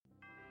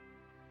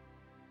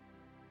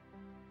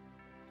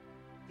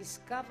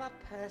Discover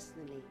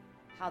personally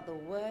how the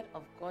Word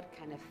of God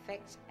can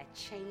affect a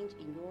change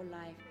in your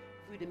life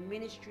through the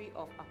ministry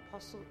of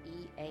Apostle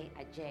E.A.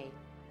 Adjei.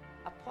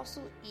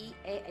 Apostle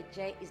E.A.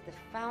 Adjei is the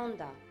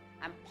founder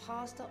and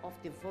pastor of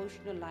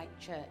Devotional Light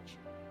Church.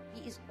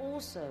 He is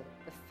also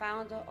the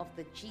founder of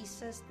the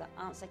Jesus the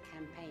Answer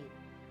campaign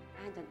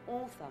and an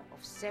author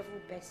of several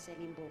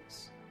best-selling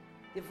books.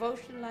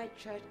 Devotional Light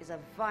Church is a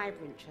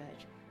vibrant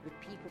church with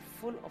people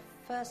full of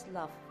first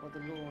love for the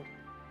Lord.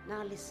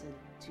 Now listen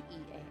to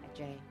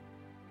E.A. Adjei.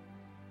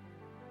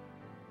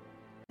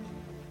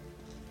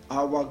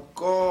 Our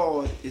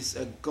God is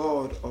a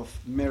God of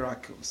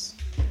miracles.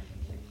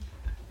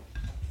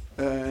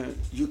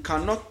 You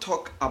cannot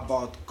talk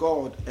about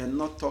God and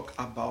not talk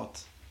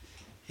about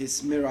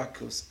His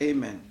miracles.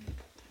 Amen.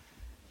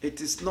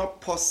 It is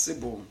not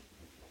possible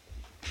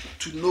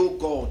to know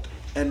God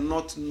and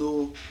not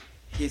know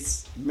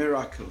His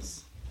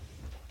miracles.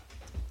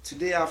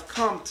 Today I've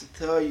come to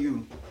tell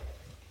you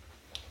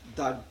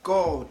that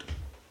God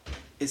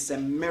is a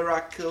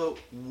miracle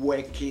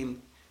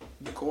working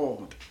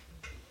God.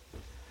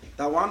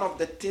 That one of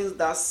the things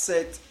that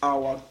sets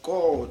our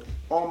God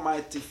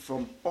Almighty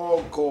from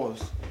all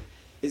gods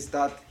is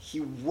that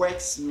He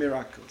works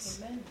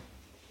miracles. Amen.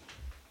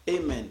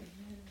 Amen.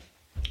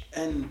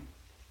 And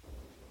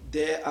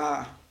there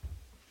are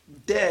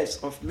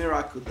depths of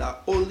miracle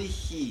that only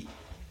He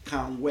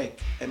can work,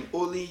 and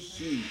only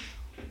He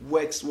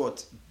works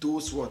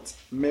those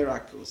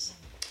miracles.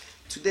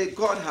 Today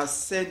God has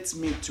sent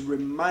me to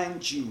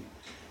remind you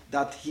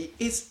that He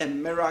is a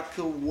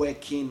miracle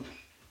working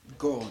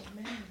God.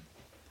 Amen.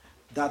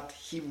 That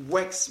He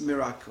works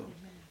miracle.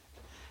 Amen.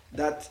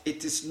 That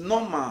it is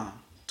normal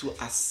to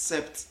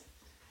accept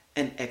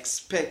and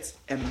expect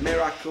a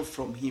miracle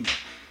from Him.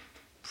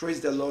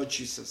 Praise the Lord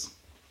Jesus.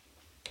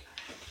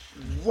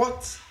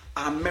 What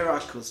are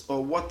miracles,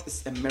 or what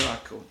is a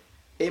miracle?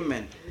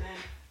 Amen. Amen.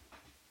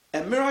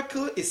 A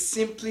miracle is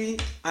simply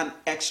an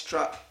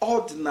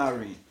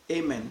extraordinary,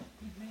 amen,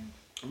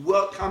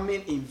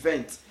 welcoming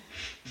event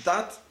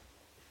that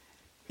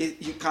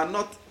you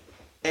cannot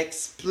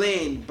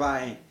explain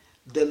by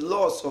the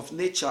laws of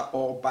nature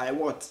or by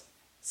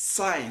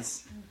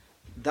science,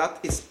 that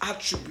is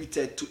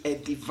attributed to a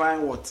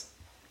divine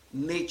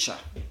nature.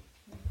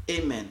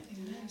 Amen.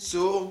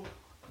 So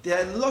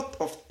there are a lot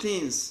of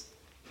things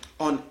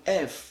on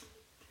earth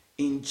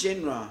in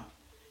general,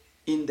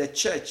 in the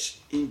church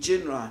in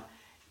general,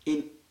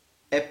 in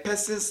a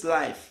person's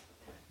life,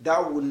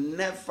 that will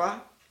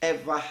never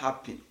ever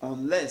happen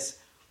unless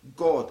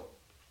God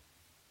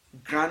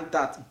grant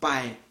that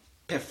by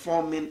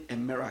performing a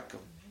miracle.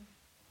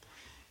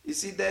 You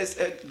see,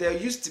 there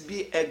used to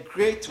be a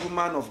great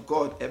woman of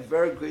God, a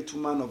very great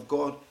woman of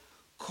God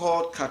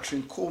called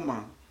Kathryn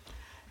Kuhlman,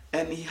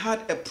 and he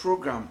had a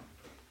program.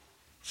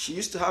 She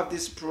used to have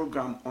this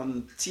program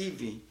on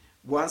TV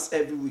once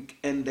every week,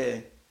 and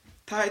the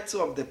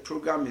title of the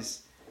program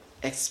is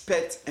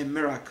Expect a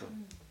Miracle.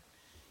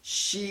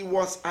 She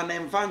was an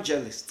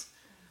evangelist,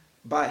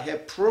 but her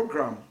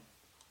program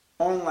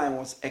online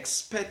was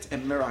Expect a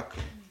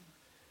Miracle.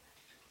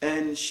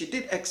 And she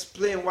did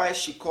explain why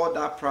she called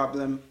that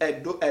program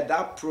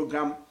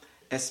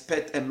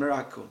Expect a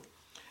Miracle.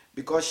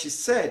 Because she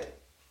said,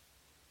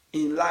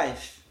 in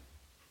life,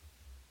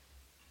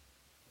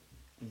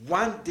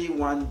 one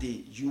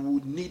day, you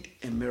will need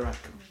a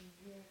miracle.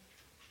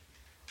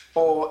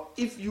 Or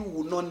if you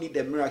will not need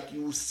a miracle,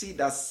 you will see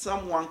that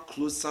someone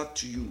closer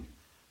to you,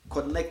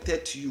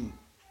 connected to you,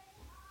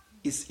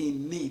 is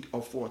in need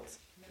of what?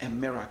 A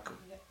miracle.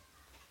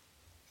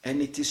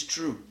 And it is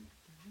true.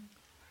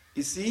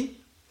 You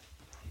see,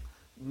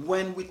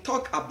 when we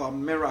talk about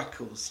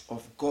miracles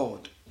of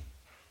God,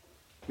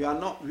 we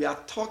are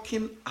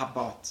talking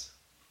about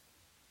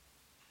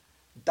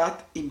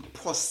that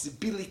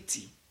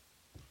impossibility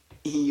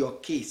in your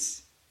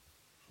case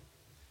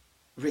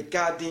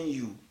regarding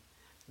you,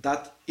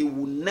 that it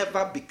will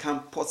never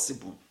become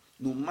possible,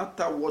 no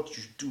matter what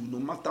you do, no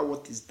matter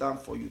what is done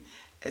for you,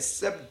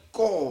 except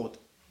God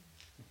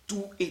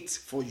do it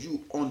for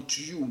you,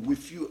 unto you,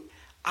 with you,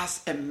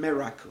 as a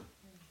miracle.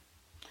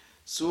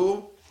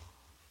 So,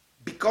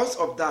 because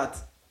of that,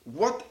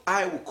 what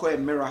I will call a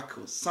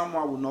miracle,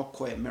 someone will not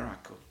call a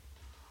miracle.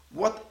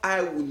 What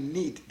I will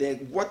need, the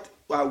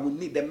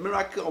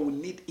miracle I will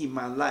need in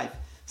my life,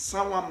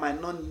 someone might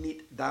not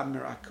need that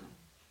miracle.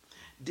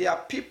 There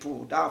are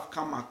people that have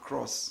come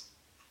across,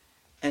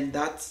 and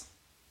that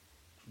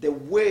the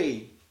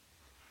way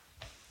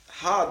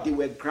how they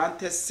were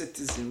granted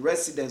citizen,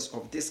 residents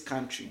of this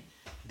country,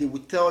 they will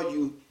tell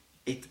you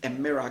it's a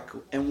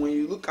miracle. And when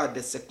you look at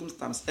the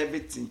circumstance,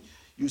 everything,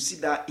 you see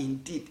that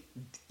indeed,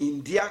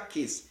 in their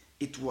case,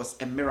 it was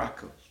a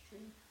miracle.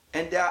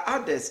 And there are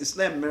others, it's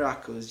not a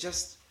miracle, it's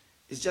just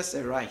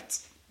a right.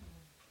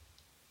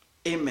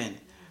 Amen.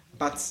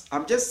 But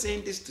I'm just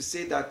saying this to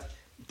say that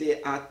there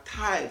are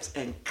types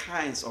and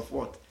kinds of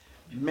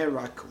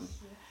miracle.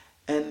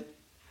 And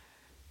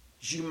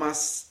you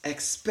must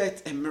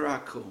expect a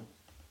miracle.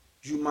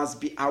 You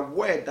must be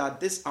aware that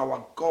this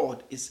our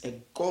God is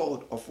a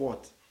God of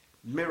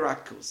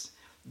miracles.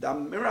 The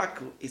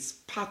miracle is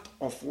part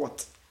of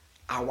what?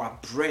 Our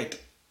bread.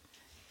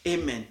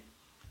 Amen.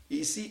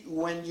 You see,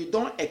 when you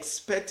don't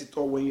expect it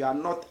or when you are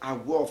not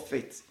aware of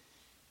it,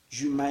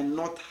 you might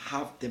not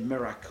have the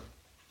miracle.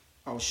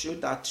 I'll show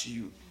that to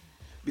you.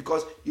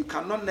 Because you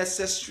cannot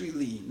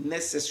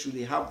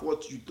necessarily have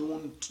what you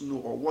don't know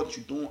or what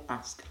you don't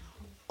ask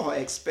or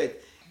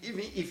expect.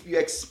 Even if you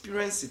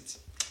experience it,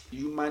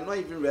 you might not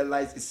even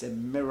realize it's a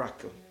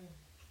miracle.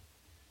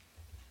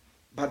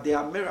 But there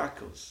are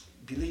miracles,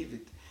 believe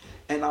it.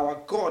 And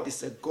our God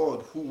is a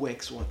God who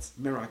works what?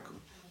 Miracle.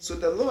 So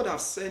the Lord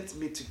has sent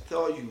me to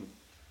tell you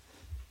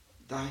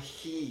that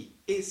He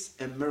is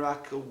a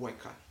miracle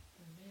worker.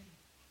 Amen.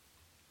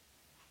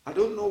 I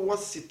don't know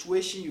what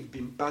situation you've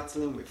been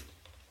battling with.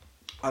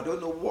 I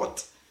don't know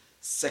what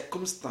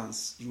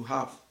circumstance you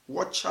have,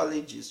 what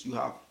challenges you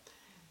have,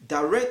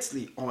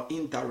 directly or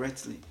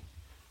indirectly,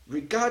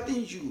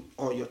 regarding you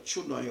or your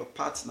children or your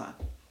partner,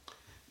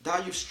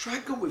 that you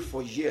struggle with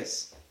for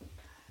years,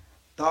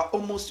 that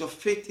almost your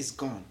faith is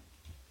gone.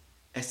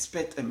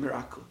 Expect a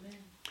miracle. Amen.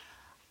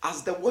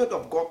 As the word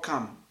of God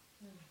comes,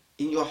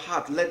 in your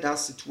heart, let that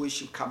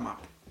situation come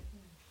up.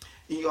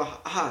 In your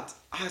heart,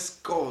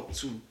 ask God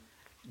to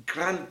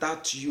grant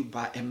that to you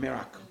by a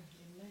miracle.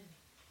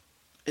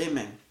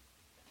 Amen.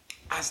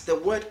 As the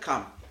word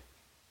comes,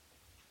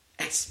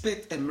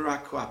 expect a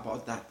miracle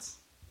about that.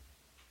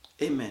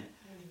 Amen.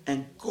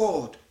 And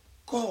God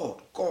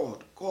will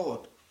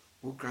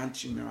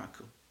grant you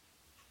miracle.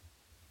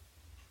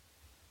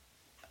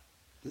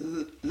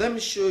 Let me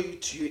show you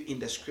to you in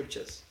the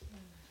scriptures.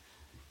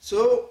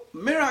 So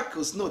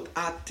miracles, note,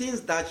 are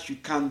things that you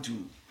can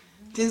do,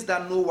 things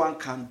that no one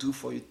can do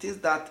for you, things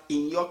that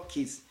in your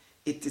case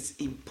it is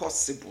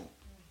impossible.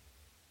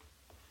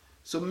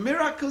 So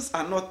miracles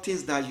are not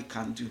things that you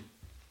can do.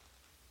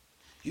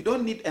 You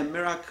don't need a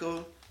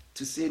miracle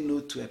to say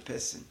no to a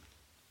person.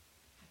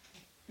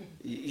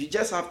 You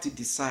just have to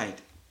decide.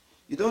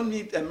 You don't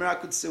need a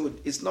miracle to say, oh,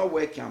 it's not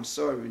working, I'm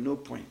sorry, no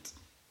point.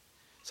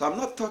 So I'm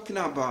not talking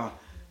about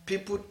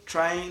people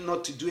trying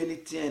not to do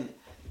anything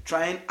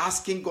and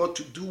asking God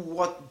to do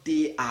what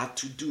they are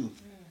to do.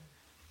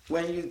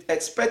 When you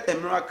expect a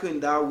miracle in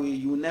that way,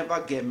 you will never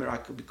get a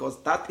miracle,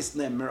 because that is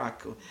not a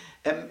miracle.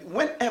 And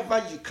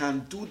whenever you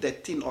can do the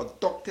thing, or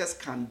doctors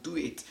can do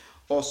it,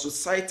 or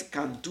society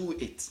can do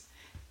it,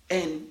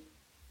 and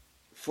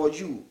for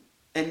you,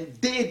 and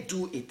they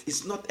do it,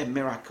 it's not a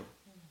miracle.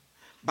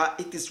 But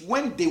it is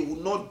when they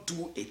will not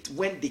do it,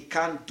 when they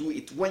can't do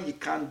it, when you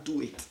can't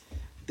do it,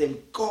 then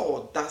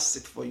God does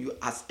it for you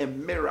as a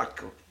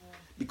miracle.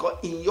 Because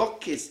in your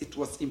case, it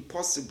was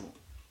impossible.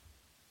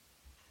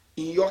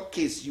 In your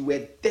case, you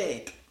were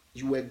dead,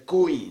 you were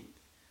going,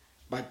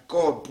 but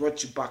God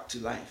brought you back to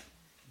life.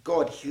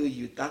 God healed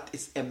you. That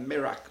is a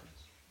miracle.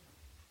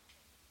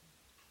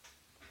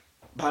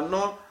 But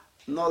not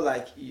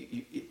like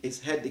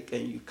it's headache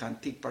and you can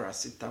take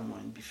paracetamol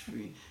and be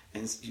free.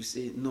 And you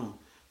say no.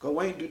 Because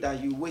when you do that,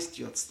 you waste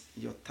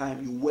your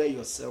time. You wear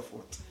yourself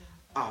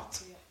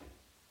out.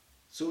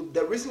 So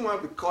the reason why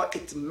we call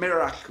it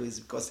miracle is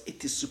because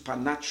it is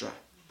supernatural.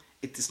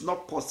 It is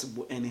not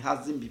possible, and it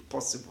hasn't been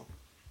possible.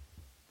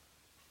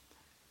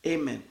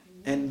 Amen.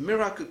 And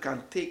miracle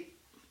can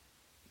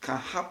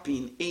happen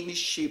in any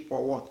shape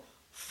or what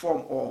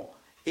form, or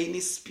any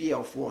sphere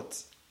of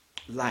what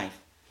life.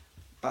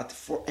 But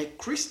for a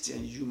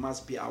Christian, you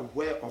must be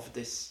aware of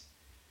this,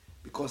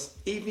 because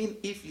even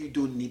if you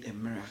don't need a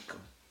miracle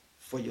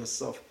for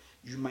yourself,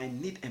 you might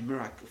need a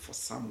miracle for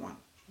someone.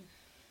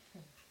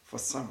 For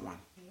someone.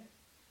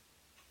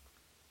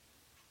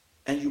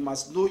 And you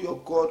must know your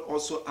God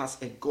also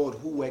as a God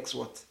who works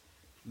what?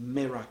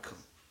 Miracle.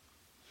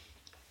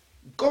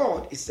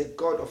 God is a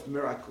God of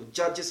miracle.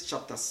 Judges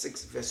chapter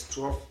 6 verse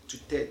 12 to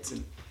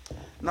 13.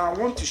 Now I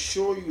want to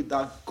show you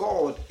that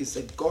God is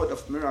a God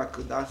of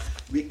miracle, that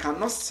we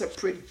cannot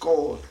separate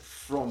God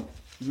from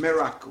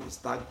miracles,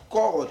 that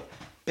God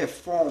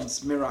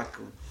performs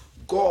miracle.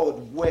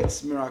 God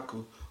works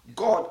miracle.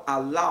 God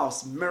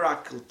allows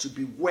miracle to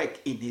be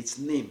worked in His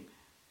name,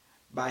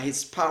 by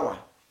His power,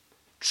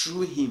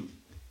 through Him.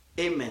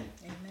 Amen.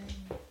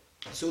 Amen.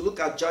 So look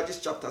at Judges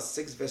chapter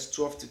 6 verse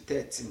 12 to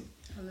 13.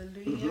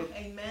 Hallelujah. Mm-hmm.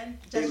 Amen.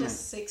 Judges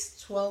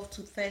 6, 12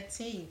 to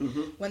 13.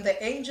 Mm-hmm. When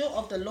the angel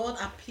of the Lord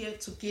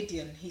appeared to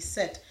Gideon, he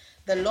said,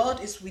 "The Lord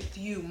is with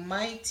you,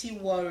 mighty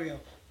warrior."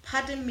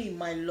 "Pardon me,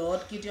 my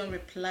Lord," Gideon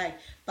replied,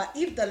 "but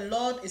if the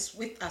Lord is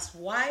with us,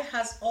 why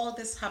has all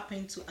this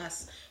happened to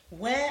us?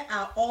 Where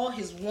are all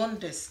His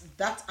wonders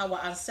that our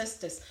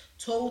ancestors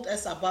told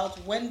us about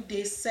when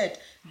they said,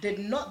 'Did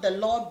not the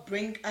Lord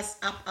bring us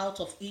up out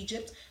of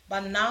Egypt?'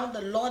 But now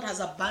the Lord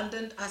has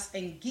abandoned us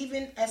and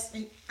given us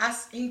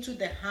into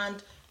the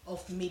hand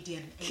of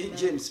Midian." King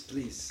James,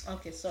 please.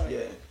 Okay, sorry.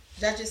 Yeah.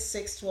 Judges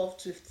 6, 12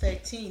 to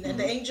 13. And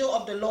the angel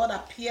of the Lord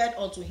appeared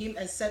unto him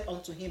and said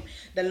unto him,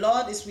 "The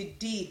Lord is with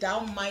thee, thou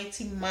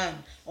mighty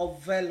man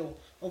of value.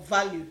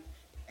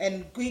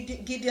 And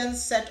Gideon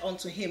said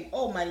unto him,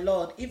 "O my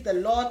Lord, if the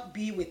Lord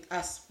be with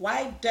us,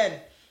 why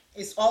then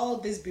is all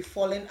this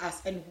befallen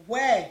us? And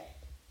where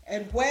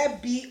And where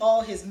be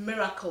all his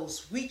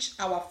miracles, which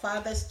our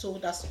fathers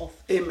told us of?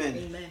 Amen.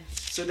 Amen.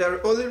 So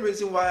the only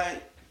reason why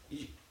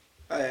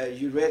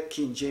you read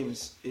King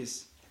James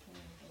is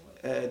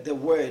the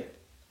word.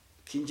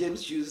 King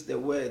James used the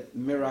word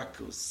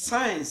miracles.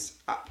 Signs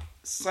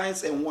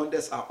and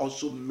wonders are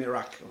also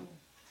miracle.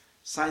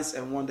 Signs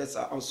and wonders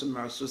are also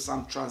miracles. So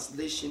some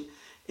translation,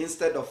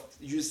 instead of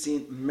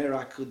using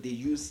miracle, they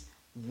use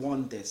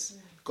wonders.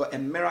 Because a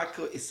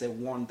miracle is a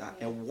wonder.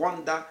 A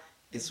wonder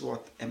is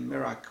what? A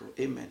miracle.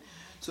 Amen.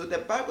 So the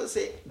Bible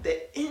says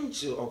the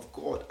angel of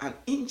God, an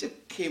angel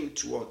came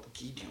toward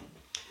Gideon.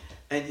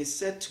 And he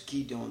said to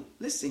Gideon,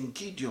 listen,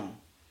 Gideon,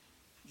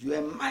 you're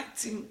a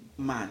mighty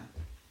man.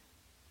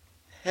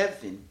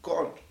 Heaven,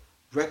 God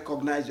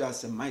recognize you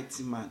as a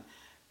mighty man.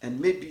 And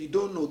maybe you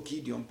don't know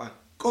Gideon, but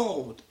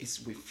God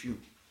is with you.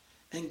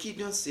 And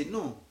Gideon said,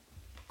 no,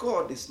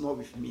 God is not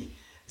with me. He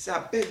said,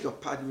 I beg your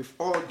pardon with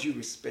all due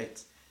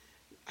respect.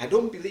 I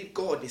don't believe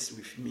God is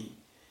with me.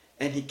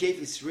 And he gave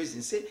his reason.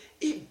 He said,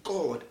 if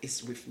God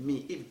is with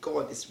me, if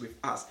God is with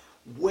us,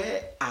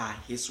 where are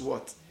his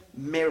what?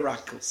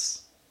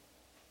 Miracles.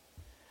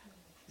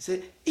 He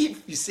said,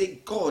 if you say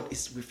God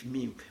is with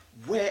me,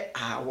 where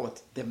are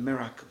what? The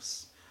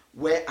miracles.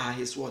 Where are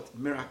his what?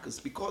 Miracles.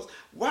 Because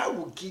why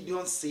would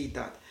Gideon say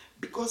that?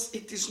 Because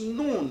it is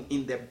known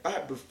in the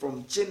Bible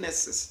from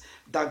Genesis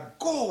that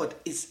God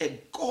is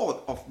a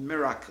God of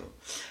miracle.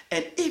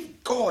 And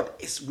if God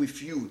is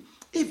with you,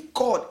 if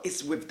God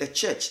is with the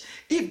church,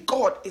 if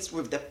God is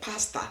with the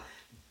pastor,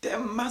 there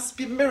must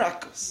be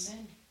miracles.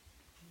 Amen.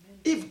 Amen.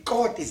 If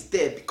God is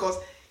there, because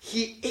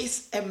he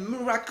is a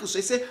miracle. So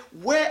he said,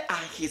 where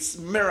are his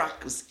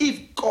miracles?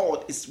 If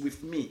God is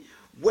with me,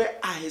 where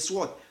are his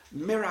what?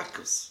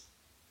 Miracles.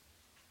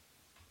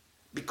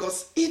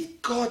 Because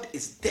if God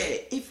is there,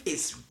 if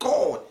it's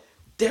God,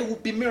 there will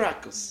be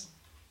miracles.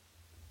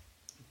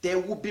 There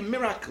will be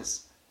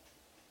miracles.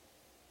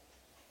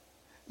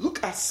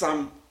 Look at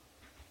Psalm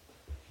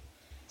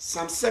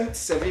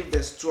 77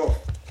 verse 12.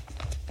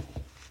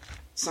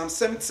 Psalm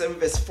 77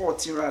 verse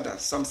 14 rather.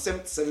 Psalm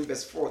 77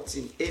 verse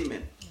 14.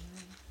 Amen.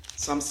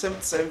 Psalm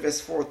 77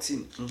 verse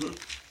 14.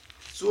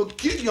 So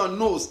Gideon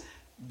knows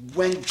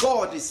when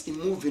God is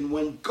moving,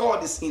 when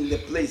God is in the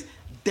place,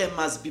 there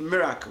must be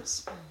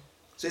miracles.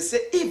 So he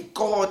said, if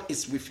God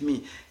is with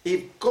me,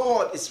 if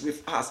God is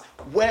with us,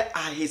 where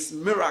are his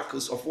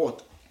miracles of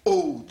what?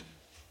 Old.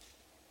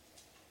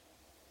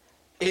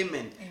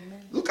 Amen.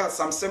 Amen. Look at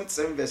Psalm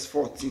 77 verse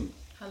 14.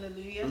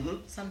 Hallelujah.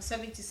 Psalm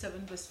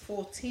 77 verse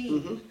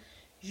 14.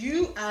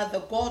 You are the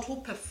God who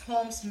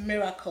performs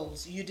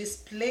miracles. You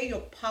display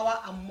your power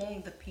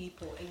among the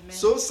people. Amen.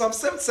 So Psalm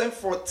 77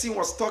 14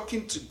 was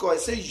talking to God.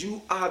 It says,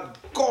 you are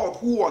God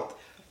who what?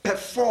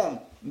 Perform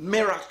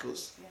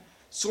miracles. Yeah.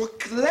 So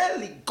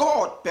clearly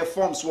God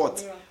performs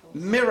what?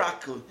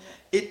 Miracle.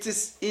 Yeah. It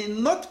is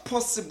not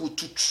possible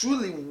to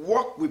truly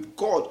walk with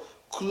God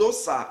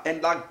closer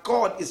and that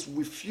God is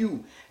with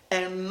you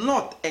and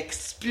not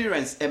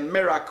experience a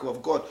miracle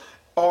of God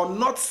or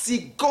not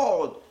see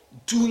God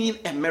doing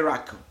a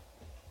miracle.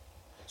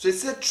 So he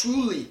said,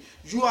 truly,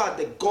 you are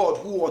the God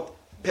who what?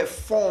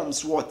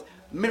 Performs what?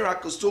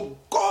 Miracles. So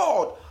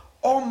God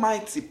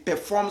Almighty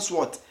performs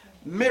what?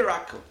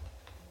 Miracle.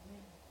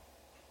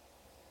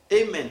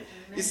 Amen. Amen.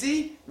 You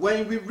see,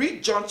 when we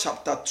read John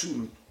chapter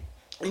 2,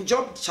 in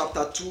John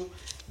chapter 2,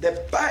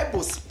 the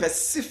Bible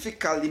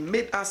specifically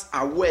made us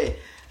aware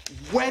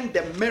when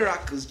the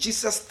miracles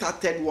Jesus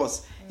started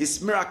was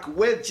his miracle,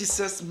 where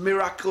Jesus'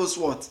 miracles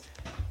what?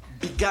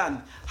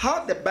 Began.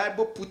 How the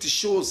Bible put it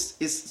shows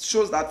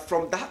that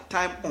from that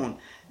time on,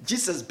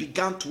 Jesus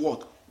began to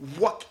what?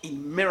 Walk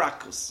in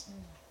miracles.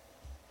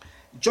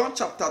 John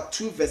chapter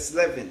 2 verse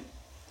 11.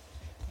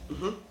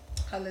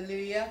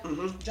 Hallelujah.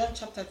 John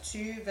chapter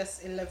 2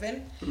 verse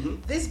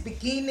 11. This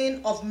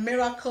beginning of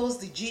miracles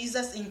did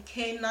Jesus in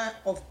Cana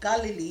of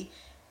Galilee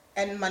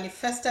and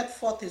manifested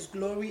forth his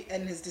glory,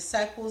 and his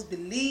disciples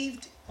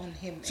believed on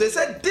him. So he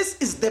said this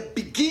is the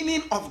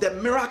beginning of the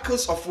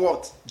miracles of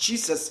what?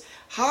 Jesus.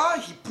 How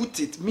he put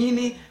it,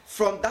 meaning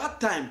from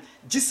that time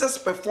Jesus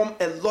performed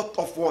a lot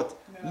of what?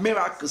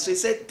 Miracles. So he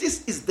said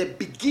this is the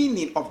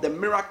beginning of the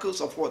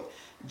miracles of what?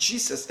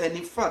 Jesus. And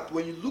in fact,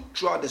 when you look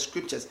throughout the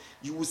scriptures,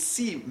 you will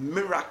see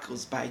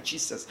miracles by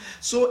Jesus.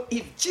 So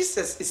if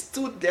Jesus is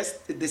still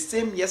the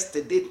same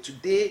yesterday,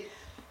 today,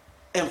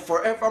 and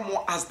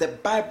forevermore, as the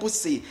Bible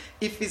says,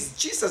 if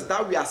it's Jesus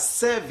that we are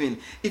serving,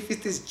 if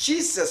it is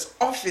Jesus'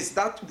 office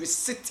that we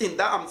sit in,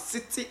 that I'm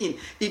sitting in,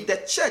 if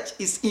the church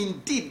is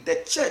indeed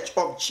the church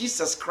of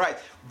Jesus Christ,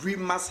 we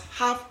must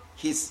have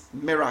his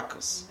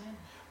miracles. Amen.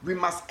 We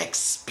must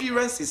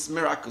experience his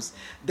miracles.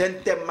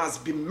 Then there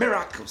must be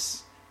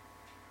miracles.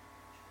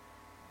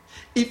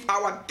 If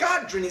our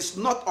gathering is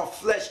not of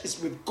flesh,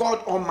 it's with God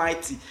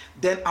Almighty,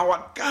 then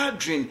our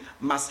gathering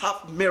must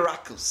have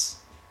miracles.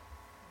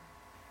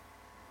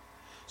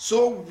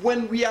 So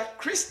when we are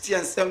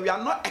Christians and we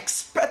are not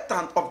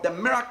expectant of the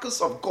miracles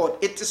of God,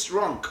 it is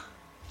wrong.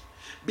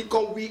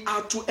 Because we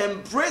are to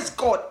embrace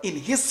God in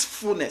his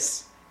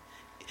fullness.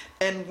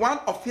 And one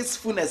of his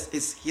fullness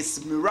is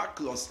his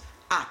miraculous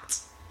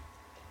act.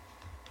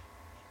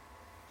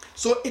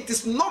 So it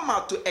is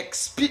normal to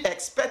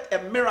expect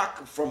a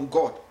miracle from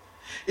God.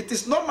 It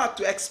is normal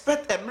to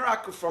expect a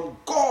miracle from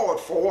God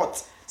for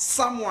what?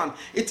 Someone.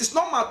 It is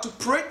normal to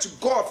pray to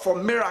God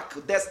for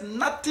miracle. There's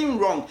nothing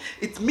wrong.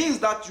 It means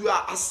that you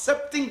are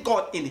accepting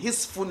God in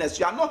his fullness.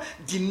 You are not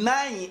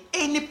denying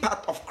any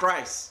part of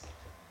Christ.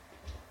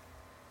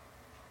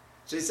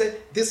 So he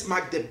said this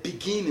marked the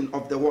beginning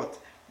of the what?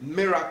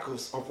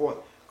 Miracles of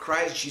what?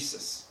 Christ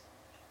Jesus.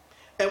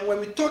 And when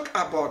we talk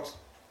about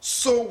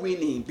soul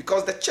winning,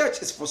 because the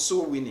church is for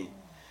soul winning,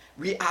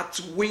 we are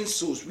to win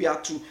souls. We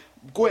are to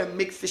go and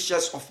make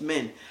fishers of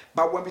men.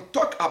 But when we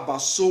talk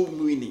about soul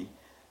winning,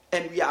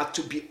 and we are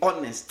to be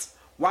honest,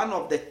 one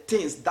of the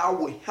things that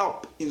will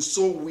help in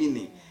soul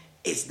winning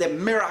is the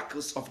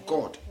miracles of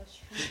God.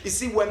 You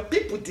see, when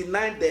people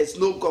deny there is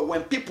no God,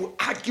 when people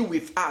argue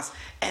with us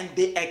and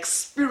they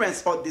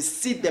experience or they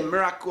see the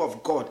miracle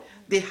of God,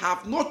 they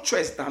have no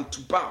choice than to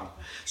bow.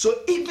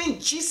 So even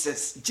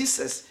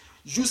Jesus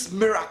used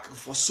miracle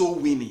for soul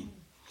winning.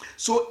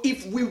 So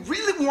if we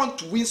really want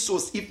to win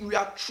souls, if we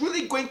are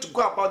truly going to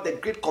go about the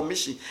Great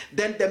Commission,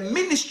 then the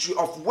ministry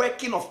of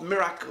working of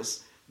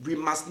miracles, we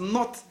must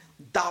not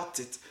doubt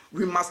it.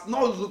 We must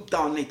not look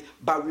down it,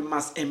 but we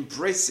must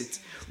embrace it.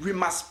 We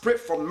must pray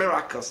for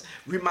miracles.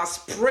 We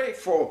must pray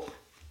for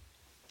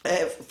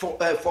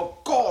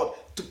God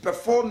to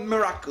perform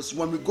miracles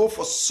when we go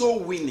for soul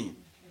winning.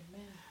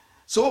 Amen.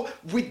 So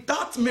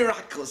without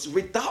miracles,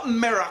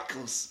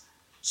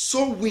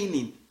 soul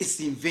winning is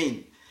in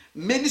vain.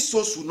 Many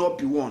souls will not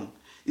be won.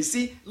 You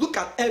see, look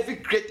at every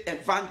great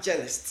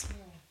evangelist.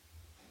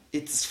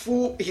 It's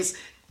full.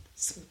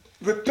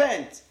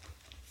 Repent,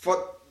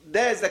 for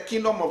there is the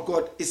kingdom of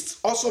God. It's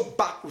also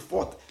backed with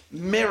what?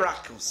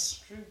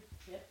 Miracles. That's true.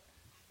 Yeah.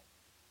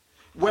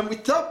 When we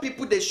tell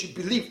people they should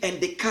believe and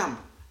they come,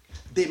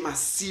 they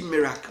must see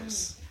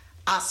miracles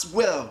as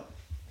well.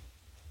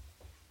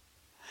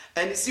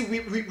 And you see,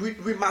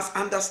 we must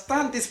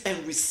understand this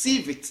and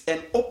receive it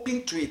and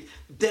open to it.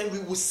 Then we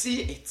will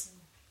see it.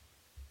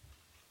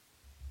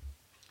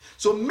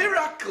 So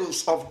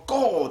miracles of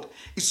God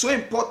is so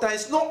important.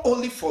 It's not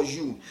only for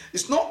you.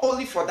 It's not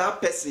only for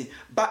that person.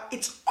 But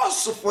it's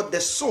also for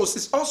the souls.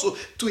 It's also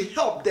to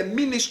help the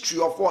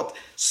ministry of what?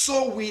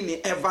 Soul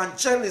winning,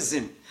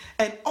 evangelism.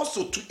 And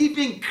also to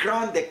even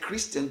grant the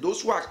Christian,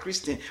 those who are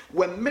Christian,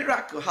 when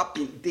miracle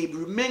happen, they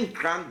remain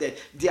grounded.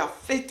 Their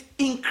faith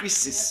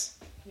increases.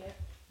 Yeah,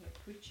 you're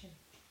preaching.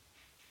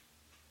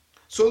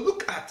 So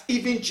look at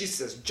even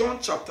Jesus, John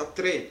chapter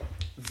 3,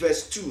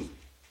 verse 2.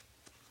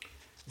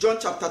 John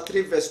chapter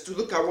 3, verse 2.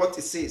 Look at what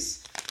it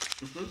says.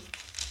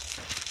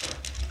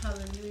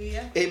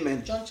 Hallelujah.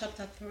 Amen. John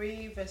chapter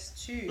 3, verse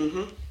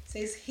 2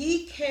 says,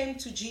 He came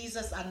to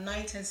Jesus at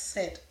night and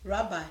said,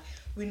 Rabbi,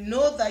 we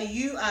know that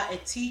you are a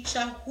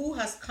teacher who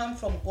has come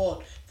from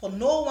God, for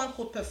no one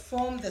could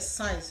perform the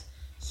signs.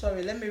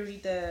 Sorry, let me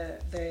read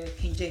the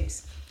King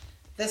James.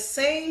 The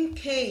same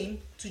came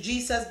to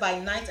Jesus by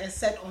night and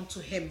said unto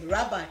him,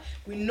 Rabbi,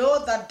 we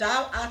know that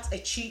thou art a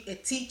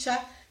teacher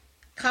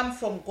come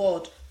from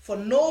God, for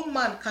no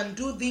man can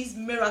do these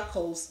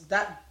miracles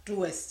that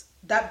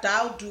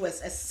thou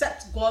doest,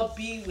 except God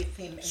be with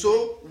him. Amen.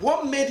 So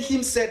what made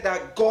him say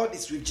that God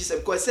is with Jesus?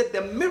 Because he said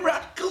the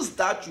miracles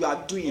that you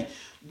are doing,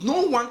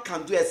 no one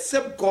can do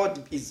except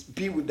God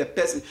be with the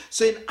person.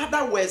 So in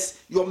other words,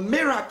 your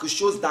miracle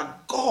shows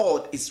that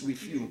God is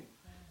with you.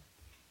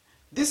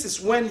 This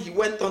is when he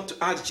went on to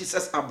ask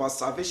Jesus about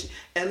salvation.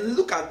 And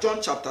look at John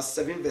chapter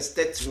 7, verse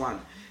 31.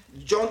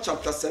 John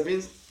chapter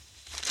 7.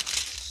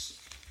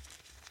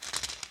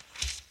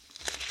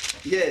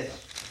 Yeah.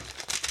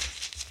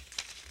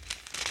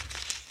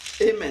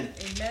 Amen.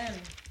 Amen.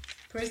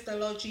 Praise the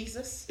Lord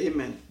Jesus.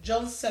 Amen.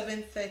 John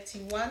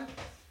 7:31.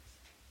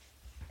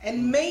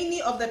 And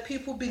many of the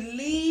people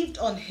believed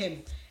on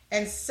him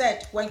and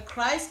said, when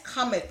Christ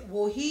cometh,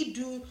 will he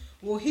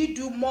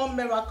do more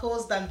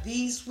miracles than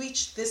these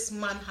which this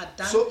man had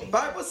done? So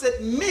Bible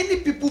said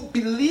many people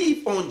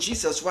believe on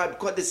Jesus. Why?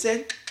 Because they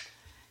said,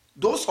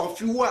 those of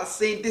you who are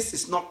saying this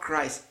is not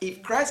Christ,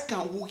 if Christ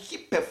can, will he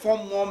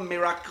perform more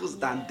miracles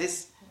than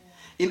this?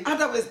 In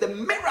other words, the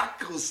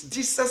miracles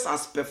Jesus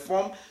has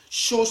performed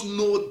shows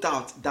no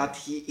doubt that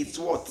he is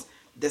what?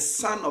 The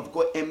Son of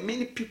God. And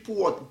many people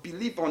would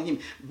believe on him.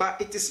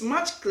 But it is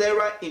much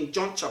clearer in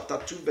John chapter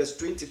 2 verse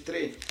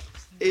 23.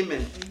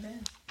 Amen.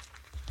 Amen.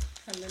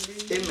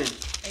 Hallelujah. Amen.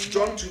 Amen.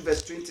 John 2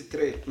 verse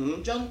 23.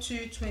 John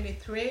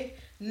 2:23.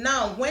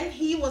 Now, when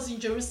he was in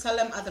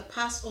Jerusalem at the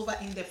Passover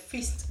in the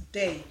feast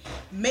day,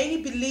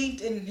 many believed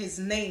in his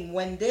name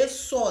when they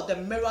saw the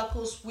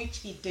miracles which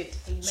he did.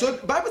 Amen. So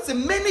the Bible says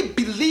many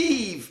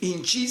believe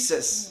in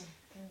Jesus'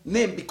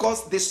 name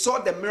because they saw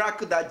the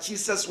miracle that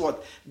Jesus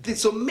did.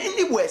 So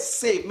many were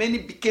saved, many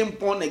became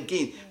born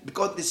again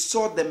because they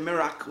saw the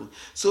miracle.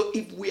 So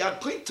if we are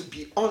going to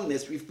be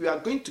honest,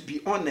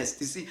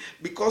 you see,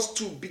 because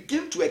to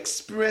begin to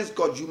experience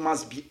God, you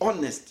must be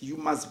honest. You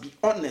must be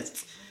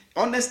honest.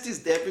 Honesty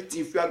is the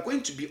everything. If you are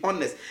going to be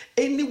honest,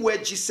 anywhere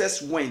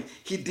Jesus went,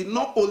 he did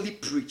not only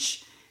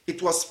preach.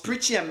 It was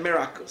preaching and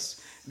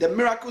miracles. The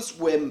miracles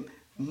were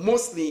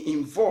mostly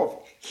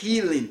involved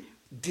healing,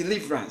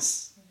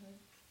 deliverance,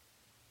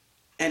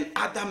 and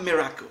other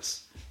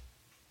miracles.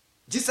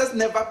 Jesus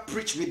never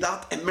preached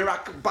without a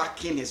miracle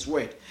backing his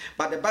word.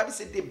 But the Bible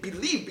said they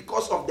believe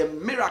because of the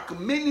miracle.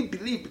 Many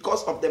believe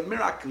because of the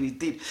miracle he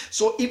did.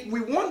 So if we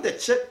want the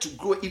church to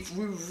grow, if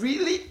we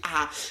really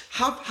have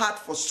heart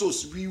for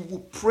souls, we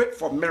will pray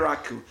for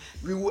miracle.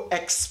 We will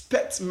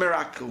expect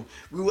miracle.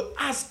 We will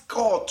ask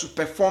God to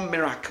perform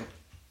miracle.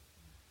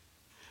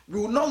 We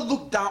will not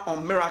look down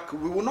on miracle.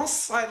 We will not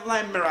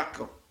sideline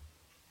miracle.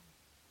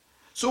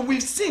 So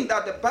we've seen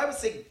that the Bible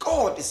says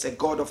God is a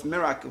God of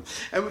miracles.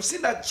 And we've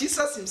seen that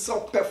Jesus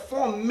himself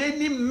performed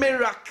many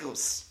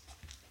miracles.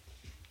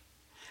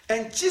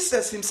 And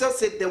Jesus himself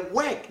said, the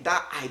work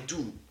that I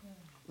do,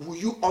 will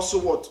you also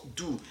what?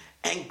 Do.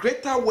 And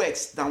greater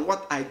works than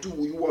what I do,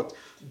 will you what?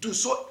 Do.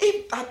 So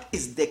if that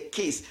is the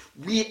case,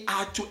 we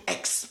are to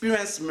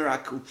experience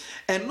miracle.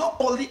 And not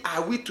only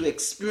are we to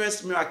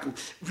experience miracle,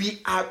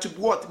 we are to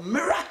be what?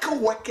 Miracle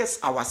workers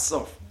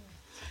ourselves.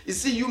 You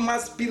see, you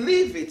must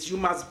believe it. You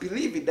must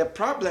believe it. The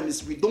problem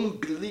is we don't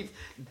believe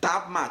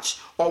that much,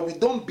 or we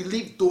don't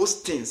believe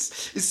those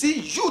things. You see,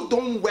 you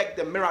don't work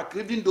the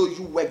miracle, even though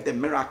you work the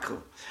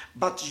miracle.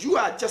 But you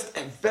are just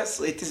a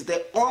vessel. It is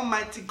the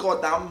Almighty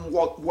God that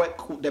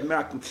work the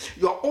miracle.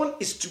 Your own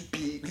is to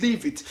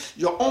believe it.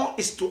 Your own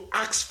is to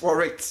ask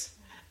for it.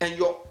 And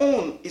your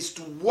own is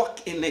to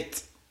walk in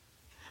it.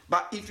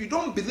 But if you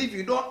don't believe,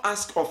 you don't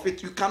ask of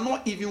it, you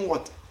cannot even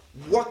what?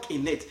 Walk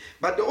in it.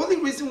 But the only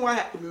reason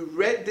why we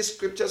read this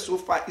scripture so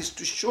far is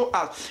to show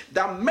us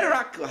that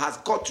miracle has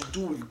got to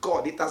do with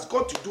God. It has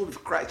got to do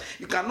with Christ.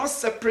 You cannot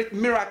separate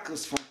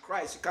miracles from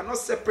Christ. You cannot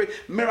separate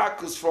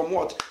miracles from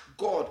what?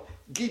 God.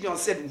 Gideon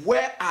said,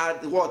 where are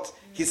what?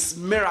 His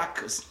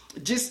miracles.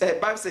 Jesus, the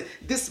Bible said,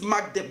 this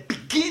marked the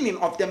beginning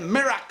of the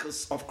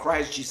miracles of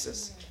Christ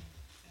Jesus.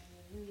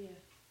 Hallelujah.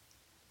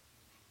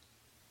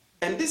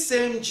 And this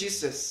same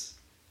Jesus,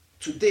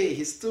 today,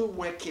 he's still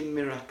working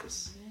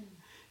miracles.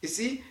 You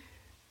see,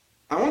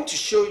 I want to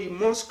show you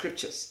more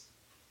scriptures.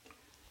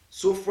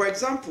 So, for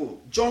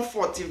example, John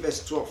 14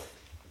 verse 12.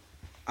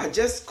 I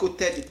just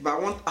quoted it, but I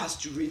want us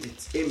to read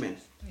it. Amen.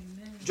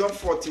 Amen. John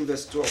 14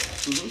 verse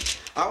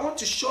 12. I want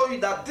to show you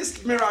that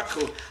this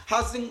miracle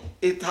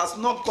has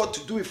not got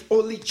to do with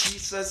only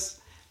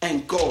Jesus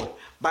and God,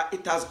 but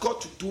it has got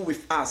to do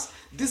with us.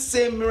 This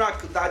same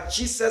miracle that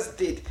Jesus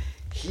did,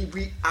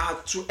 we are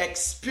to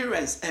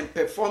experience and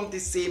perform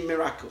the same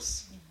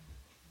miracles.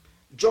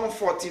 John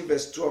 14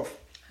 verse 12.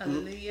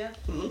 Hallelujah.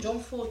 John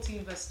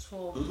 14 verse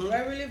 12.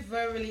 Verily,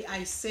 verily,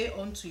 I say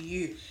unto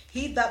you,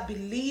 he that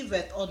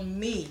believeth on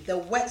me, the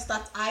works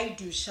that I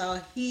do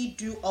shall he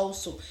do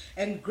also,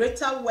 and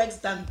greater works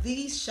than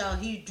these shall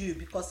he do,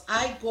 because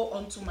I go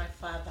unto my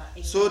Father.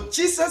 Amen. So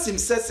Jesus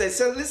himself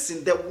said,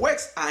 listen, the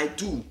works I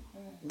do,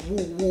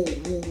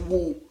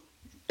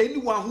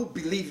 anyone who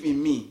believes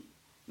in me,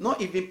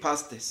 not even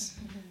pastors.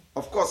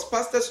 Of course,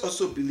 pastors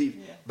also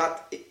believe,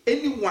 but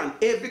anyone,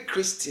 every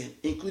Christian,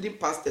 including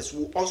pastors,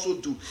 will also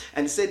do.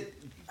 And he said,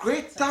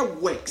 greater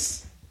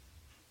works.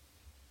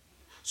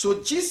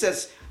 So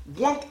Jesus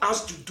wants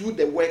us to do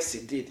the works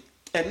he did.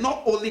 And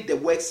not only the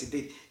works he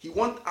did, he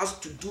wants us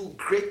to do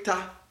greater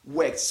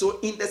works. So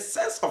in the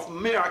sense of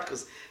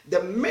miracles,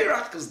 the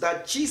miracles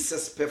that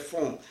Jesus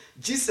performed,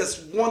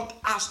 Jesus wants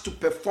us to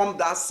perform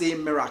that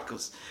same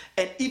miracles.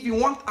 And if he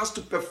wants us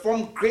to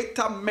perform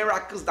greater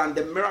miracles than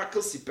the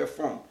miracles he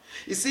performed,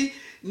 you see,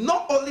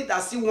 not only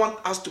does he want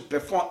us to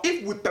perform,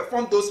 if we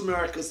perform those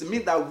miracles, it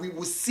means that we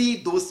will see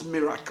those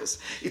miracles.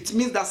 It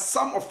means that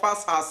some of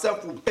us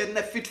ourselves will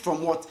benefit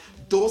from what?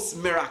 Those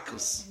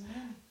miracles.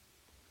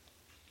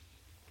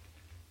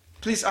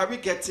 Please, are we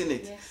getting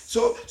it?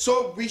 Yes.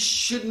 So we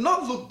should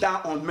not look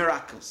down on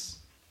miracles.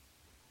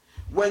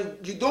 When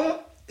you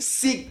don't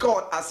see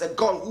God as a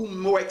God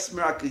who works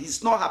miracles,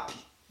 he's not happy.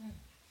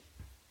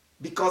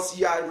 Because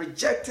you are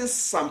rejecting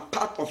some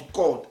part of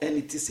God, and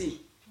it is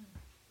he.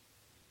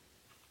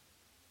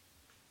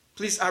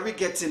 Please, are we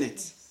getting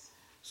it?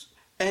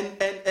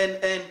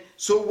 And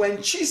so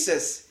when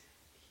Jesus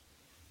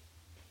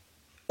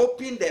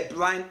opened the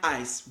blind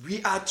eyes,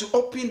 we are to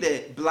open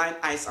the blind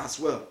eyes as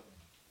well.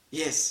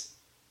 Yes.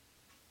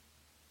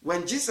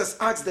 When Jesus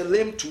asked the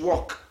lame to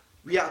walk,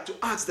 we are to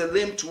ask the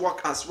lame to walk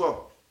as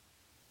well.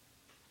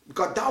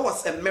 Because that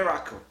was a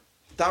miracle.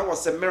 That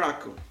was a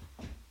miracle.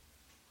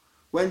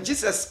 When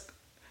Jesus,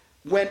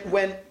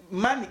 when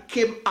money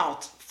came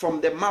out from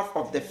the mouth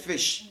of the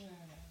fish,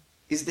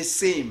 it's the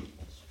same.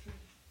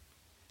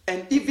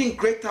 And even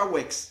greater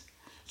works.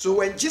 So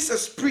when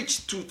Jesus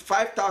preached to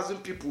 5,000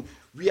 people,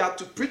 we are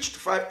to preach to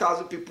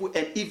 5,000 people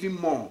and even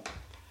more.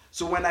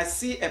 So when I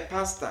see a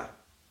pastor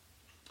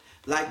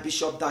like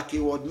Bishop Dake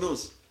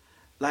Ward-Mills,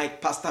 like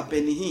Pastor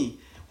Benny Hinn,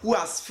 who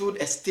has filled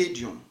a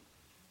stadium,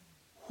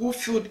 who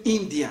filled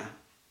India,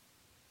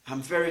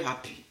 I'm very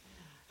happy.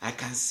 I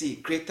can see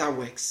greater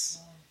works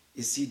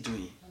is he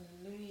doing.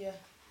 Hallelujah.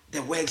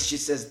 the works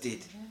Jesus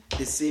did,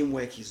 the same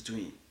work he's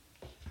doing.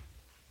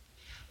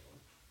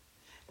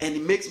 And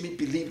it makes me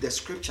believe the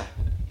scripture.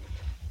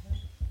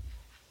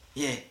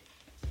 Yeah.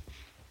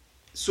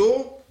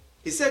 So,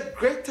 he said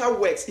greater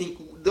works.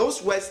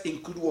 Those works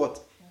include what?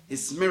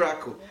 It's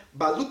miracle.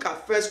 But look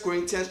at 1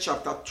 Corinthians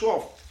chapter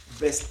 12,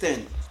 verse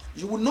 10.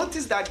 You will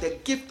notice that the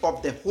gift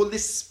of the Holy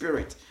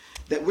Spirit,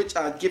 which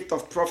are gift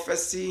of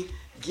prophecy,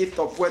 gift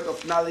of word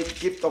of knowledge,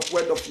 gift of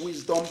word of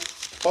wisdom,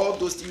 all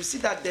those, you see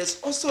that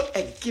there's also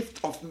a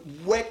gift of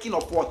working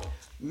of what?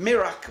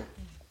 Miracle.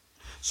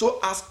 So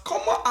as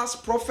common as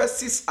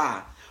prophecies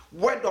are,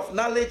 word of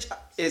knowledge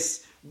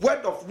is,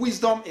 word of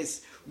wisdom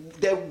is,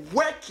 the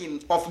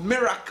working of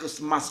miracles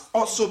must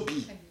also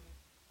be.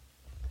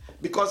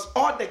 Because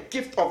all the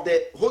gift of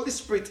the Holy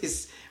Spirit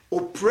is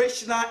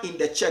operational in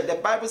the church. The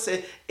Bible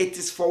says it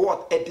is for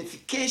what?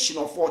 Edification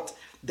of what?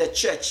 The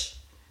church.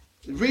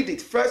 Read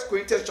it. 1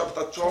 Corinthians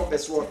chapter 12,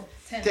 verse what?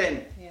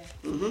 10. Yeah.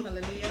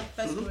 Hallelujah.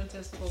 1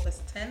 Corinthians 12,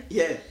 verse 10.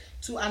 Yeah.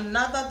 To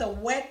another the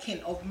working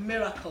of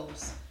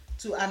miracles,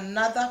 to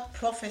another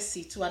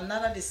prophecy, to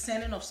another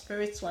discerning of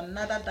spirits, to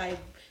another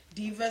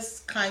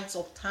diverse kinds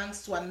of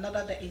tongues, to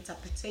another the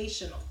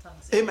interpretation of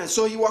tongues. Amen.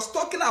 So he was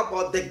talking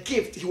about the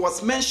gift. He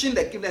was mentioning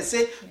the gift and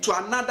say,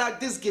 to another,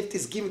 this gift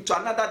is given,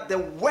 to another, the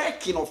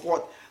working of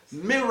what?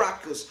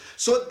 Miracles.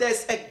 So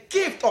there's a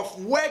gift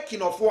of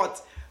working of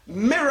what?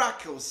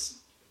 Miracles.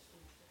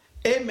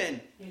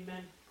 Amen.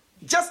 Amen.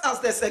 Just as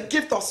there's a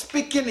gift of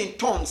speaking in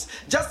tongues,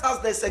 just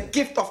as there's a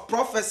gift of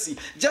prophecy,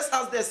 just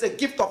as there's a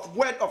gift of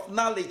word of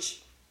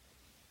knowledge,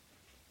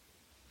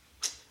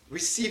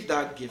 receive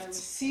that gift. I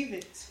receive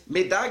it.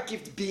 May that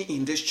gift be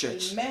in this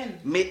church. Amen.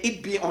 May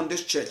it be on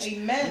this church.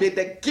 Amen. May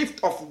the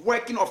gift of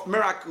working of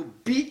miracle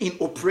be in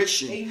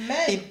operation.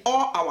 Amen. In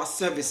all our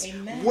service.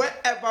 Amen.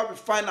 Wherever we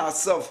find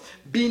ourselves,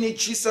 being it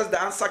Jesus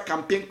the Answer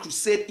Campaign,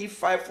 Crusade,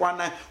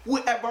 E519,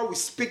 whoever we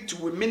speak to,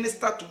 we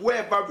minister to,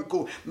 wherever we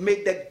go,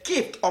 may the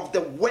gift of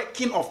the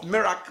working of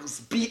miracles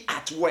be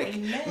at work.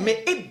 Amen.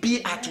 May it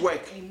be at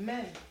work.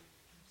 Amen.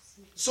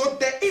 So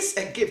there is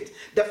a gift.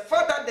 The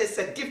further there's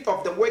a gift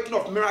of the working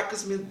of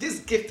miracles, means this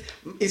gift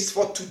is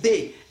for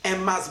today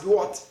and must be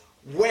what?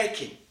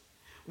 Working.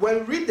 When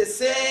we read the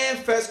same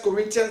 1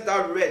 Corinthians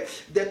that we read,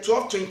 the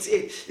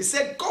 12:28, it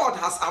said God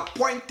has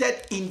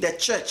appointed in the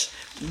church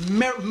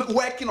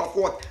working of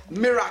what?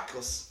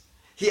 Miracles.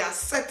 He has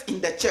set in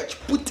the church,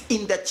 put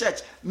in the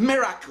church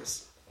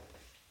miracles.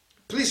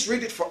 Please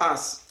read it for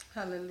us.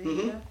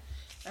 Hallelujah.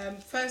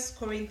 1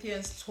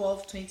 Corinthians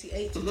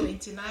 12:28 to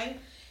 29.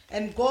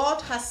 And God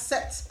has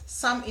set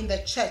some in the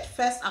church,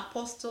 first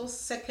apostles,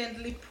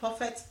 secondly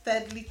prophets,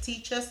 thirdly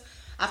teachers,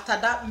 after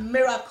that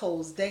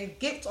miracles, then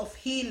gift of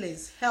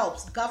healings,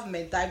 helps,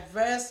 government,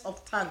 diverse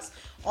of tongues.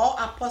 All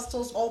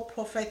apostles, all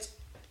prophets,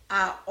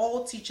 are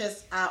all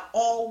teachers, are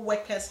all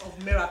workers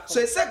of miracles.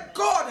 So it said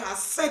God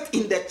has set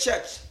in the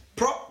church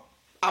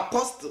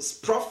apostles,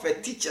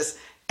 prophets, teachers,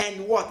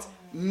 and what?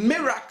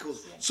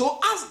 Miracles. So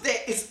as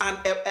there is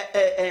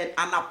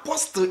an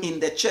apostle in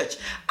the church,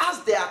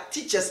 as there are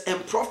teachers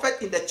and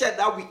prophets in the church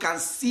that we can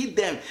see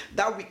them,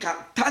 that we can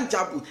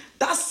tangible,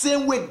 that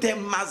same way there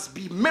must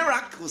be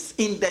miracles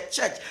in the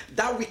church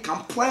that we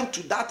can point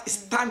to, that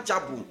is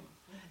tangible.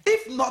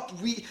 If not,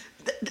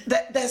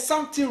 there's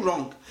something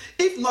wrong.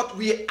 If not,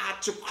 we are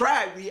to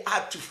cry, we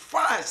are to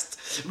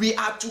fast, we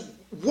are to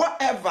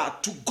whatever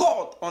to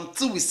God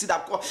until we see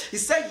that God. He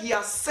said he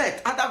has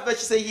set, other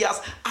verses say he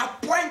has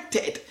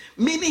appointed,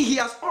 meaning he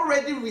has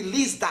already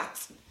released that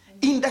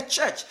in the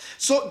church.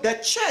 So the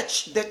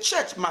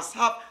church must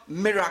have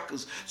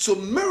miracles. So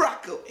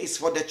miracle is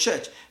for the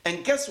church.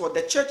 And guess what?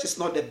 The church is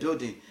not the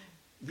building.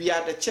 We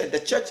are the church. The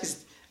church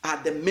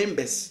are the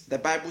members, the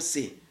Bible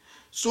says.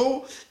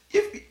 So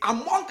if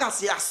among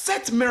us he has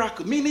set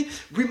miracle, meaning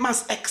we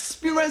must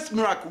experience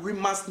miracle, we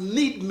must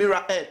need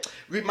miracle,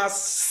 we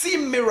must see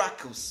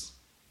miracles.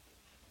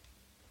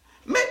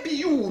 Maybe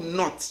you will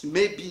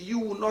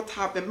not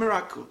have a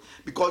miracle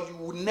because you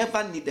will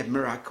never need a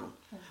miracle.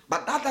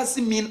 But that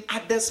doesn't mean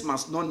others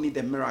must not need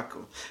a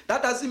miracle.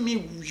 That doesn't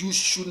mean you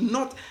should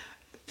not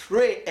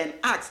pray and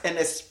ask and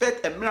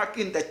expect a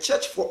miracle in the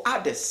church for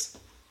others.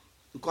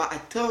 Because I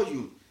tell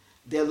you,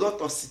 there are a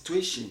lot of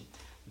situations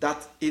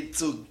that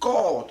till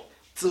God,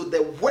 till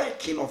the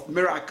working of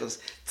miracles,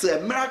 till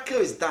a miracle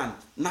is done,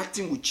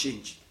 nothing will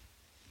change.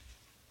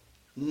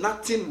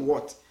 Nothing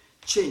what?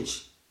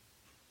 Change.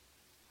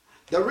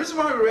 The reason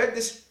why we read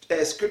this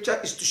scripture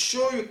is to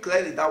show you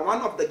clearly that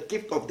one of the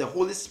gifts of the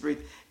Holy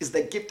Spirit is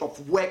the gift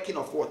of working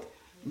of what?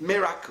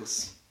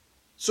 Miracles.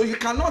 So you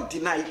cannot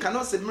deny, you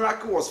cannot say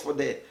miracle was for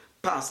the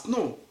past.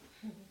 No.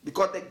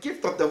 Because the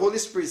gift of the Holy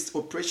Spirit is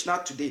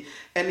operational today.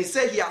 And he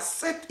said he has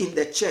set in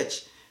the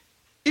church.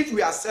 If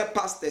we accept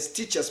pastors,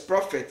 teachers,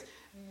 prophets,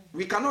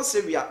 we cannot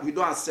say we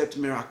don't accept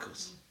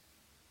miracles.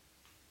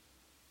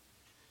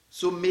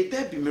 So may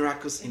there be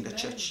miracles in the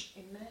church.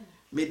 Amen.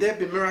 May there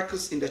be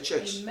miracles in the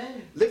church.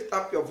 Amen. Lift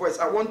up your voice.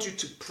 I want you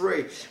to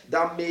pray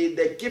that may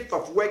the gift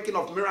of working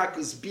of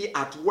miracles be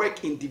at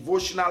work in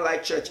Devotional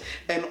Life Church.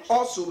 And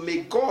also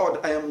may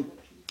God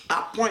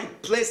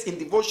appoint, place in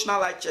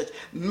Devotional Life Church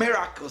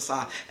miracles,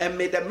 and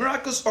may the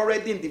miracles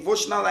already in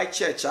Devotional Life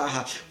Church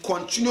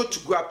continue to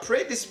grow. I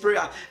pray this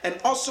prayer and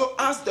also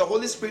ask the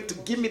Holy Spirit to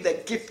give me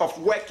the gift of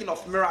working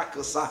of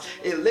miracles.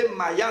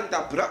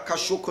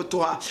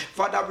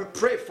 Father, we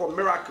pray for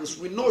miracles.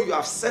 We know you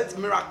have set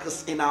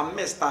miracles in our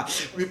midst.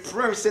 We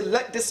pray, we say,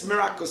 let these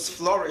miracles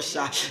flourish.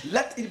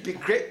 Let it be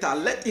greater.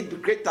 Let it be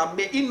greater.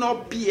 May it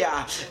not be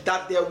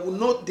that they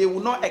will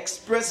not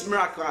express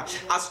miracle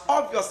as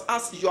obvious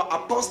as your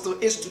apostle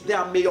is today.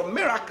 And may your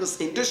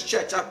miracles in this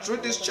church, through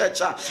this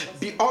church,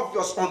 be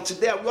obvious unto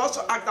them. We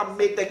also ask that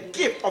may the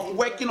gift of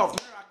working of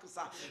miracles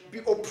be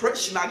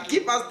operational.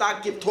 Give us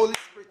that gift, Holy Spirit.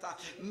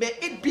 May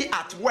it be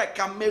at work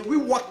and may we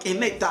walk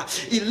in it.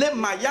 In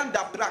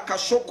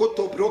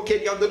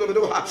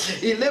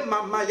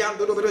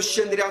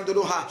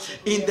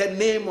the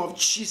name of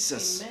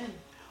Jesus. Amen.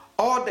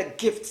 All the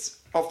gifts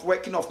of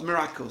working of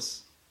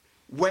miracles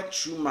work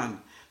through man.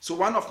 So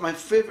one of my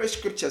favorite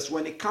scriptures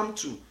when it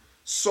comes to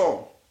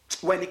Saul,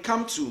 when it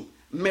comes to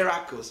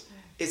miracles,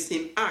 is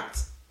in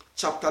Acts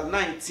chapter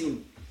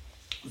 19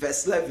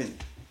 verse 11.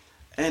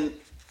 And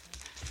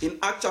in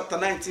Acts chapter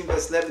 19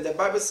 verse 11, the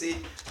Bible says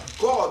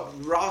God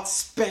wrought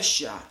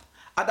special,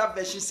 other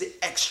versions say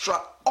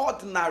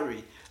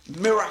extraordinary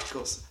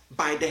miracles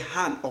by the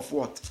hand of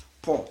what?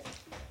 Paul.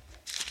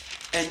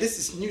 And this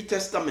is New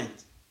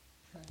Testament.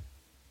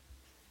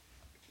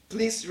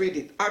 Please read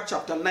it. Acts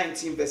chapter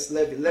 19 verse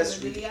 11. Let's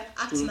read it.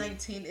 Acts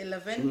 19,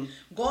 11.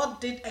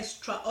 God did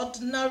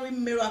extraordinary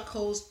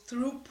miracles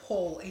through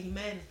Paul.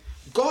 Amen.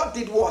 God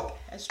did what?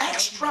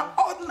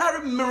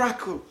 Extraordinary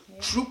miracle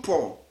through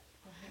Paul.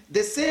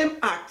 The same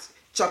Act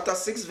chapter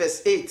 6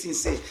 verse 18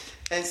 says,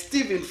 and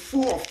Stephen,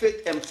 full of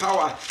faith and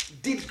power,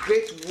 did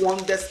great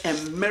wonders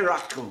and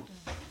miracles.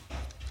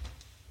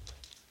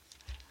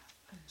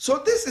 So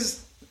this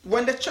is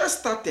when the church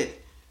started,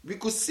 we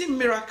could see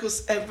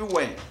miracles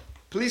everywhere.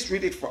 Please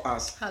read it for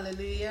us.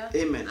 Hallelujah.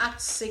 Amen.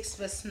 Acts 6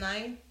 verse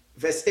 9.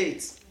 Verse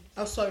 8.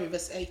 Oh, sorry,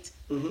 verse 8.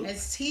 And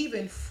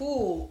Stephen,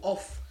 full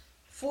of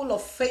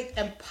faith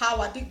and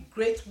power, did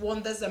great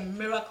wonders and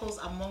miracles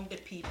among the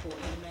people.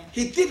 Amen.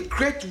 He did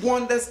great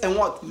wonders and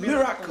what?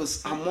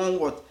 Miracles among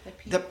what?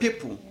 The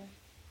people. Yeah.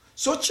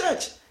 So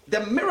church,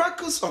 the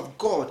miracles of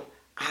God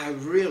are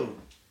real.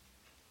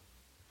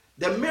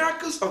 The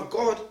miracles of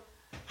God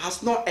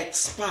has not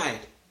expired.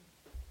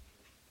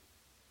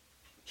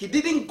 He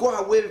didn't go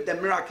away with the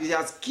miracles. He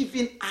has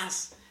given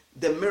us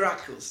the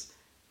miracles,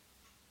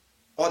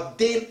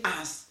 ordained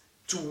us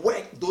to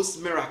work those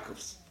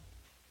miracles.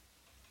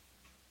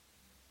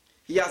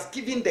 He has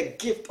given the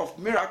gift of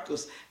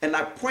miracles and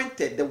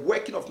appointed the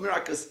working of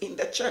miracles in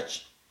the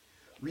church.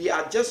 We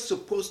are just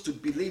supposed to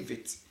believe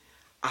it,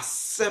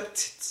 accept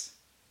it,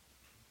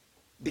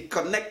 be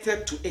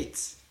connected to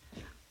it,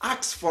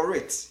 ask for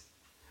it,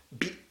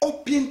 be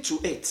open to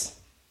it,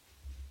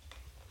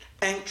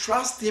 and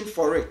trust Him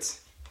for it.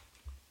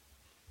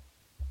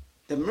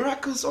 The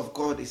miracles of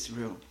God is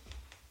real.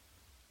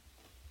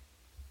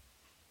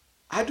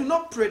 I do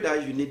not pray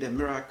that you need a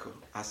miracle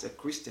as a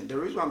Christian. The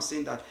reason I'm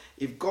saying that,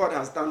 if God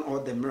has done all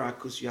the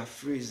miracles, you are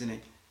free, isn't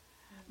it?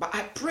 But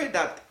I pray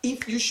that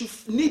if you should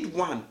need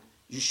one,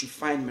 you should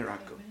find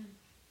miracle. Amen.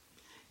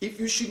 If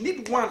you should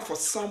need one for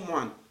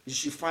someone, you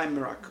should find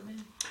miracle.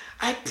 Amen.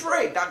 I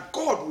pray that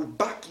God will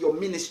back your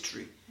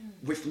ministry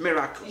with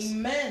miracles.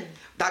 Amen.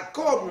 That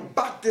God will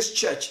back this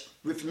church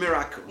with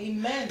miracles.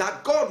 Amen.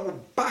 That God will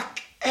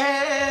back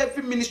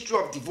every ministry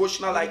of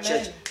Devotional Life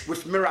Church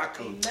with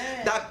miracles.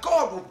 That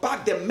God will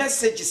back the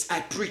messages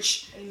I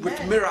preach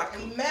with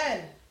miracles.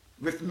 Amen.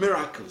 With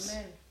miracles.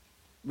 Amen.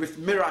 With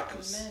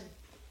miracles. Amen.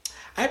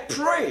 I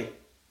pray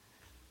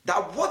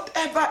that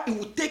whatever it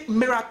will take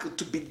miracle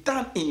to be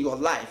done in your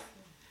life,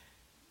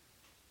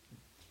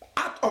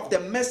 out of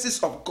the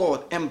mercies of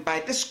God and by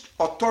this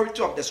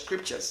authority of the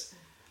scriptures,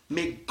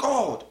 may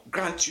God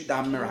grant you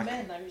that miracle.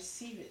 Amen. I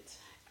receive it.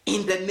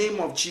 In the name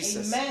of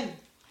Jesus. Amen.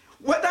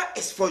 Whether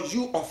it's for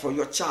you or for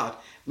your child,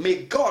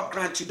 may God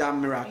grant you that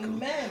miracle.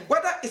 Amen.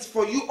 Whether it's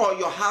for you or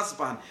your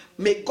husband,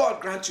 may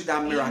God grant you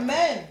that miracle.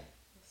 Amen.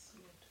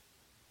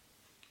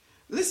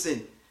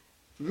 Listen,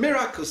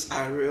 miracles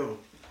are real.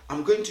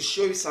 I'm going to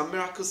show you some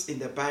miracles in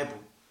the Bible.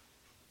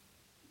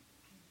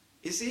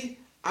 You see,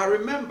 I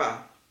remember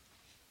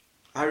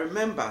a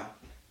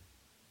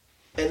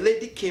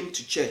lady came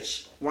to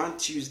church one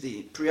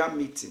Tuesday, prayer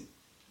meeting.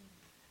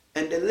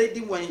 And the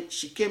lady, when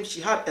she came,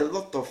 she had a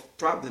lot of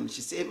problems.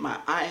 She said, my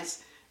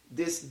eyes,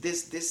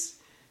 this.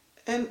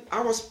 And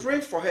I was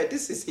praying for her.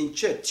 This is in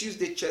church,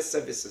 Tuesday church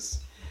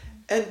services.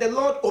 And the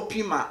Lord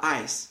opened my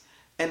eyes.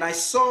 And I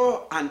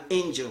saw an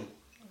angel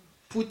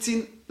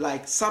putting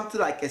like something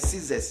like a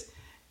scissors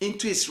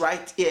into his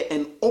right ear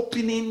and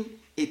opening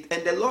it.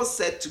 And the Lord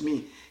said to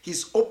me,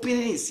 He's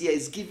opening his ear,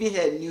 He's giving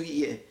her a new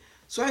ear.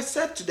 So I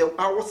said to them,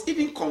 I was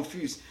even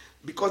confused.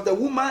 Because the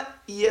woman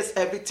ears,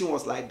 everything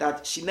was like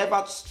that. She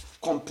never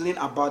complained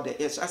about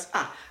the ears. So I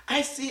said,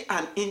 I see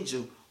an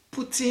angel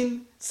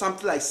putting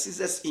something like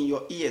scissors in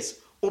your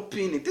ears,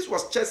 opening it. This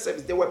was church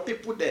service. There were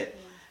people there.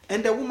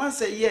 And the woman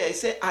said, yeah. I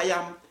said, I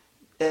am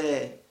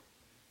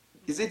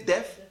is it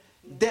deaf?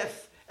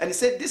 Deaf. And he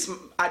said, this,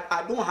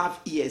 I don't have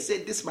ear. He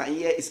said, this my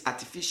ear is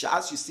artificial.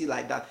 As you see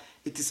like that,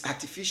 it is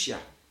artificial.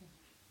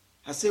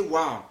 I said,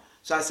 wow.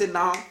 So I said,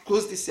 now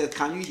close this ear.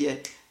 Can you hear?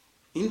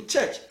 In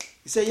church.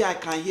 He said, yeah, I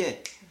can hear.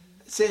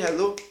 Say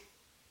hello.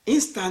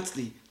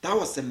 Instantly, that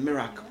was a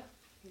miracle.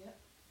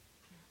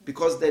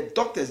 Because the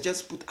doctors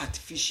just put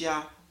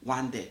artificial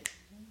one there.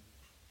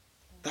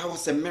 That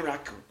was a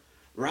miracle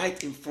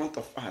right in front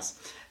of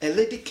us. A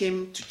lady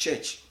came to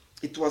church.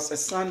 It was a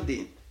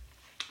Sunday.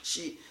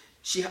 She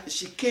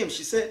came.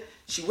 She said,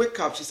 she woke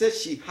up. She said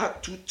she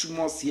had 2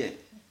 tumors here.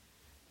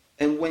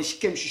 And when she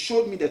came, she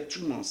showed me the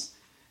tumors.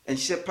 And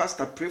she said,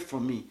 Pastor, pray for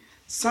me.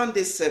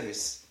 Sunday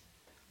service.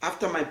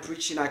 After my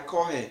preaching, I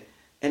called her.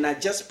 And I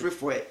just prayed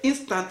for her.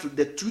 Instantly,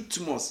 the 2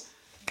 tumors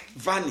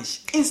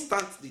vanished.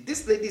 Instantly.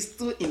 This lady is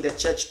still in the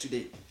church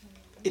today.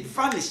 It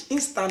vanished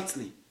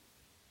instantly.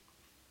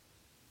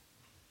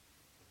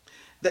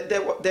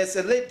 There's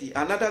a lady,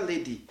 another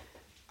lady.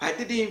 I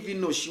didn't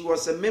even know she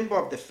was a member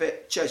of the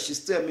church.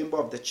 She's still a member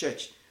of the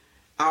church.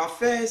 Our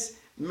first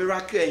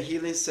miracle and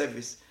healing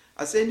service.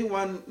 I said,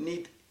 anyone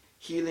need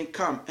healing,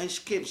 come. And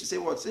she came. She said,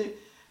 what? Say,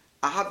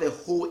 I have a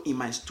hole in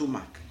my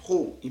stomach.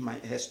 Hole in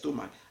her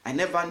stomach. I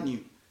never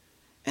knew.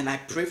 And I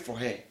prayed for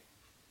her.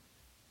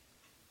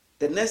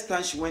 The next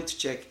time she went to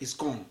check, it's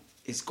gone.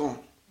 It's gone.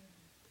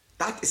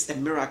 That is a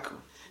miracle.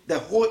 The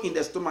hole in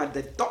the stomach,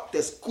 the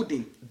doctors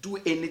couldn't do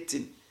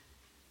anything.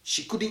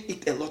 She couldn't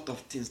eat a lot of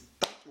things.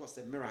 That was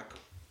a miracle.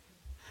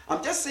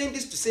 I'm just saying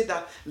this to say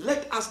that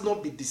let us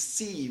not be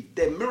deceived.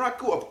 The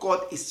miracle of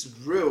God is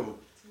real.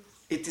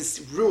 It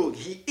is real.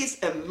 He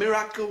is a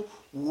miracle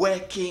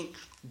working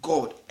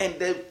God. And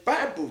the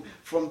Bible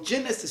from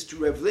Genesis to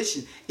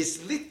Revelation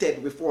is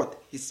littered with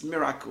what? His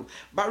miracle.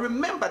 But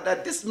remember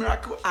that these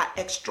miracles are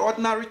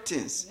extraordinary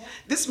things. Yeah.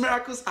 These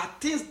miracles are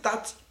things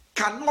that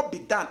cannot be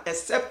done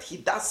except he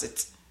does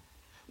it.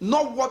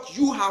 Not what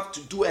you have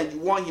to do and you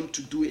want him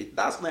to do it.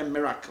 That's not a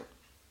miracle.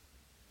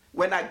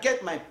 When I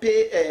get my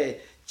pay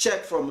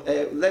check from,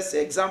 let's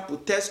say, example,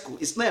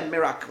 Tesco, it's not a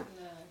miracle.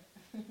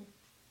 No.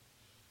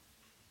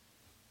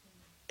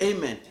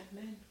 Amen.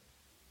 Amen.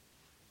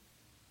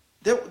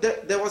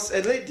 There was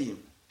a lady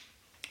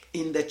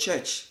in the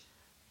church.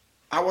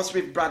 I was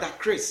with Brother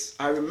Chris.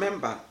 I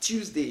remember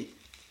Tuesday,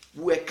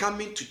 we were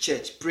coming to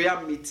church,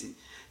 prayer meeting.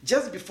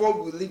 Just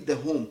before we leave the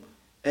home,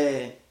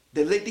 the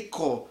lady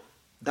called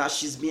that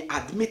she's been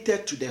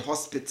admitted to the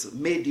hospital,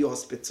 Mady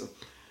Hospital.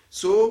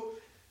 So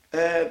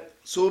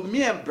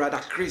me and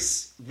Brother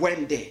Chris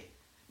went there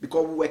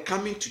because we were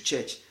coming to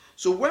church.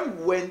 So when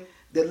we went,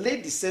 the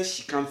lady said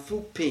she can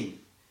feel pain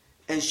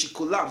and she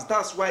collapsed.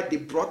 That's why they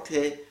brought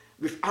her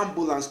with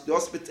ambulance to the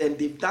hospital and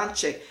they've done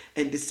check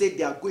and they said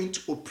they are going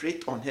to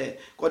operate on her.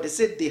 Because they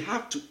said they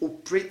have to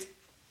operate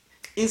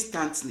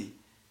instantly.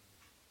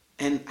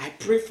 And I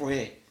prayed for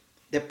her.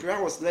 The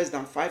prayer was less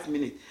than 5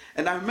 minutes.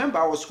 And I remember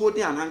I was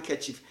holding an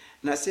handkerchief.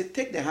 And I said,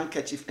 take the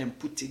handkerchief and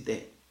put it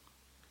there.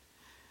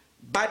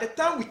 By the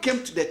time we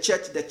came to the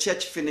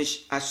church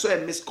finished. I saw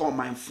a missed call on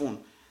my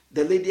phone.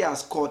 The lady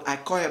has called. I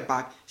called her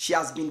back. She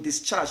has been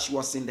discharged. She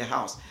was in the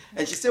house.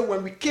 And she said,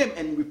 when we came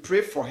and we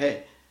prayed for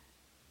her,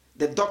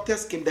 the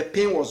doctors came. The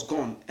pain was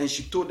gone. And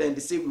she told them,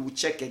 they said, we will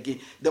check again.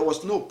 There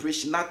was no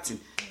operation,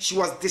 nothing. She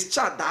was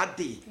discharged that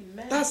day.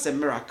 Amen. That's a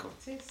miracle.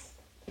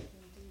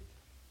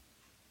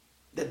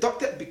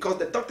 Because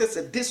the doctor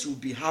said this will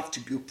have to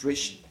be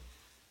operation.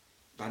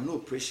 But no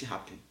operation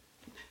happened.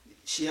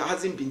 She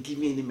hasn't been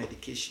given any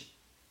medication.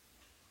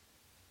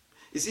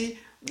 You see,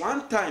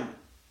 one time,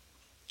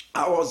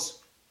 it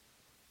was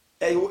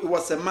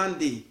a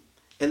Monday,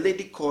 a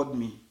lady called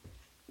me.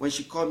 When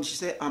she called me, she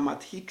said, I'm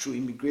at Heathrow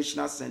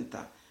Immigration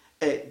Center.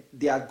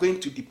 They are going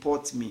to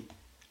deport me.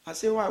 I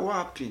said, why? What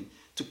happened?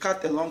 To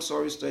cut a long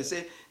story short, I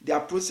said, they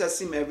are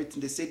processing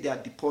everything. They said they are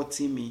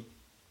deporting me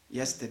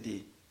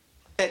yesterday.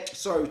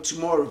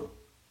 Tomorrow.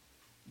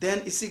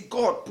 Then, you see,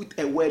 God put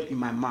a word in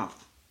my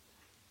mouth.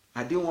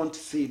 I didn't want to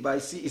say it, but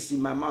you see, it's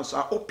in my mouth. So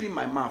I opened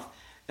my mouth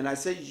and I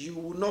said, you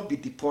will not be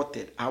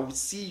deported. I will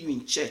see you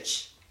in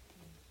church.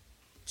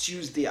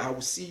 Tuesday, I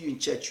will see you in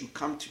church. You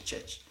come to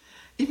church.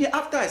 Even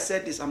after I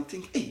said this, I'm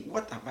thinking, hey,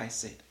 what have I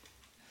said?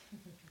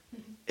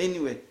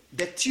 Anyway,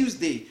 the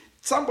Tuesday,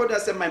 somebody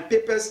said my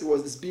papers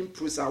was being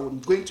processed. I was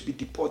going to be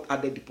deported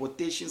at the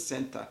deportation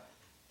center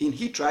in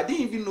Heathrow. I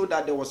didn't even know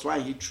that there was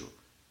one in Heathrow.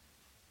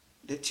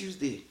 The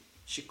Tuesday,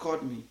 she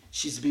called me.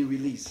 She's been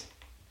released.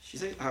 She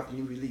said, I've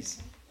been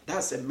released.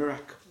 That's a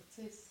miracle.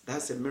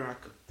 That's a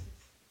miracle.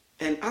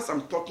 And as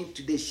I'm talking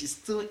today, she's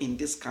still in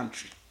this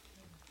country.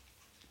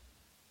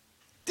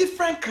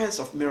 Different kinds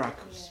of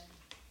miracles.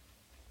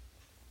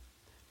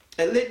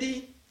 Yeah. A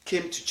lady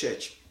came to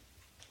church.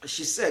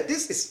 She said,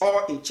 this is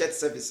all in church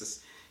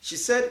services. She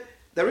said,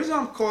 the reason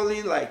I'm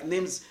calling like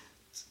names,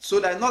 so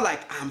that not like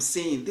I'm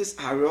saying, this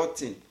are real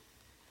thing.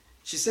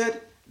 She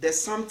said, there's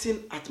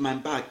something at my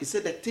back. He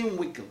said, the thing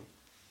wiggle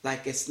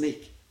like a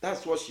snake.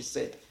 That's what she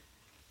said.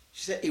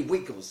 She said, it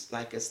wiggles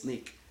like a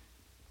snake.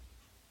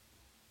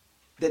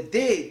 The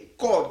day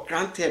God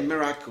granted a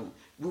miracle,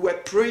 we were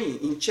praying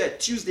in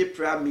church, Tuesday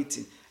prayer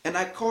meeting, and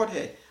I called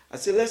her. I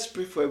said, let's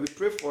pray for her. We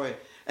prayed for her.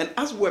 And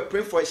as we were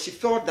praying for her, she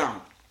fell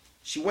down.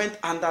 She went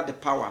under the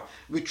power.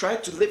 We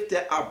tried to lift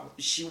her up.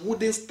 She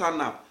wouldn't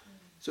stand up.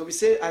 So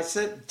I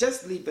said,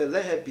 just leave her,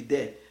 let her be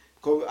there.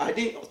 Because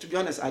to be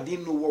honest, I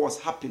didn't know what was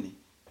happening.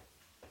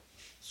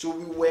 So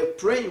we were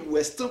praying, we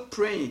were still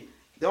praying.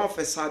 Then all of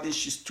a sudden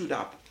she stood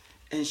up.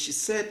 And she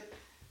said,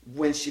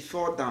 when she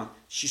fell down,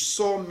 she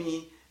saw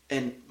me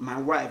and my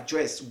wife,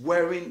 Joyce,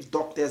 wearing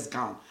doctor's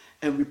gown.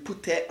 And we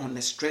put her on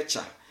a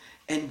stretcher.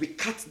 And we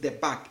cut the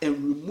back and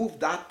removed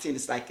that thing.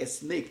 It's like a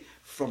snake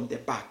from the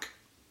back.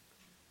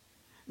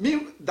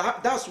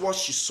 That's what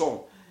she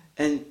saw.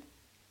 And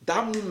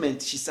that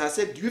moment, I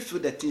said, do you feel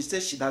the thing? She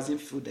said she doesn't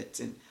feel the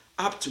thing.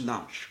 Up to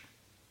now.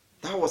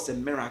 That was a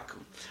miracle.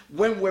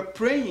 When we're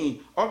praying,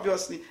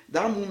 obviously,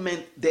 that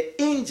moment,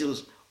 the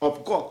angels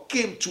of God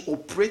came to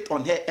operate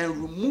on her and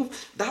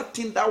remove that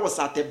thing that was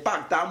at the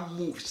back that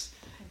moves.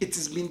 It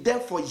has been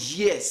there for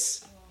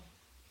years.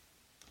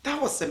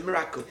 That was a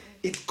miracle.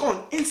 It's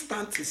gone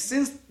instantly.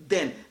 Since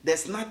then,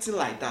 there's nothing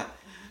like that.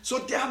 So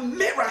there are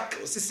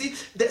miracles. You see,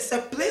 there's a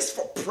place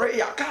for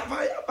prayer,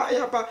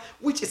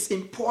 which is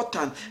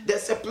important.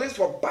 There's a place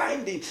for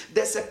binding.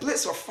 There's a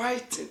place for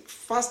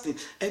fasting.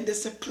 And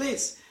there's a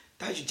place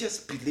that you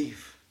just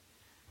believe.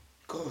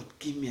 God,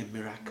 give me a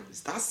miracle.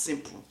 It's that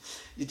simple.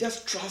 You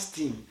just trust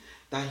him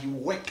that he will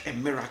work a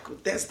miracle.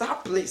 There's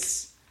that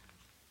place.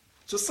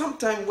 So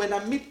sometimes when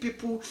I meet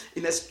people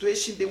in a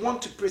situation, they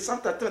want to pray.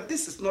 Sometimes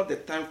this is not the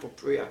time for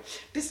prayer.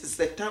 This is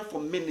the time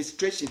for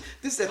ministration.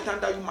 This is the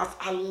time that you must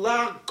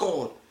allow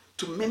God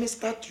to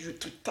minister to you,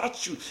 to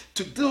touch you,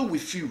 to deal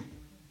with you.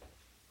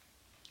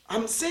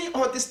 I'm saying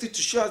all this to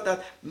show us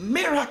that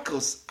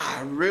miracles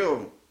are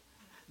real.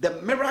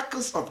 The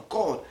miracles of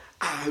God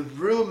are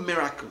real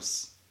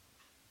miracles.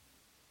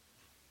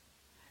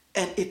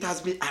 And it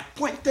has been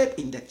appointed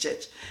in the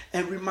church.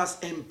 And we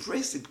must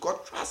embrace it.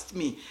 God, trust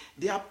me.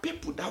 There are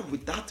people that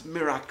with that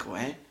miracle,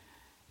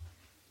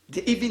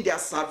 even their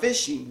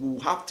salvation will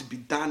have to be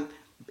done.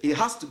 It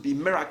has to be a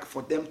miracle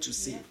for them to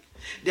save.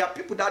 There are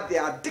people that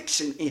their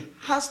addiction, it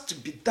has to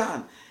be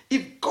done.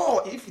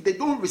 If they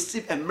don't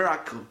receive a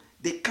miracle,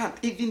 they can't,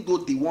 even though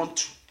they want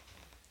to.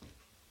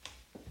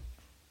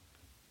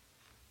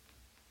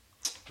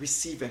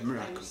 Receive a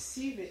miracle. I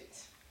receive it.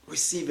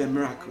 Receive a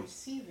miracle. I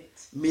receive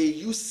it. May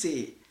you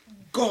say,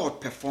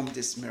 God performed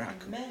this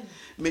miracle. Amen.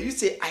 May you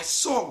say, I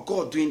saw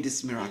God doing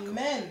this miracle.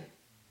 Amen.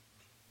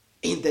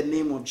 In the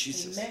name of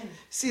Jesus. Amen.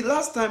 See,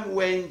 last time we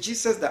were in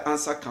Jesus the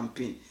Answer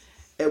campaign,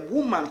 a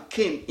woman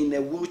came in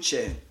a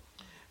wheelchair.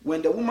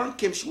 When the woman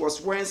came, she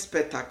was wearing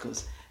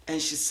spectacles.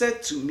 And she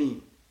said to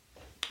me,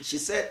 she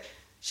said,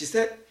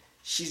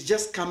 she's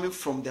just coming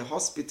from the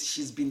hospital.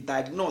 She's been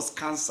diagnosed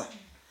cancer.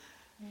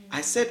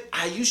 I said,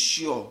 are you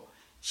sure?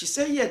 She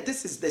said, yeah,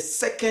 this is the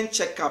second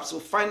checkup.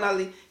 So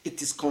finally,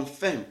 it is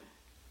confirmed.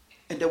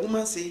 And the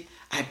woman said,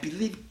 I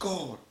believe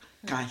God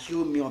can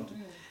heal me of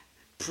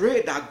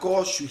pray that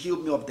God should heal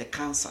me of the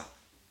cancer.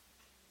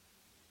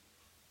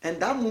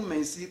 And that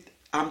moment,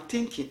 I'm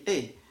thinking,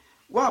 hey,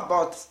 what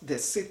about the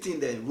sitting in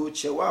the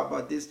wheelchair? What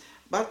about this?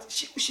 But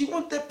she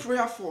wanted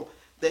prayer for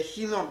the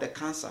healing of the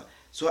cancer.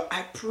 So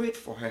I prayed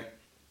for her.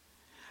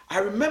 I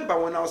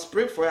remember when I was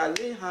praying for her, I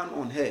laid hand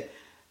on her.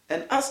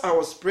 And as I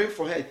was praying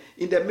for her,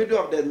 in the middle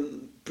of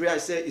the prayer, I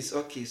said, it's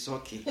okay, it's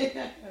okay.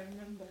 I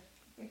remember.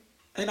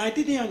 And I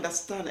didn't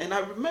understand. And I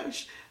remember,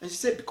 and she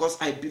said, because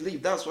I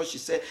believe. That's what she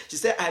said. She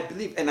said, I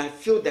believe and I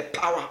feel the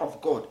power of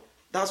God.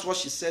 That's what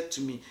she said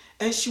to me.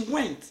 And she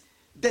went.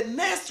 The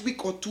next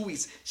week or 2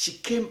 weeks, she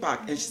came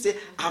back and she said,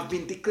 I've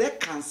been declared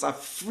cancer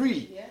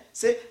free. Yeah.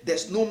 Say,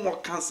 there's no more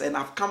cancer and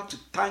I've come to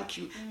thank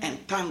you and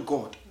thank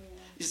God. Yeah.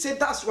 She said,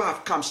 that's why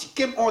I've come. She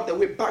came all the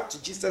way back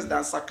to Jesus the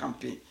Answer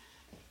campaign.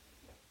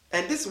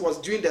 And this was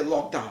during the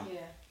lockdown.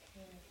 Yeah,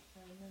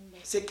 I remember.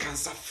 Say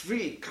cancer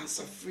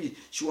free.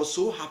 She was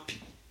so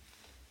happy.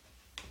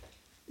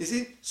 You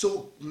see,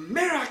 so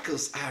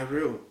miracles are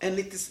real and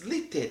it is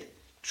littered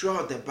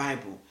throughout the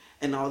Bible.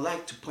 And I would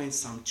like to point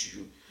some to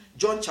you.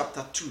 John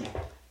chapter 2,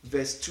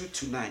 verse 2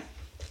 to 9.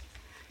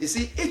 You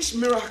see, each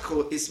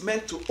miracle is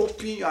meant to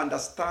open your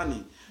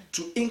understanding,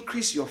 to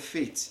increase your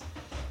faith,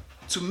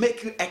 to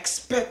make you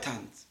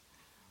expectant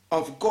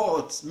of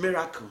God's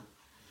miracle,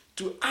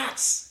 to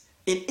ask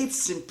in its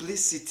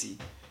simplicity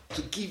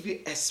to give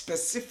you a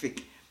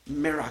specific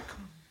miracle,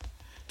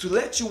 to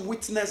let you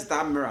witness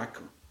that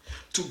miracle,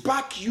 to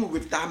back you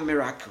with that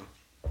miracle,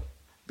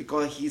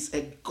 because he's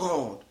a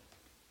God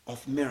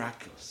of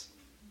miracles.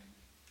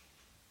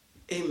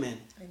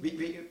 Amen.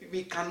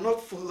 We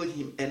cannot follow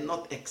him and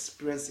not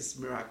experience his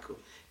miracle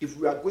if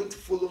we are going to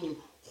follow him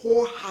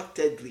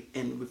wholeheartedly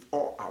and with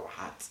all our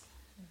heart.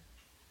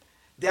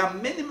 There are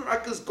many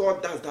miracles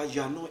God does that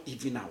you are not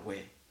even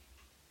aware.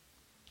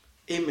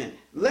 Amen.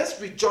 Let's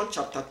read John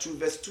chapter 2,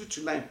 verse 2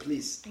 to 9,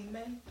 please.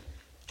 Amen.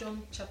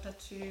 John chapter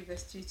 2,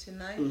 verse 2 to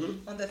 9.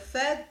 Mm-hmm. On the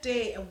third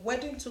day, a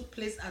wedding took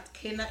place at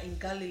Cana in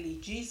Galilee.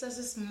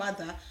 Jesus'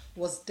 mother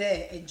was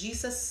there, and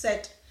Jesus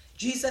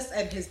Jesus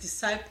and his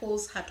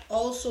disciples had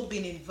also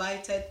been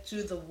invited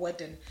to the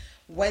wedding.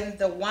 When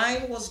the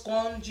wine was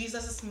gone,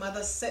 Jesus'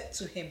 mother said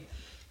to him,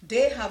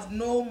 "They have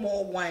no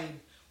more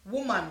wine."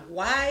 "Woman,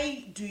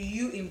 why do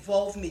you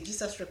involve me?"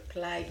 Jesus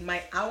replied,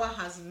 "My hour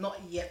has not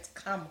yet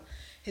come."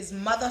 His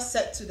mother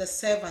said to the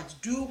servant,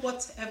 "Do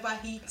whatever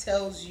he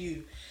tells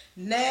you."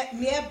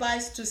 Nearby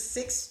stood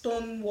 6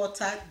 stone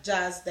water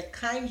jars, the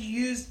kind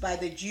used by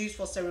the Jews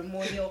for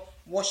ceremonial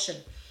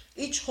washing,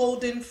 each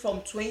holding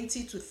from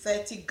 20 to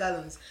 30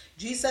 gallons.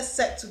 Jesus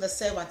said to the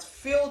servant,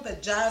 "Fill the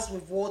jars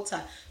with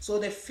water." So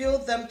they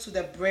filled them to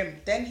the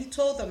brim. Then he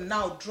told them,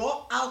 "Now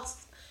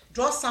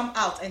draw some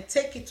out and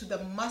take it to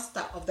the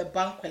master of the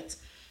banquet."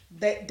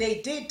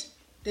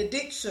 They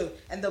did so,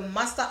 and the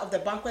master of the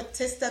banquet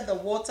tasted the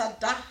water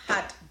that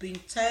had been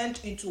turned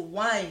into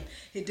wine.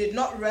 He did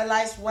not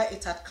realize where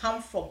it had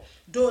come from,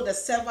 though the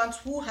servant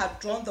who had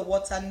drawn the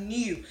water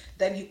knew.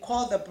 Then he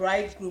called the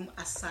bridegroom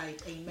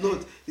aside. Amen.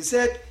 Note, he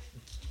said,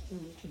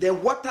 the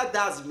water that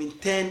has been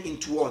turned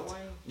into what?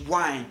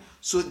 Wine.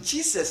 So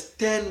Jesus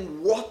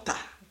turned water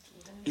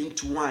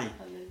into wine.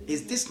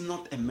 Is this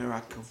not a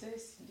miracle?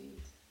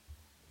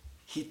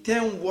 He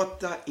turned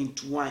water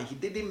into wine. He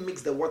didn't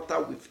mix the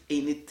water with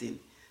anything.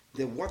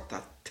 The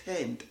water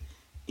turned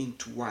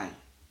into wine.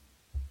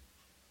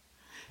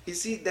 You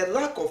see, the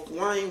lack of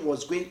wine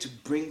was going to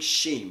bring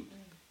shame,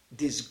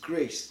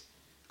 disgrace.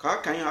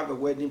 How can you have a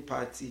wedding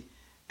party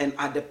and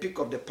at the peak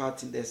of the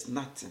party there's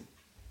nothing?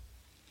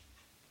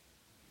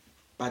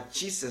 But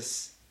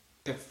Jesus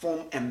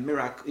performed a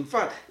miracle. In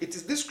fact, it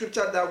is this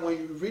scripture that when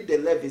you read the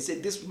 11, it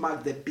says this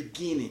marked the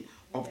beginning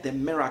of the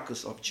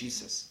miracles of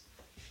Jesus.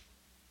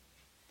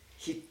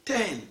 He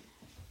turned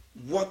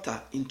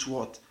water into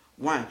what?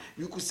 Wine.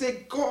 You could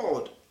say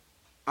God,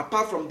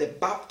 apart from the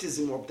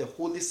baptism of the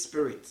Holy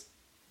Spirit,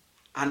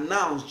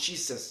 announced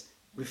Jesus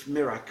with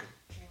miracle.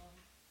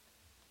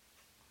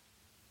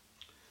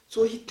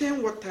 So he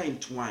turned water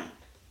into wine.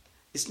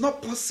 It's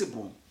not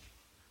possible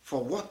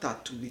for water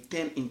to be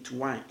turned into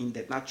wine in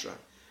the natural.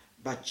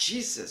 But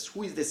Jesus,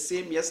 who is the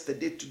same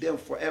yesterday, today, and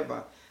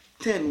forever,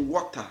 turned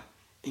water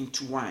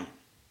into wine.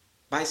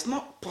 But it's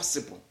not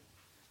possible.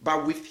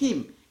 But with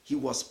him, it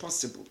was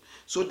possible.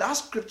 So that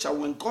scripture,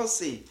 when God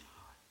says,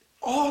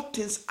 all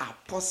things are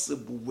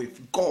possible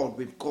with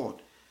God,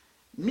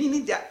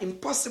 meaning there are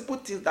impossible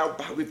things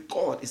that with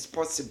God is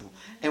possible.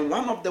 And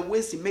one of the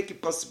ways he make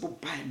it possible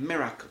by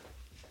miracle,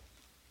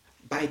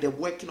 by the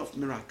working of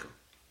miracle.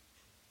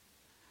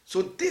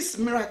 So this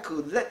miracle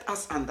let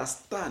us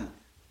understand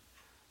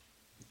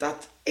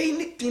that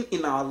anything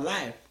in our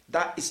life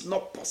that is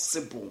not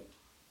possible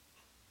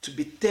to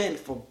be turned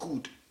for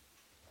good,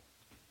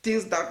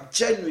 things that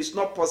genuinely is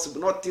not possible,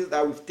 not things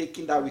that we've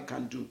taken that we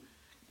can do,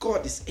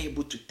 God is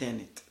able to turn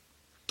it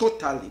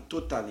totally.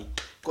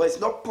 Because it's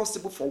not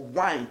possible for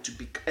water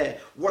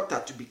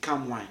to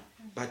become wine,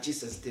 but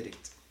Jesus did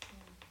it.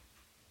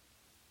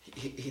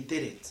 He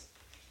did it.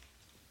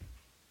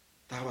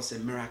 That was a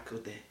miracle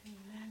there.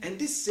 And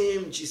this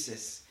same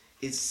Jesus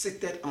is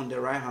seated on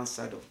the right hand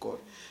side of God.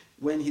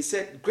 When he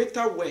said,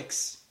 "Greater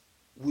works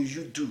will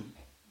you do,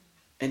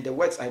 and the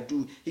works I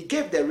do," he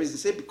gave the reason.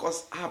 He said,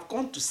 "Because I have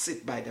gone to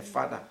sit by the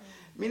Father."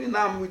 Meaning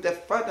I'm with the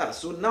Father.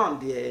 So now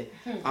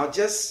I'll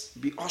just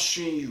be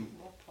ushering you.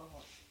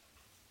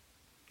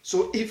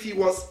 So if he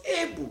was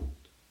able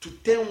to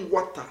turn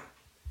water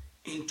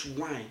into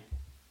wine,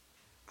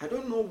 I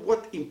don't know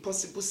what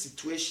impossible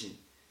situation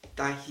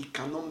that he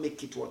cannot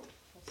make it what?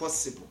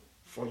 Possible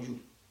for you.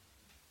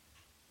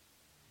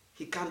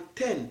 He can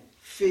turn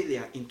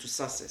failure into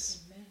success.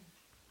 Amen.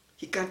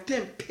 He can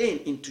turn pain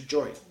into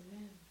joy.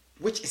 Amen.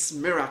 Which is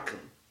miracle.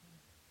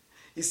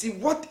 You see,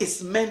 what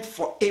is meant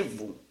for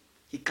evil,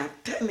 he can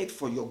turn it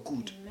for your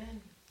good.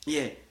 Amen.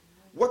 Yeah. Amen.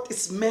 What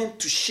is meant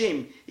to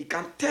shame, he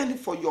can turn it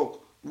for your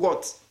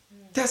what?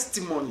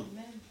 Testimony.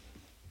 Amen.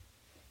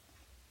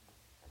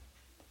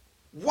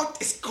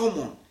 What is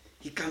common,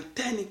 he can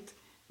turn it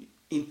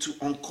into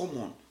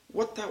uncommon.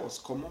 Water was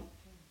common,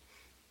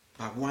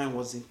 but wine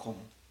wasn't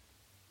common.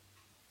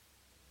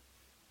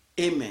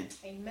 Amen.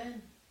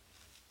 Amen.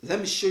 Let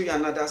me show you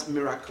another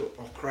miracle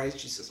of Christ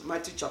Jesus.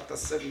 Matthew chapter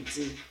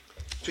 17,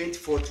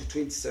 24 to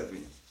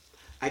 27.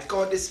 I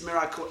call this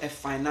miracle a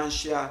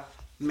financial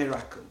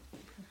miracle.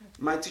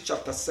 Matthew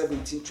chapter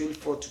 17,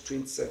 24 to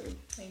 27.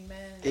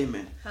 Amen.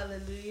 Amen.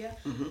 Hallelujah.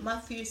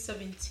 Matthew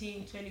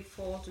 17,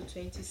 24 to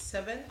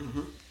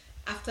 27.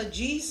 After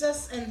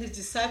Jesus and his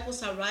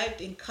disciples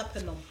arrived in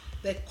Capernaum,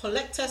 the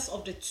collectors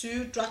of the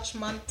 2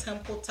 drachma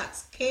temple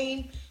tax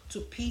came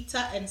to Peter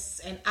and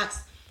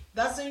asked,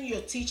 "Doesn't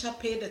your teacher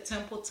pay the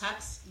temple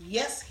tax?"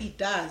 "Yes, he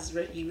does,"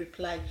 he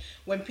replied.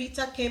 When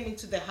Peter came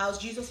into the house,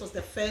 Jesus was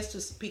the first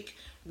to speak.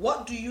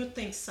 "What do you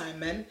think,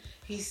 Simon?"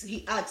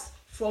 He asked.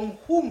 "From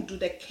whom do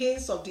the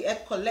kings of the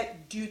earth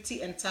collect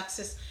duty and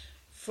taxes?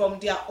 From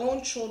their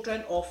own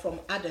children or from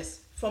others?"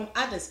 "From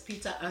others,"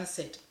 Peter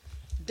answered.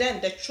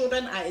 "Then the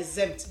children are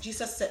exempt,"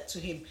 Jesus said to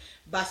him.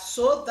 But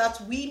so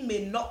that we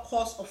may not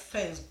cause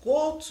offense,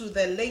 go to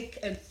the lake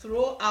and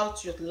throw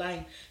out your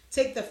line.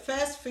 Take the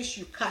first fish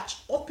you catch,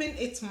 open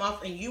its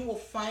mouth, and you will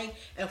find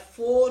a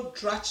 4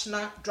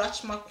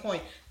 drachma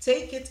coin.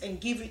 Take it and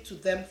give it to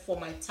them for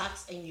my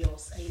tax and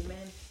yours.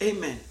 Amen.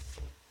 Amen.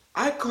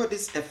 I call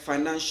this a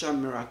financial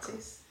miracle.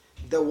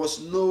 There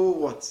was no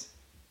what?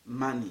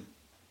 Money.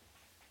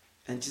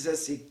 And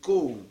Jesus said,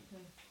 go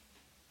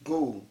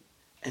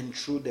and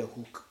throw the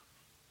hook.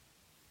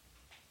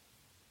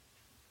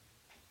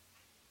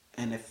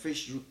 And a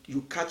fish,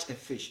 you catch a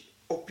fish,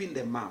 open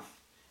the mouth,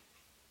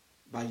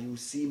 but you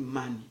see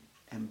money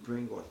and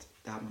bring what?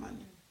 That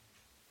money.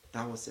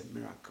 That was a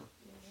miracle.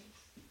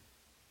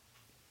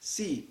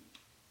 See,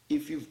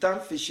 if you've done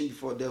fishing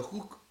before, the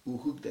hook will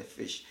hook the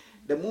fish.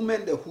 The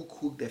moment the hook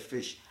hook the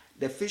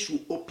fish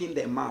will open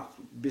the mouth,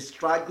 be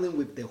struggling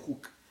with the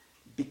hook,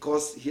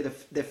 because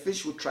the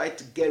fish will try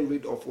to get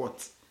rid of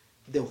what?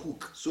 The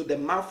hook. So the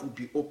mouth will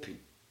be open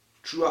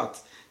throughout.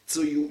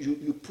 So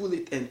you pull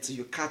it until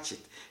you catch it.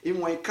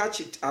 Even when you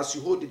catch it, as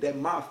you hold it, the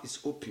mouth is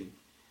open.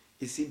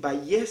 You see,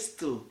 but yet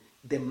still,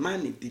 the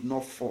money did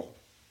not fall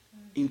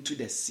into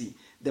the sea.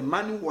 The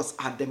money was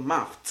at the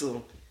mouth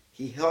till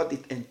he held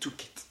it and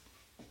took it.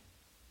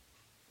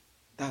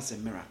 That's a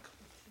miracle.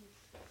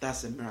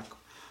 That's a miracle.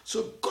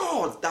 So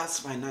God does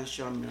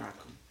financial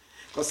miracle.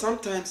 Because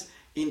sometimes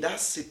in that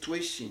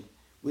situation,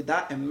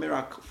 without a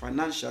miracle,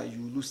 financial, you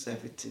lose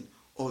everything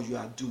or you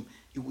are doomed.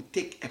 It will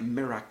take a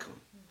miracle.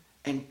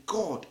 And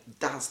God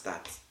does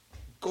that.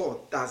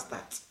 God does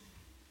that.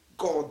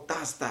 God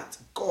does that.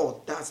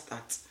 God does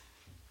that.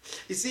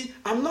 You see,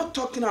 I'm not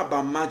talking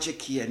about magic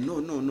here.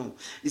 No.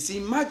 You see,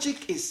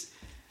 magic is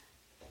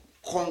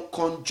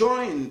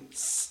conjuring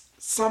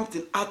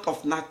something out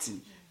of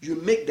nothing. You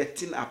make the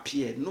thing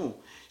appear. No.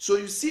 So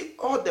you see,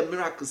 all the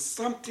miracles,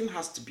 something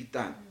has to be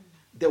done.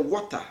 The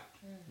water,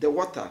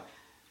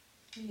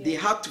 they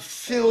had to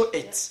fill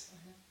it.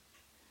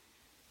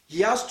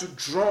 He has to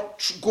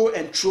go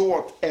and throw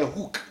what? A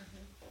hook.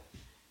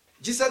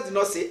 Jesus did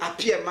not say,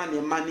 appear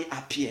money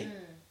appear.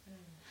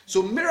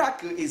 So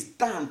miracle is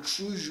done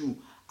through you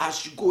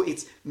as you go.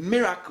 It's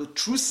miracle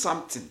through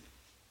something.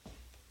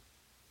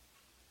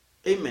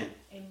 Amen.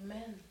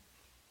 Amen.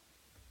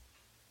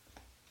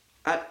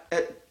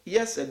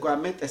 Years ago, I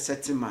met a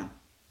certain man.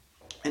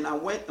 And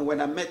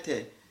when I met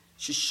her,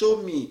 she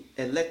showed me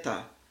a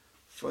letter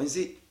from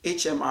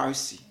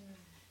HMRC.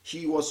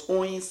 He was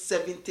owing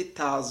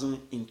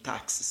 70,000 in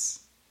taxes.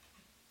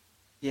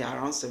 Yeah,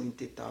 around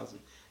 70,000.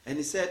 And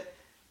he said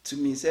to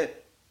me,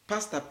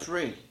 Pastor,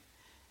 pray.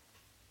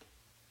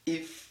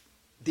 If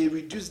they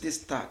reduce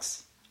this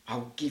tax,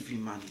 I'll give you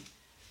money.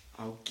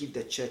 I'll give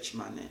the church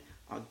money.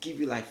 I'll give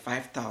you like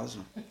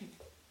 5,000.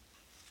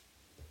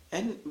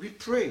 And we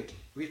prayed.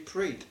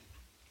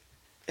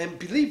 And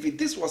believe it,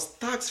 this was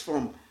tax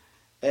from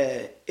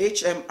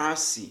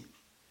HMRC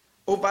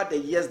over the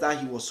years that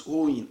he was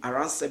owing,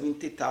 around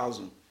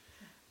 70,000.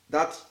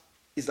 That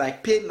is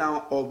like pay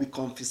now or we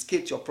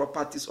confiscate your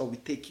properties or we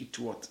take you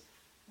to what?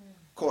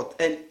 Court.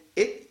 And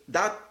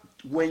that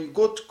when you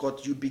go to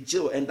court, you'll be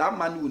jailed and that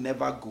money will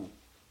never go.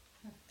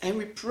 And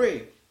we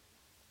pray.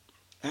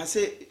 And I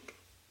say,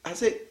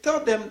 tell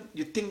them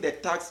you think the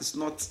tax is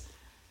not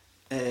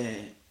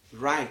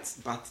right,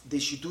 but they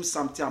should do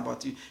something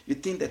about it. You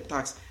think the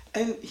tax.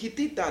 And he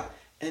did that.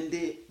 And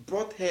they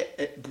brought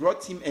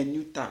him a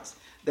new tax.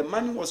 The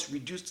money was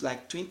reduced to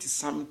like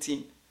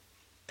 20-something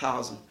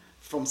thousand.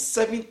 From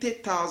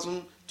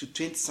 70,000 to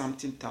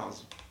 20-something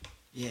thousand.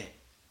 Yeah.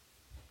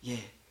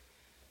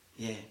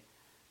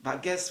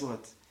 But guess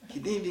what? He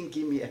didn't even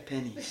give me a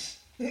penny.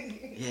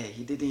 Yeah,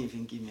 he didn't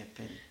even give me a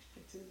penny.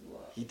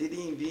 He didn't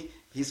even,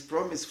 his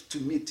promise to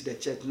me, to the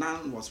church,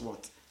 none was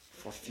what?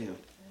 Fulfilled.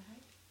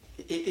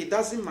 It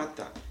doesn't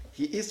matter.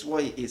 He is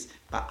what he is.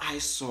 But I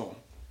saw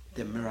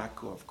the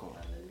miracle of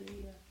God.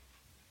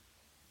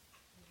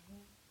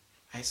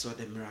 I saw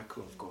the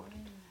miracle of God.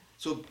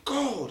 So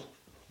God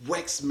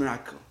works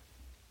miracle.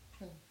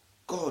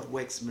 God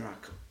works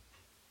miracle.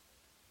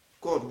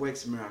 God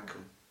works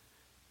miracle.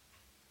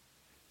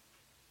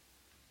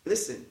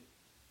 Listen,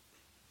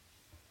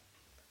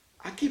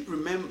 I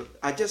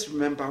just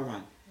remember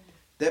one.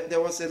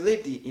 There was a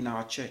lady in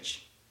our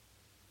church.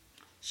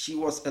 She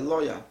was a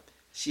lawyer.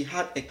 She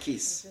had a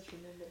case.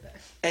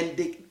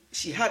 And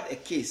she had a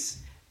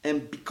case.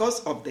 And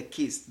because of the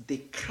case, they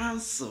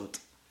cancelled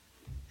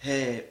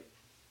her,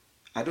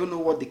 I don't know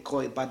what they call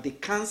it, but they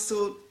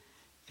cancelled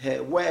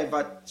her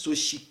wherever, so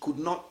she could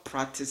not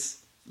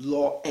practice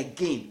law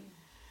again.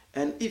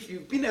 And if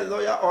you've been a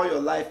lawyer all your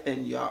life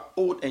and you are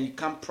old and you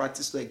can't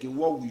practice law again,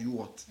 what will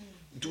you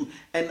do?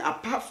 And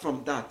apart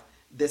from that,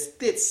 the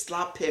state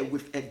slapped her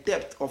with a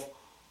debt of,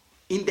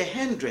 in the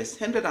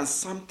hundred and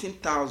something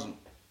thousand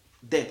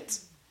debt.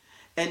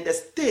 And the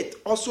state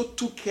also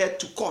took her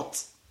to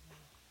court.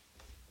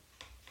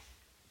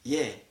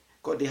 Yeah,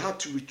 because they had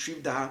to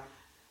retrieve that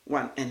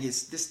one and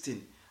this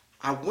thing.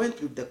 I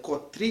went with the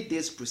court, 3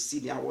 days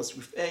proceeding. I was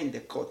with her in the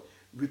court.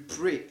 We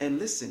prayed and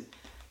listen.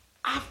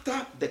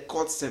 After the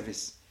court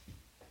service,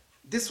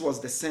 this was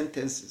the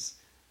sentences.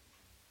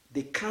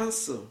 they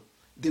cancel,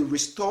 they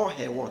restore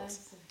her what?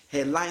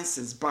 Her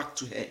license back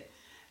to her.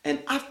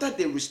 And after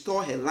they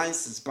restore her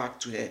license back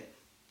to her,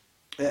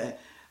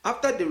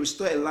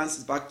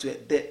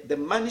 the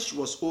money she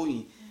was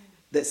owing,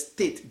 the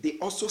state, they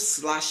also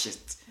slashed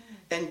it.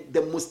 And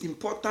the most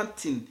important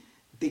thing,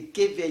 they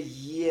gave her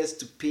years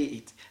to pay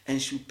it,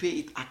 and she pay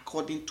it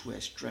according to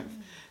her strength.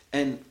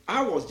 And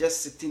I was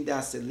just sitting there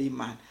as a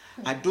layman.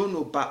 I don't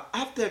know, but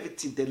after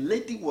everything, the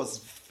lady was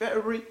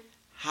very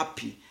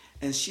happy,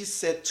 and she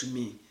said to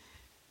me,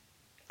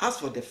 as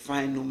for the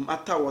fine, no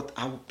matter what,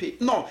 I will pay.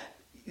 No,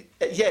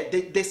 yeah,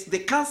 they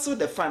canceled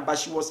the fine, but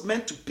she was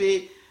meant to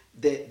pay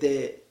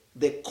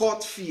the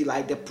court fee,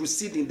 like the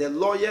proceeding, the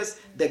lawyers,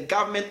 the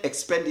government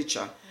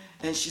expenditure.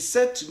 And she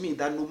said to me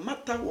that no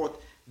matter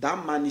what,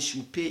 that money she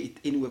will pay it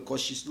anyway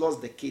because she's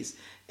lost the case.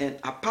 And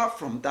apart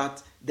from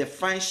that, the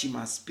fine she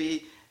must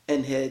pay,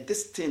 and her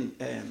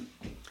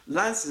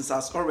license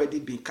has already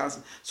been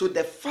cancelled. So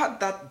the fact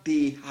that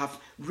they have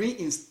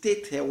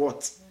reinstated her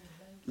what?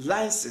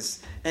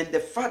 License, and the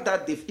fact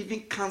that they've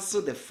even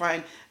cancelled the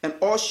fine, and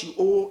all she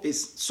owes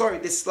is,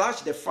 they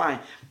slashed the fine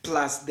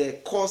plus the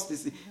cost,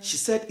 she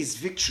said is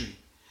victory.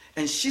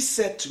 And she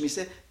said to me,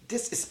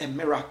 this is a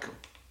miracle.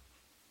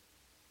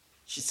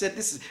 She said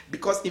this is,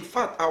 because in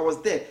fact I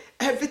was there.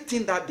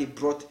 Everything that they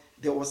brought,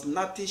 there was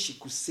nothing she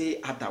could say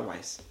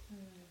otherwise.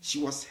 She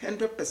was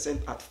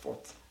 100% at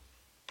fault.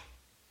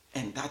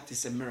 And that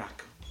is a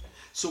miracle.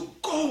 So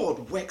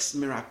God works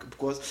miracle,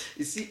 because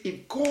you see,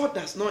 if God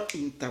does not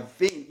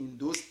intervene in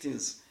those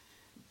things,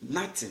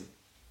 nothing.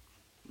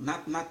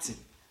 That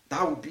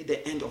will be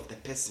the end of the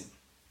person.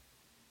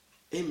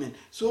 Amen.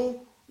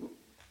 So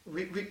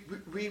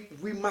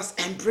we must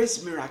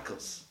embrace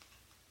miracles,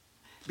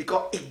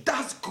 because it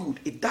does good.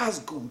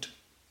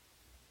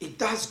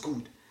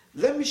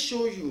 Let me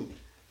show you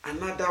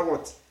another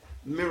what?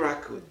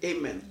 Miracle.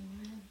 Amen.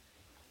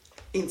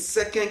 In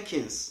 2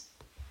 Kings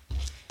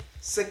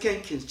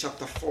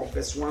chapter 4,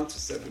 verse 1 to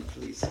 7,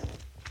 please.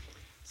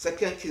 2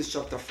 Kings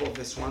chapter 4,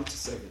 verse 1 to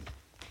 7.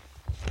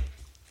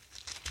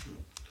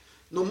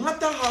 No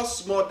matter how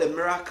small the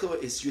miracle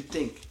is, you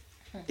think,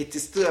 it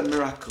is still a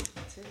miracle.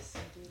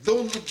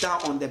 Don't look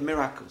down on the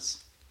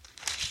miracles.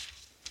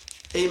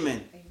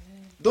 Amen.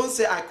 Don't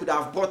say, I could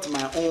have bought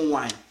my own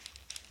wine.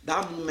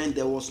 That moment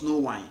there was no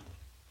wine.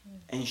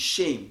 And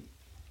shame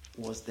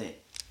was there.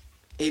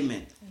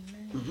 Amen.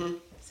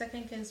 2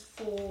 Kings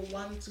 4,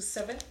 1 to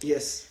 7.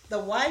 Yes. The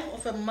wife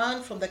of a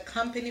man from the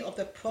company of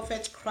the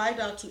prophet cried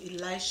out to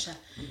Elisha,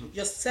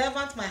 your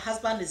servant, my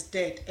husband, is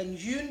dead, and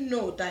you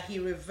know that he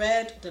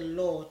revered the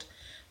Lord.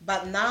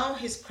 But now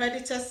his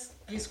creditor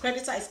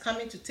is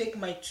coming to take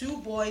my 2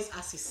 boys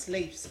as his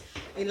slaves.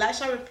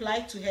 Elisha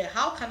replied to her,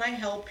 how can I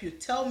help you?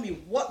 Tell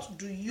me, what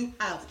do you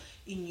have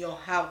in your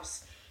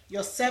house?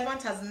 Your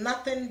servant has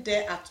nothing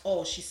there at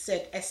all, she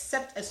said,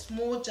 except a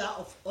small jar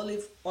of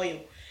olive oil.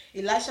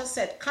 Elisha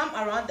said, come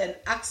around and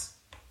ask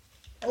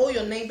all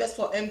your neighbors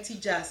for empty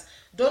jars.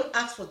 Don't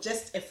ask for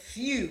just a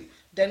few.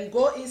 Then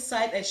go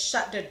inside and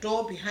shut the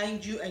door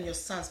behind you and your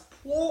sons.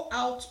 Pour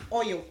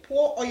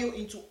oil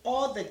into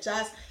all the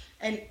jars,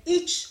 and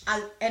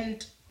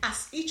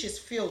as each is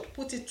filled,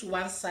 put it to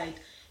one side.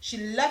 She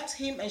left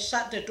him and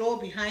shut the door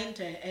behind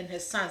her and her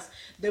sons.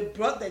 They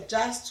brought the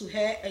jars to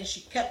her, and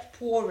she kept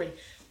pouring.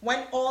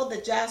 When all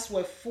the jars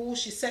were full,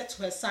 she said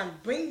to her son,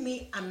 bring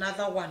me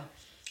another one.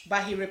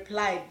 But he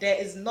replied, there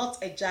is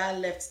not a jar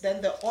left.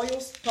 Then the oil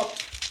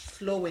stopped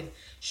flowing.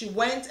 She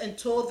went and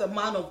told the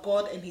man of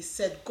God, and he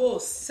said, go,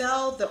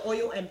 sell the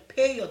oil and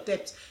pay your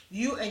debt.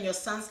 You and your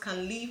sons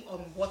can live on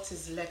what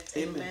is left.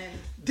 Amen.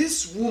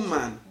 This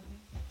woman,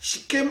 she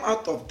came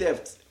out of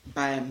debt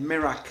by a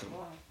miracle.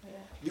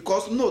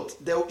 Because note,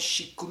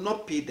 she could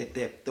not pay the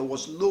debt. There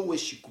was no way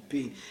she could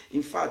pay.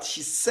 In fact,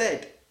 she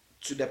said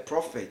to the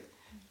prophet,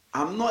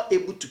 I'm not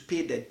able to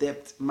pay the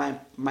debt. My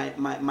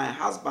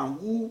husband,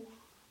 who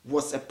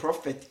was a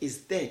prophet, is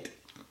dead.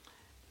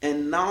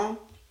 And now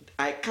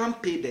I can't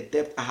pay the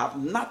debt. I have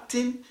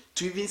nothing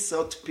to even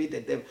sell to pay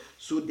the debt.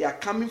 So they are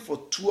coming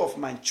for 2 of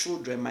my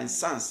children, my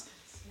sons,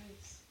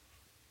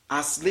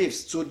 as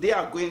slaves. So they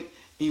are going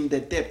in the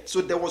debt.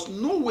 So there was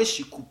no way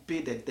she could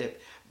pay the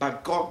debt.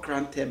 But God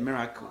granted a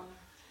miracle.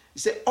 He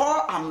said,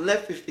 all I'm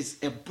left with is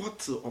a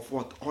bottle of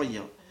what?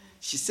 Oil.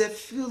 She said,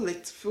 fill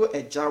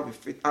a jar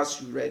with it,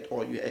 as you read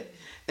earlier,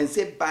 and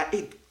say, buy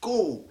it,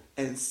 go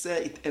and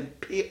sell it and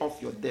pay off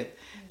your debt.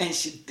 And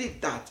she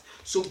did that.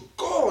 So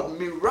God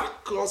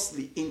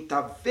miraculously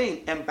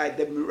intervened, and by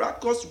the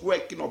miraculous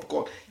working of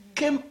God,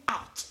 came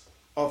out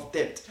of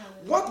debt.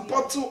 What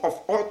bottle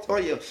of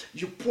oil?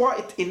 You pour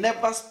it, it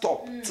never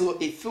stops till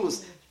it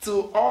fills,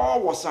 till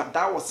all was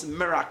that was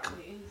miracle.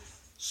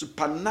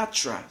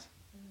 Supernatural.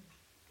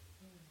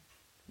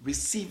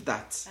 Receive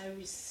that. I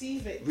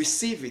receive it.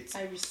 Receive it.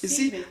 I receive you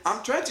see, it.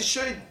 I'm trying to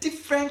show you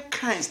different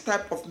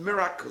type of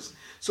miracles,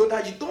 so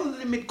that you don't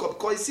limit God.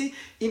 Because you see,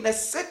 in a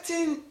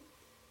certain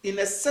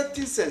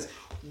sense,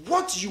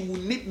 what you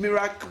will need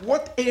miracle,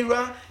 what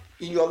area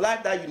in your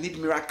life that you need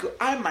miracle,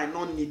 I might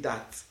not need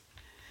that.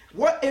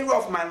 What area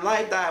of my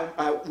life that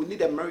I will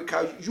need a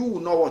miracle, you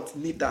will know what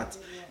need that.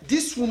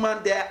 This woman,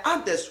 there are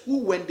others who,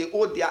 when they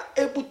owe, they are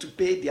able to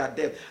pay their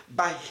debt.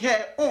 By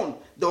her own,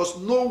 there was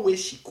no way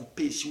she could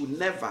pay. She would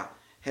never.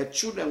 Her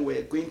children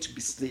were going to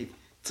be slaves.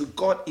 Till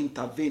God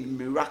intervened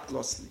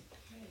miraculously.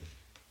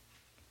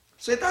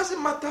 So it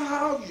doesn't matter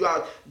how you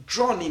are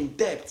drawn in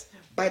debt.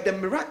 By the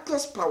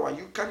miraculous power,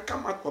 you can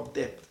come out of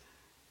debt.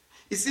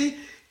 You see,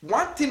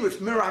 one thing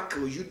with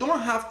miracle, you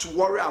don't have to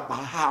worry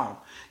about how.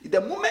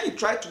 The moment you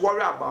try to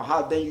worry about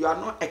how, then you are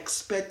not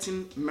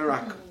expecting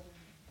miracle.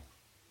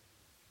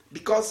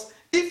 Because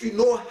if you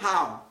know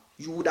how,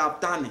 you would have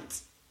done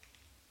it.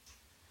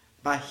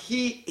 But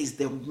he is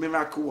the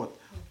miracle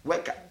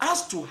worker.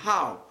 As to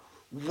how,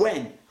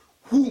 when,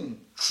 whom,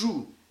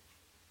 through,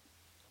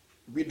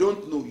 we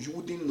don't know. You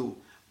wouldn't know.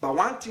 But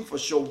one thing for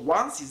sure,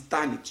 once he's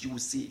done it, you will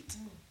see it.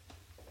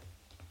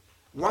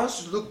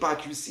 Once you look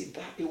back, you see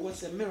that it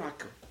was a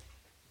miracle.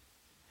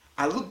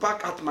 I look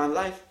back at my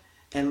life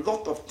and a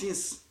lot of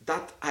things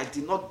that I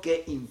did not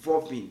get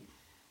involved in.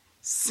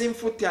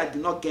 Sinful things I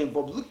did not get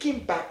involved.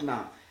 Looking back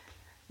now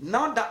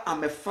that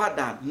I'm a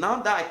father,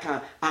 now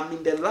that I'm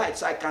in the light,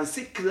 so I can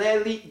see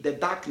clearly the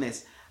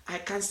darkness. I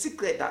can see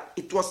clearly that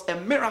it was a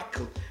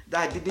miracle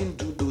that I didn't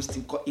do those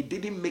things because it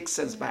didn't make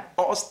sense by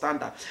all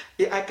standards.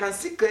 I can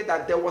see clearly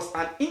that there was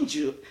an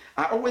angel.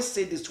 I always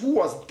say this, who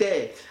was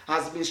there,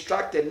 has been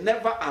instructed,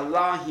 never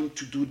allow him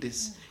to do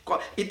this.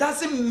 Because it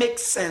doesn't make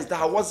sense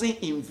that I wasn't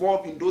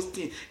involved in those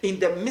things, in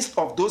the midst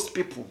of those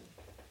people.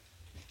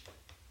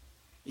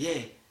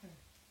 Yeah.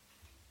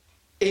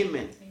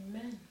 Amen.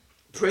 Amen.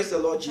 Praise the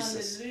Lord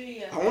Jesus.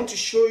 Hallelujah. I want to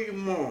show you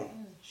more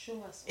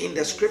Show us in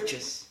the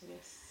scriptures.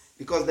 Yes.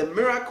 Because the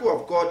miracle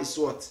of God is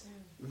what?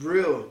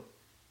 Real.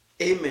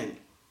 Amen.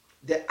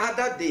 The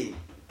other day,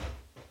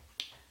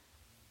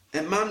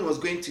 a man was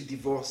going to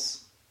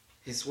divorce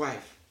his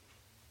wife.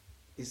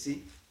 You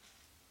see?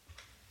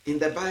 In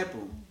the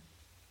Bible,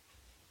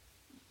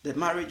 the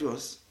marriage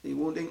it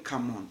wouldn't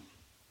come on.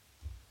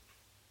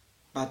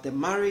 But the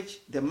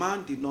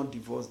man did not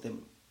divorce the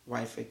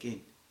wife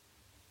again.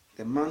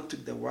 The man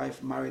took the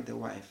wife, married the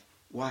wife.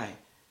 Why?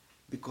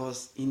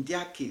 Because in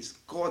their case,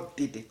 God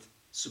did it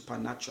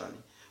supernaturally.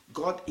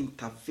 God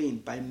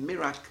intervened by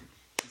miracle.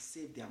 He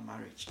saved their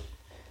marriage.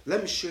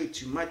 Let me show it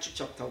to you. Matthew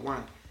chapter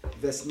 1,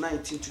 verse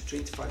 19 to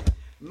 25.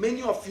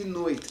 Many of you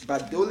know it,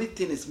 but the only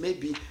thing is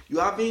maybe you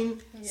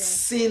haven't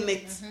seen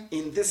it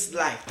in this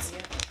light.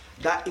 Yeah.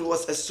 That it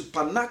was a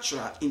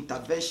supernatural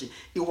intervention.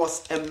 It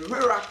was a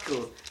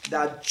miracle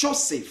that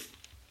Joseph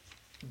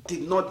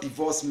did not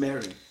divorce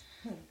Mary.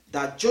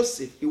 That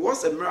Joseph, it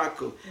was a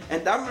miracle.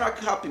 And that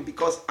miracle happened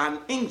because an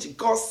angel,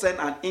 God sent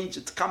an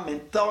angel to come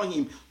and tell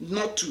him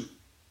not to.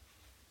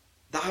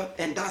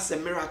 And that's a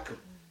miracle.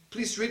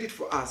 Please read it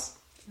for us.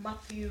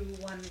 Matthew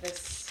 1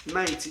 verse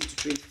 19 to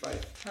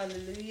 25.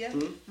 Hallelujah.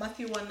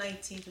 Matthew 1,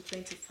 19 to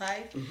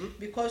 25.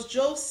 Because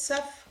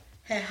Joseph,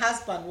 her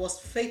husband, was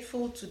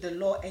faithful to the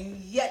law and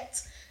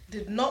yet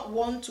did not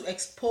want to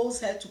expose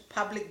her to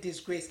public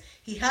disgrace.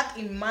 He had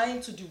in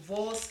mind to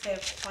divorce her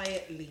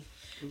quietly.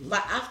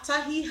 But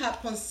after he had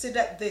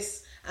considered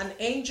this, an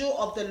angel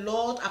of the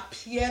Lord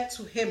appeared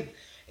to him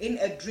in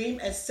a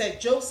dream and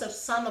said, Joseph,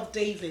 son of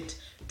David,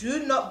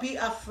 do not be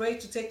afraid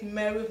to take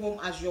Mary home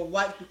as your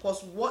wife,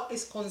 because what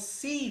is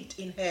conceived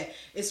in her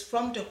is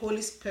from the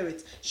Holy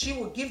Spirit. She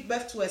will give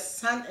birth to a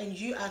son, and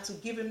you are to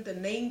give him the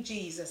name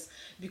Jesus,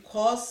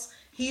 because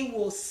he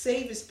will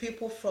save his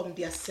people from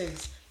their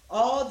sins.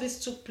 All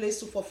this took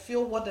place to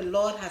fulfill what the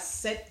Lord has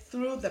said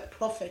through the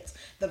prophet.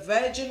 The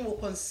virgin will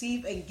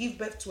conceive and give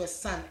birth to a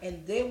son,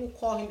 and they will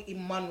call him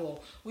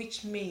Emmanuel,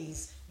 which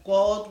means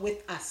God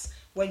with us.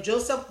 When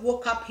Joseph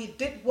woke up, he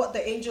did what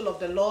the angel of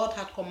the Lord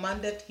had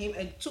commanded him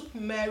and took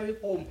Mary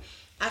home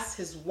as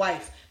his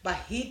wife. But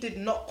he did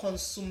not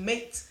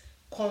consummate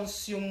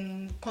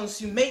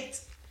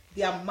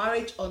their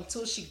marriage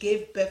until she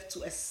gave birth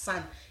to a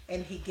son,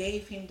 and he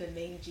gave him the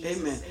name Jesus.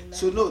 Amen.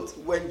 So note,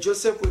 when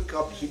Joseph woke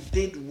up, he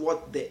did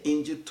what the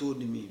angel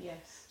told him.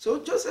 Yes. So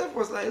Joseph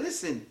was like,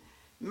 listen,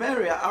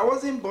 Mary, I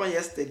wasn't born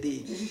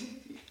yesterday.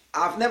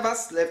 I've never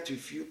slept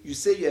with you. You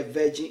say you're a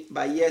virgin,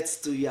 but yet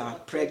still you are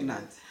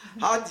pregnant.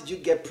 How did you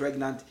get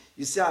pregnant?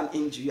 You say an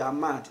angel, you are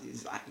mad.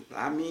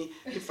 I mean,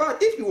 in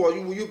fact, if you were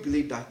you, will you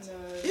believe that? No,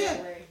 yeah.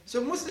 No way.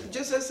 So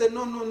Joseph said,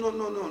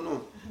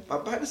 no.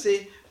 But Bible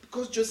says,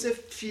 because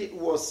Joseph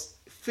was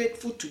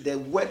faithful to the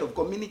word of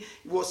God, meaning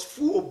he was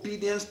full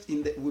obedience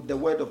with the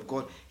word of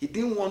God. He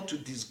didn't want to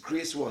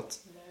disgrace what?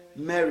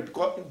 Mary.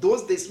 Because in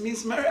those days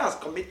means Mary has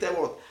committed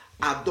what?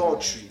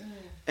 Adultery.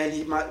 And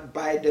he might,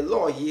 by the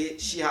law,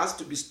 she has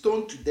to be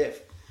stoned to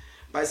death.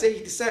 But I say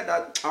he decided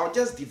that I'll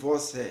just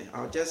divorce her.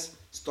 I'll just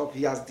stop.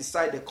 He has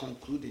decided,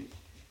 concluding.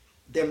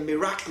 Then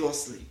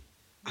miraculously,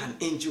 an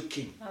angel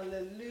came.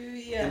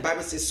 Hallelujah. And the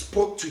Bible says,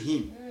 spoke to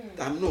him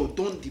that no,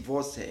 don't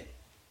divorce her.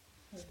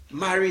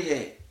 Marry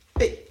her.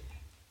 Hey.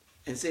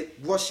 And said,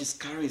 what she's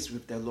carrying is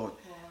with the Lord.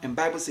 Wow. And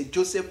Bible says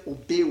Joseph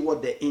obeyed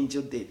what the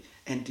angel did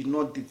and did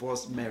not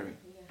divorce Mary.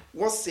 Yeah.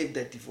 What saved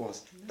the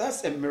divorce?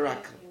 That's a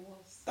miracle.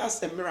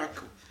 That's a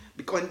miracle.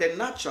 Because in the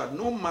natural,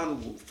 no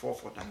man will fall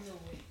for that. No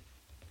way.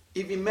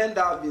 Even men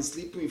that have been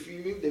sleeping with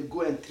you, if they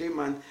go and 3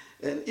 months,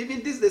 and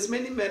even these days,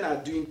 many men are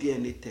doing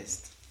DNA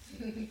tests.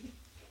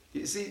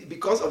 You see,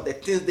 because of the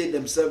things they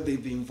themselves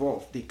they've been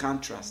involved, they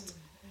can't trust.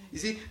 You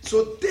see,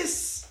 so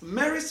this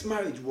Mary's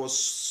marriage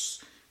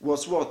was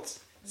what?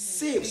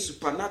 Saved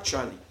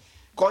supernaturally.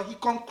 Because he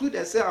concluded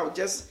and said, I'll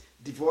just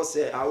divorce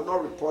her, I will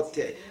not report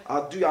her,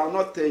 I'll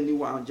not tell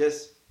anyone, I'll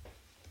just.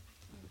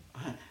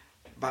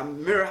 But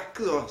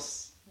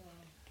miraculous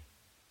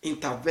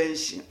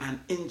intervention,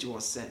 an angel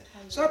was sent.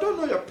 So I don't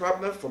know your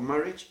problem for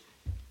marriage.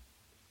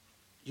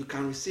 You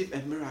can receive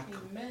a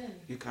miracle. Amen.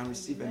 You can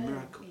receive Amen. a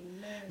miracle.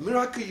 Amen.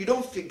 Miracle, you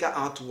don't figure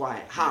out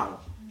why, how.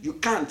 You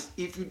can't.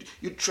 If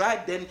you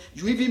try, then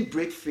you even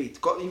break faith.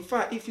 Because in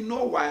fact, if you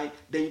know why,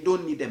 then you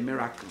don't need a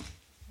miracle.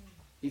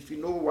 If you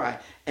know why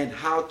and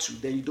how to,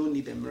 then you don't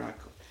need a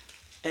miracle.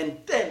 And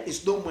then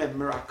it's no more a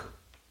miracle.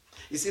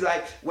 You see,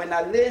 like when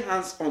I lay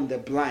hands on the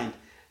blind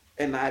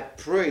and I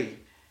pray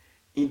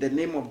in the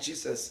name of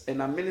Jesus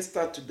and I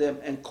minister to them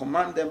and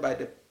command them by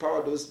the power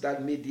of those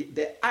that made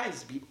their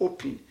eyes be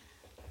open.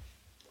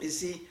 You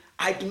see,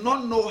 I do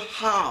not know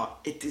how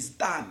it is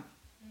done.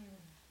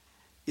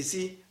 You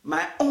see,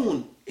 my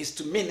own is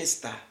to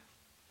minister,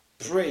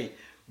 pray.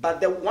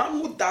 But the one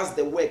who does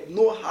the work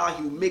know how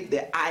he will make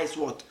the eyes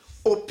what?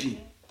 Open.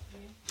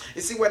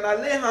 You see, when I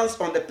lay hands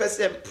on the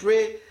person and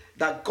pray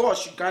that God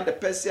should grant the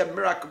person a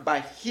miracle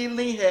by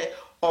healing her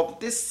of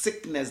this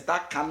sickness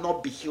that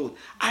cannot be healed,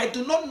 I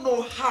do not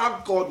know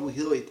how God will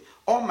heal it.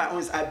 On my own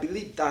is I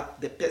believe that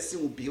the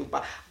person will be healed.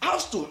 But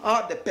as to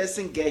how the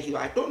person get healed,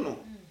 I don't know.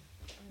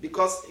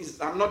 Because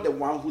I'm not the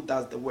one who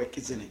does the work,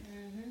 isn't it?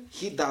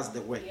 He does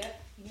the work. Yeah.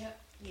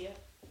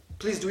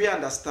 Please, do we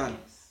understand?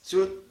 Yes.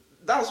 So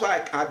that's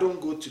why I don't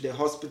go to the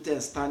hospital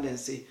and stand and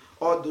say,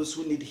 all those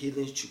who need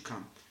healing should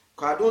come.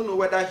 Because I don't know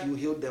whether he will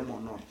heal them or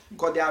not.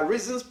 Because there are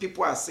reasons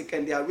people are sick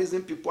and there are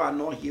reasons people are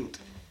not healed.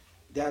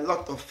 There are a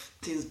lot of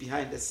things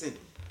behind the scene.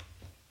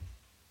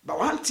 But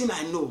one thing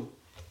I know,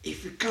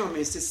 if you come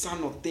and say,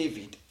 Son of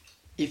David,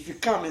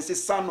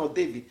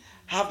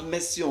 have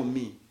mercy on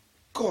me,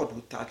 God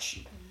will touch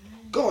you.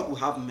 God will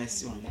have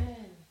mercy on you.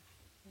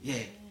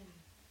 Yeah.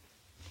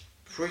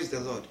 Praise the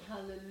Lord.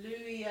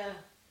 Hallelujah.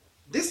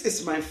 This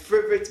is my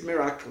favorite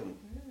miracle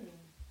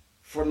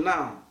for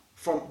now.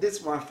 From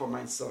this one for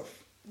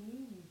myself.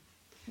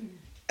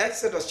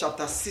 Exodus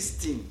chapter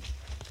 16,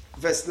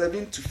 verse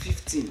 11 to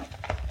 15.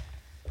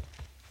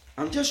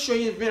 I'm just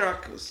showing you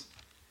miracles.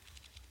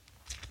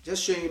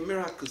 Just showing you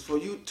miracles for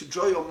you to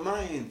draw your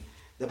mind.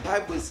 The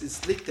Bible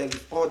is littered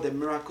with all the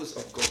miracles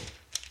of God.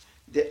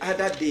 The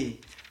other day,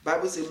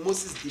 Bible says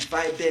Moses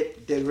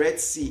divided the Red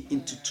Sea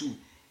into two.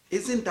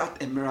 Isn't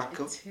that a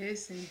miracle? It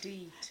is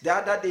indeed. The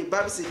other day,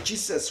 Bible says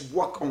Jesus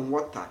walked on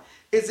water.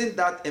 Isn't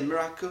that a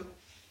miracle?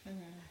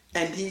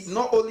 And he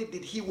not only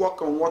did he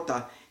walk on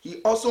water, he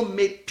also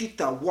made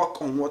Peter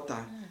walk on water.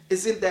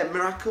 Isn't that a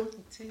miracle?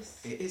 It is.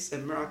 It is a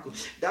miracle.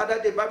 The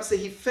other day, Bible says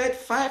he fed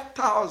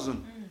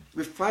 5,000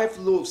 with 5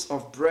 loaves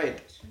of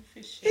bread. 2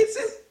 fishes.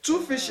 Isn't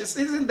 2 fishes?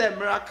 Isn't that a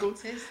miracle?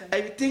 It is a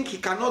And you think he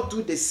cannot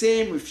do the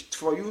same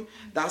for you?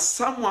 That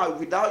somehow,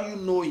 without you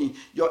knowing,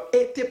 your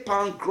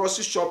 80-pound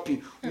grocery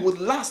shopping would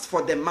last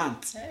for the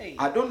month. Hey.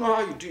 I don't know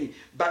how you do it,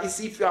 but you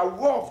see, if you are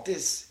aware of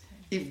this,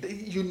 if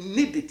you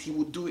need it, he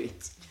will do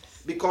it.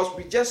 Because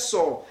we just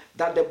saw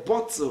that the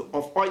bottle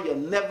of oil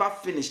never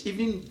finished,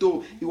 even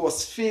though he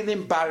was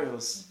filling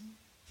barrels.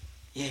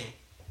 Yeah.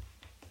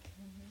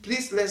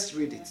 Please, let's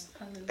read it.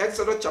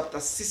 Exodus chapter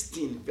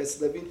 16,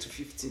 verse 11 to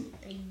 15.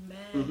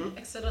 Amen.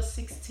 Exodus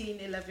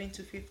 16, 11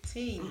 to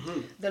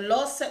 15. The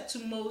Lord said to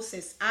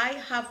Moses,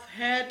 I have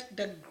heard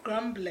the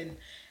grumbling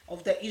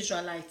of the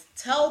Israelites.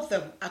 Tell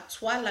them at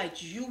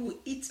twilight you will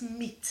eat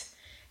meat,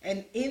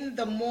 and in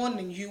the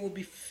morning you will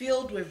be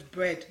filled with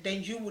bread.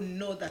 Then you will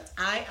know that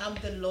I am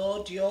the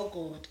Lord your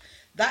God.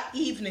 That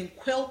evening,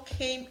 quail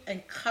came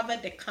and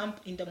covered the camp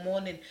in the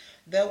morning.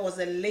 There was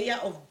a layer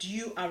of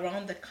dew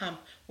around the camp.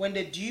 When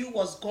the dew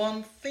was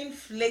gone, thin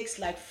flakes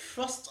like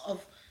frost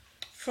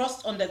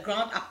on the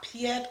ground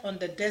appeared on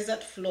the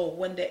desert floor.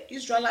 When the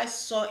Israelites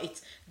saw it,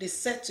 they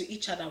said to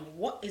each other,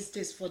 what is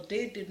this? For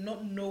they did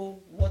not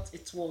know what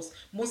it was.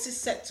 Moses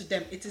said to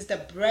them, it is the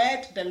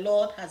bread the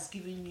Lord has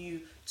given you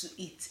to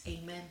eat.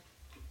 Amen.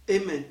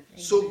 Amen.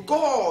 So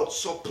God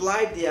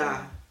supplied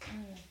their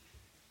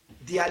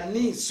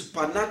needs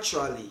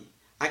supernaturally.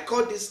 I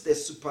call this the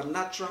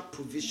supernatural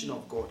provision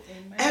of God.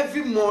 Amen.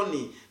 Every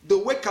morning, they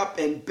wake up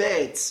and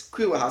birds,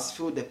 quail has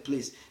filled the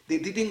place. They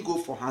didn't go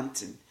for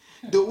hunting.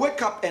 They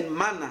wake up and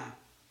manna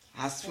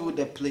has filled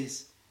the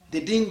place.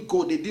 They didn't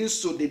go, they didn't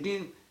sow, they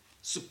didn't.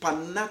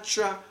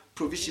 Supernatural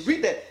provision.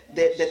 Read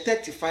the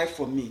 35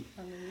 for me.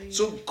 Hallelujah.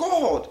 So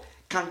God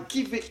can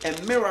give you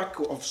a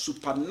miracle of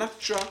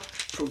supernatural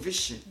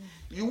provision.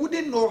 You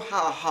wouldn't know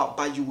how,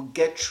 but you will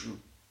get through.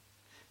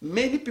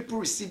 Many people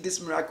receive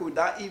this miracle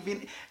without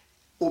even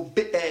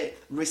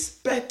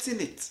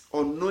respecting it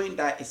or knowing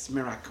that it's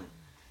miracle.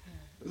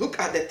 Look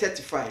at the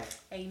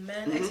 35.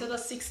 Amen.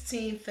 Exodus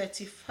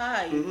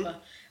 16:35.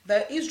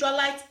 The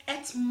Israelites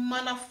ate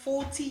manna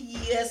 40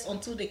 years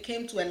until they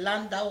came to a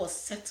land that was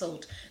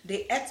settled.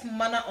 They ate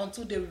manna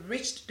until they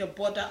reached the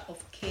border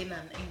of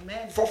Canaan.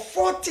 Amen. For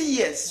 40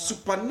 years,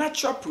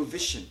 supernatural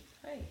provision.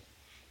 Hey.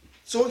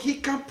 So he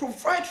can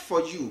provide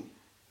for you.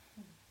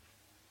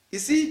 You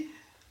see,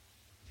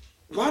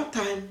 one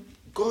time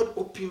God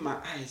opened my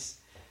eyes,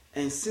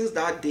 and since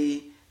that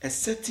day, a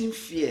certain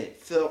fear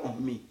fell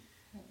on me.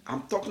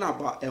 I'm talking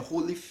about a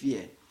holy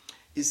fear.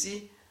 You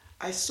see,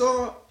 I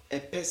saw a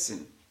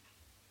person,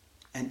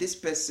 and this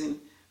person,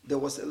 there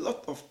was a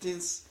lot of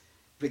things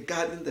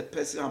regarding the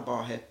person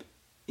about her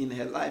in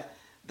her life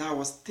that I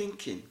was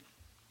thinking,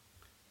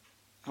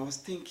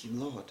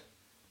 Lord,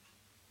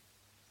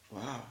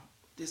 wow,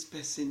 this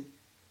person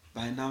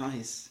by now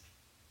his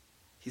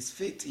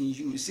faith in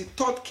you. You see,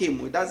 thought came.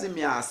 It doesn't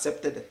mean I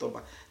accepted the thought,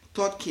 but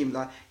thought came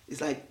that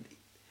it's like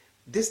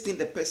this thing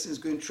the person is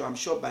going through. I'm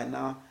sure by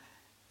now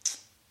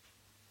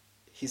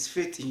his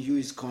faith in you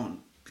is gone,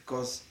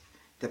 because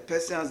the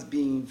person has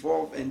been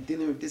involved and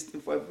dealing with this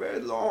thing for a very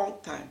long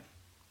time.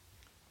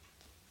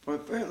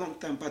 But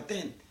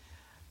then,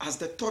 as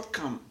the thought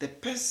came, the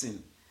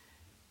person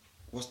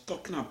was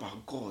talking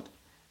about God.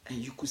 And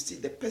you could see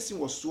the person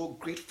was so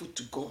grateful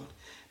to God.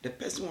 The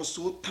person was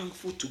so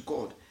thankful to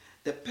God.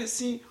 The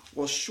person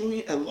was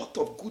showing a lot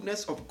of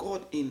goodness of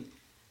God in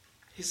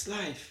his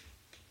life.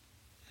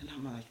 And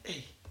I'm like,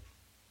 hey.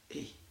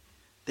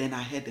 Then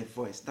I heard a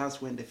voice.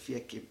 That's when the fear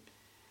came.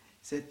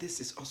 He said, this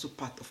is also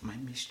part of my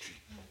mystery.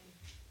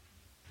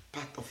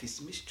 Part of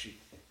his mystery.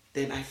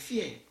 Then I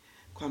fear.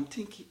 Because I'm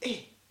thinking,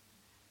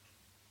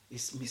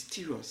 it's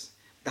mysterious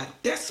that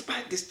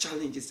despite these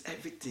challenges,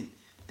 everything,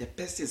 the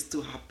person is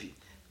still happy,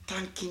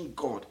 thanking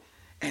God.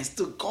 And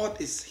still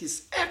God is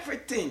his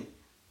everything.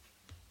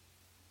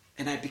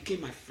 And I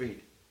became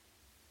afraid.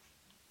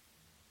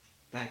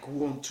 Like,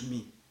 woe unto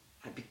me.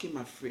 I became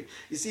afraid.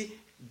 You see,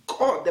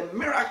 God, the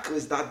miracle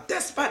is that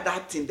despite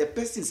that thing, the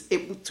person is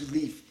able to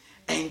live,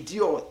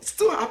 endure,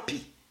 still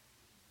happy.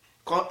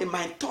 Because in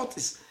my thought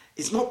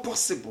it's not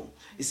possible.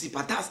 You see,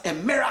 but that's a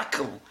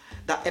miracle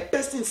that a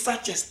person in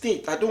such a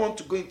state, I don't want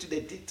to go into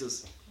the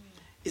details,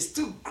 is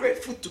still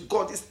grateful to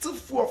God, is still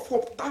full of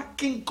hope,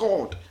 thanking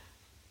God.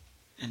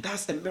 And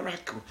that's a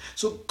miracle.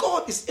 So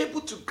God is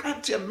able to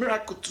grant you a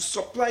miracle to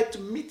supply, to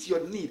meet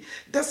your need.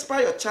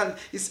 Despite your challenge,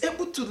 he's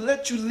able to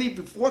let you live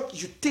with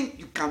what you think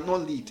you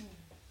cannot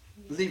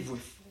live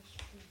with.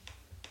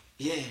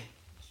 Yeah,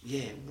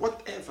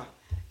 whatever.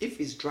 If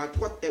it's drug,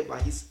 whatever,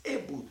 he's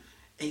able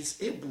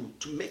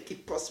to make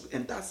it possible.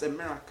 And that's a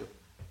miracle.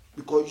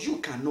 Because you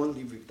cannot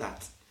live with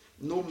that.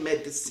 No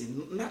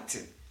medicine,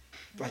 nothing.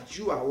 But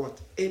you are what?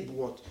 Able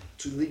what?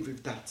 To live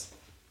with that.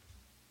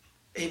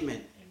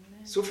 Amen.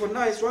 So for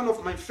now, it's one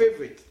of my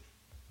favorite.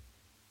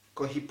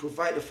 Because he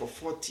provided for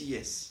 40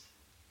 years.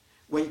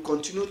 When you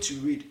continue to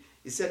read,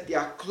 he said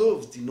their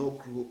clothes did not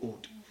grow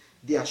old.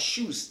 Their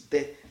shoes,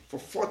 for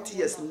 40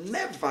 years,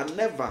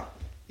 never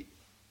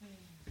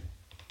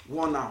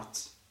worn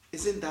out.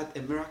 Isn't that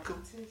a miracle?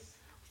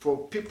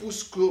 For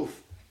people's clothes,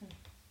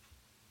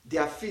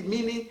 their feet,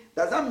 meaning,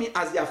 does that mean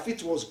as their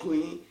feet was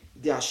growing,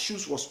 their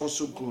shoes was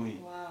also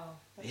growing? Wow.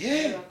 That's Yeah,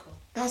 a miracle.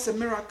 that's a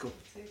miracle.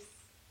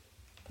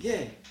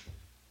 Yeah.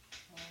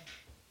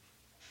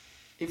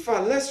 In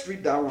fact, let's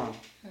read that one.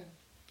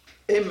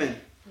 Amen.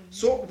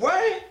 So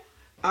why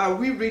are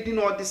we reading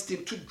all these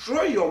things? To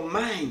draw your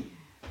mind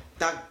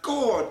that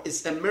God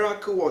is a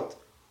miracle what?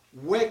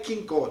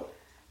 Working God.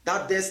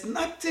 That there's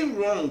nothing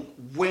wrong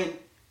when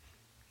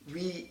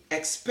we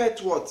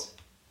expect what?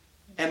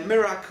 A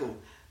miracle.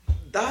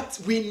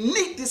 That we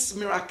need this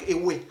miracle.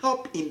 It will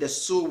help in the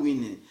soul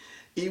winning.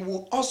 It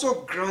will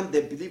also grant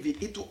the believer.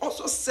 It will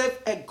also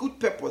serve a good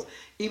purpose.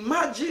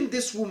 Imagine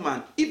this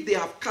woman, if they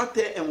have cut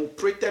her and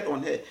operated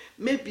on her,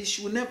 maybe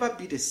she will never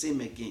be the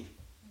same again.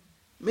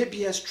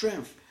 Maybe her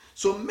strength.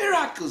 So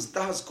miracles,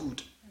 that's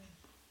good.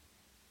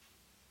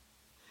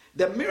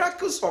 The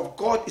miracles of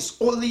God is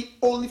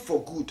only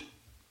for good.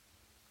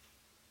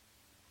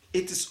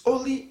 It is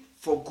only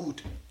for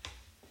good.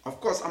 Of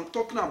course, I'm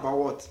talking about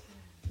what?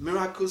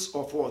 Miracles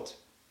of what?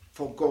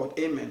 For God.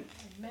 Amen.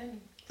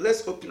 Amen.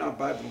 Let's open our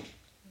Bible.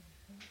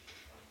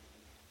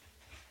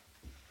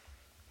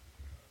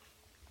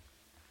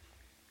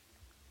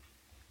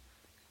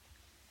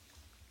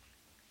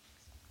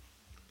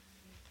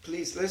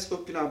 Please, let's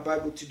open our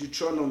Bible to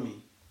Deuteronomy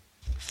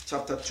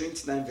chapter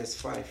 29 verse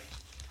 5.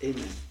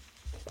 Amen.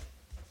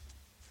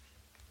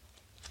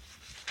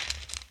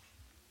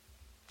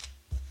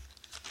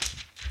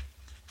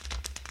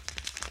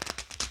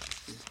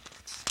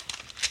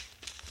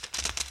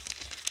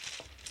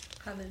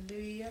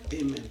 Hallelujah.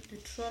 Amen.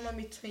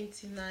 Deuteronomy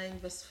 29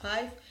 verse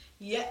 5.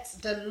 Yet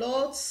the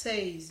Lord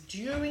says,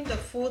 during the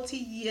 40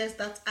 years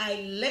that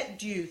I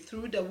led you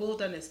through the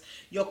wilderness,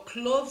 your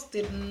clothes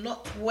did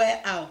not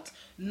wear out,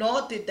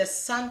 nor did the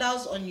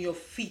sandals on your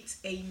feet.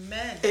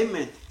 Amen.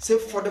 Amen. So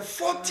for the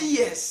 40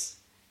 years,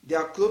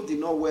 their clothes did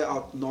not wear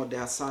out, nor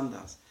their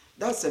sandals.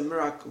 That's a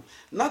miracle.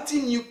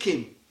 Nothing new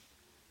came.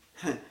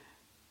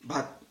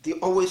 But they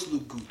always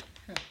look good.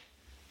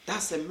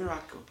 That's a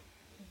miracle.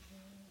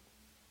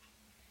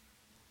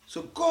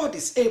 So God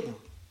is able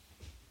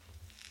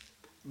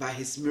by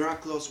his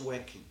miraculous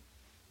working.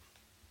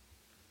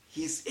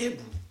 He's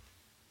able.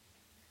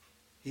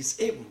 He's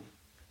able.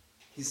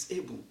 He's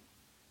able.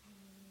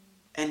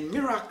 And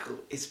miracle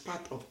is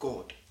part of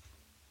God.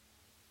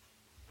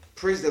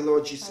 Praise the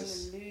Lord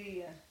Jesus.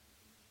 Hallelujah.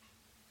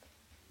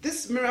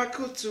 This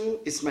miracle too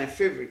is my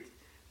favorite,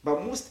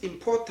 but most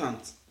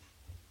important.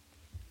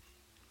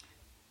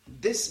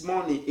 This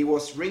morning it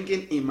was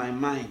ringing in my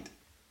mind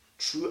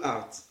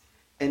throughout,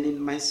 and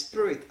in my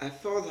spirit I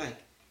felt like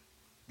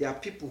there are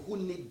people who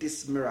need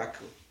this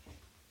miracle.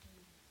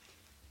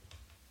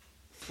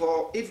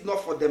 For if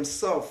not for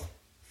themselves,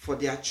 for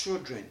their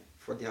children,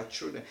 for their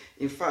children.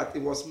 In fact,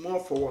 it was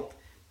more for what?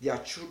 Their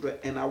children,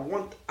 and I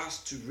want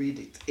us to read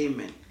it.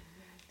 Amen.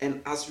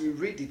 And as we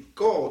read it,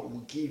 God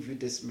will give you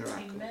this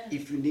miracle. Amen.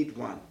 If you need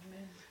one.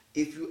 Amen.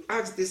 If you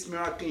ask this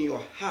miracle in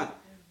your heart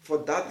for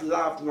that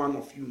loved one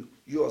of you,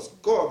 yours,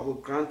 God will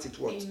grant it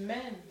what?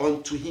 Amen.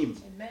 Unto him.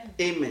 Amen.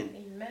 Amen.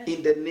 Amen.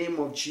 In the name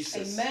of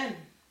Jesus. Amen.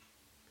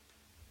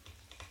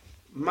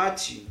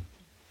 Matthew.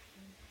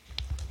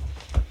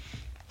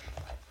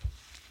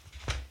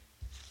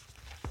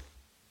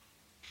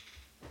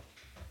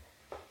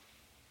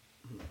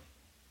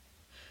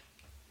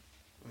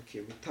 Okay,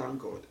 we thank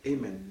God.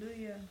 Amen.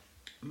 Hallelujah.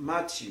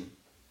 Matthew.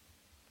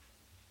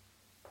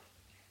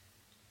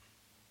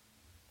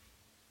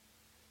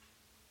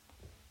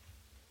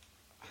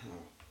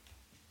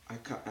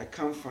 I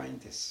can't find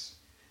this.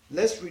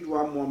 Let's read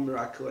one more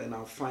miracle and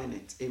I'll find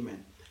it.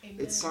 Amen. Amen.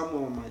 It's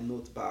somewhere on my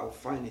note, but I'll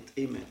find it.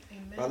 Amen.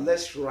 Amen. But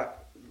let's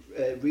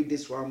read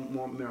this one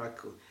more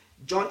miracle.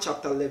 John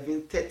chapter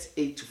 11,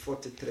 38 to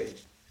 43.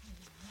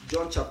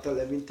 John chapter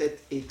 11,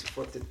 38 to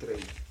 43.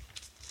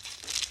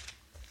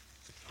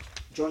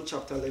 John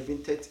chapter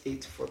 11,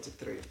 38 to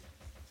 43.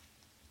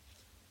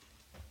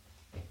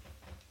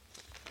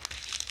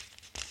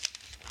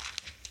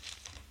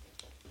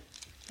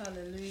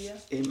 Hallelujah.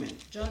 Amen.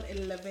 John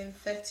 11,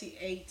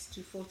 38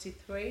 to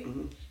 43.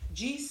 Mm-hmm.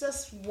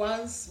 Jesus,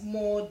 once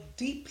more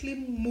deeply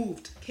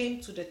moved, came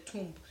to the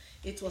tomb.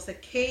 It was a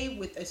cave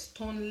with a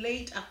stone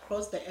laid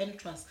across the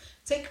entrance.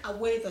 Take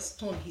away the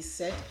stone, he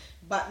said.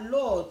 But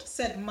Lord,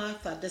 said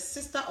Martha, the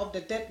sister of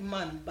the dead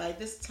man, by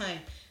this time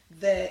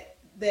there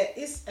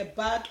is a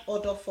bad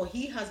odor, for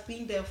he has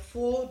been there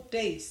 4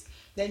 days.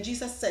 Then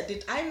Jesus said,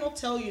 did I not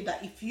tell you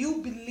that if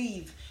you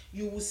believe,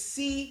 you will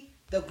see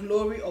the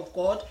glory of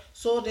God?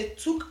 So they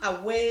took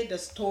away the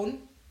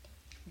stone.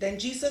 Then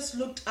Jesus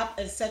looked up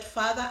and said,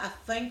 Father, I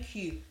thank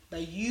you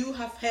that you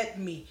have heard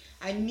me.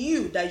 I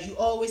knew that you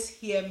always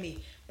hear me,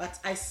 but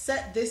I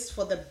said this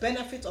for the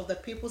benefit of the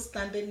people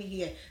standing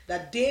here,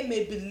 that they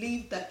may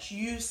believe that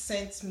you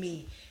sent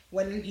me.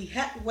 When he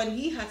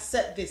had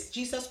said this,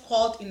 Jesus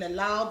called in a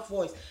loud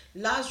voice,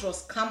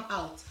 Lazarus, come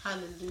out.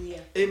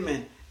 Hallelujah.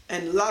 Amen.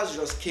 And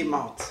Lazarus came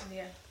out.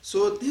 Yeah.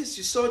 So this,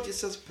 you saw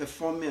Jesus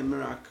performing a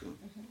miracle.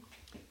 Mm-hmm.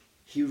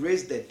 He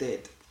raised the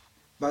dead.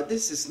 But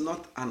this is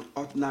not an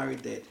ordinary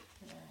dead.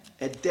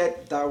 Yeah. A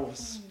dead that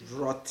was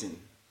rotten.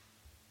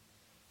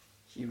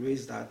 He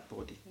raised that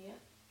body. Yeah.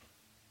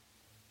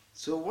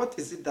 So what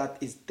is it that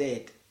is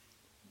dead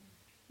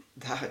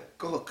that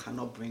God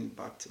cannot bring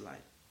back to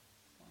life?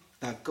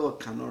 That God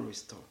cannot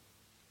restore?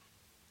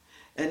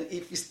 And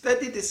if you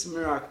study this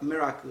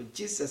miracle,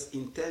 Jesus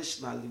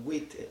intentionally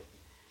waited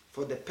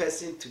for the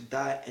person to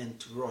die and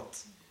to rot.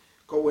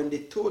 Because when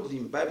they told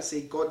him, Bible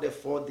says God there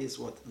 4 days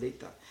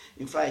later.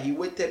 In fact, he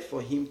waited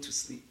for him to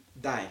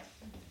die.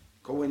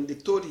 Because when they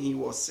told him he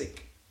was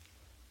sick.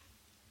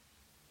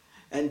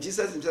 And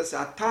Jesus himself said,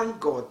 I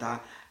thank God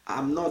that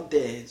I'm not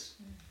there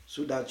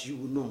so that you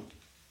will know.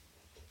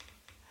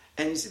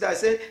 And you see that I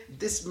said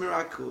this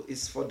miracle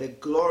is for the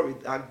glory,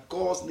 that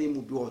God's name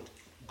will be what?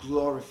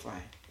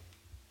 Glorified.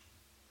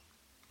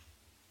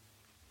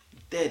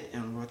 Dead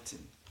and rotten.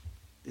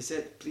 They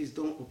said, please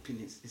don't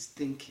open it. It's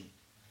stinking.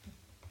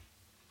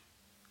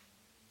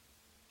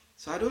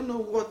 So I don't know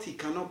what he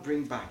cannot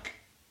bring back.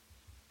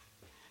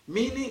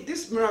 Meaning,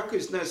 this miracle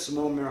is not a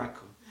small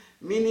miracle.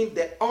 Meaning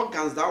the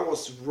organs that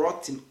was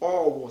rotten,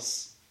 all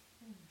was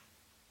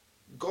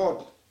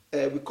God,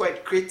 we call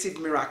it creative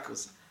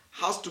miracles,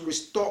 has to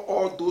restore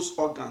all those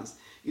organs.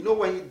 You know,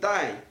 when you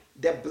die,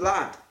 the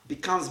blood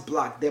becomes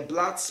black, the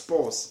blood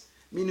spores,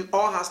 meaning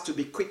all has to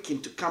be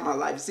quickened to come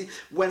alive. You see,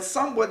 when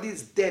somebody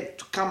is dead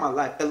to come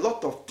alive, a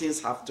lot of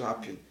things have to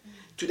happen.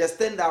 To the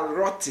extent that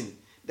rotting,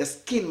 the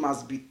skin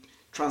must be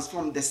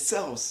transformed, the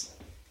cells.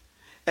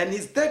 And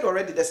he's dead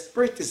already, the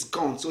spirit is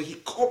gone. So he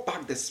called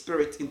back the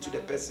spirit into the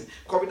person.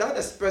 Because without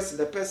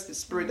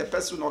the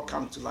person will not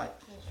come to life.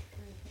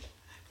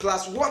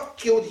 Plus, what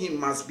killed him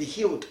must be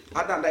healed.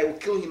 Other than that, it will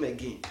kill him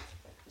again.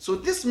 So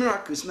this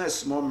miracle is not a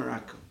small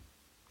miracle.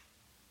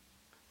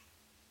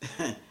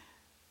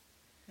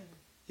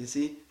 You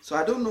see? So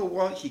I don't know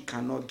what he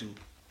cannot do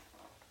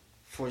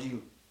for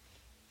you.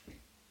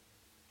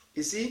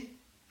 You see?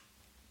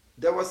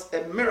 There was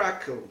a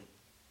miracle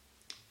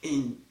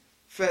in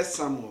 1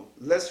 Samuel.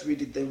 Let's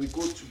read it, then we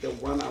go to the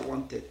one I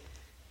wanted.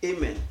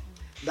 Amen.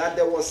 That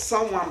there was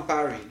someone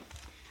barren.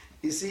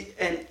 You see,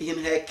 and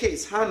in her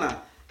case,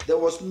 Hannah, there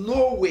was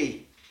no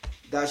way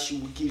that she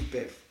would give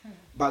birth.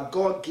 But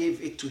God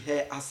gave it to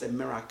her as a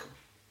miracle.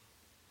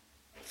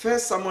 1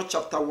 Samuel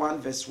chapter 1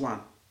 verse 1.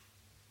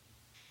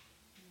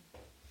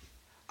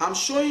 I'm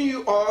showing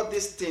you all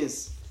these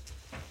things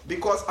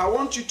because I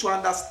want you to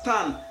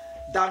understand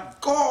that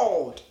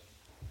God,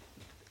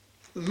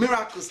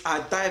 miracles are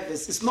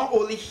diverse. It's not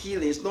only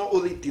healing, it's not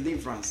only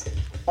deliverance.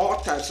 All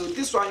types. So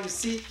this one you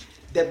see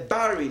the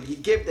barren. He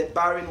gave the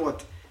barren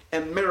what? A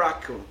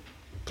miracle.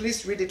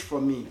 Please read it for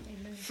me.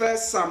 1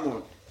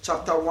 Samuel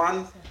chapter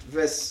 1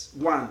 verse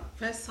 1.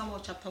 1 Samuel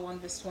chapter 1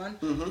 verse 1.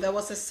 There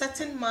was a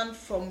certain man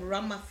from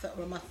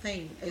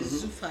Ramathaim, a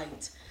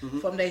Zuphite,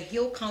 from the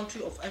hill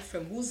country of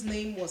Ephraim, whose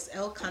name was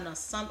Elkanah,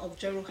 son of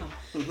Jeroham,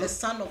 the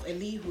son of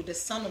Elihu, the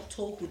son of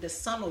Tohu, the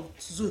son of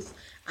Zuth,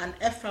 an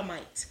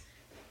Ephraimite.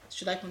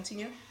 Should I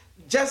continue?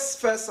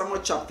 Just 1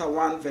 Samuel chapter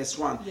 1 verse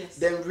 1. Yes.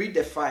 Then read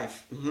the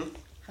 5.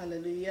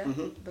 Hallelujah.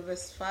 The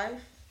verse 5.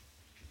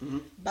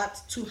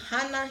 But to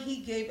Hannah he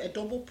gave a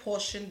double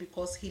portion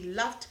because he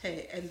loved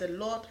her, and the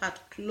Lord had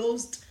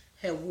closed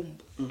her womb.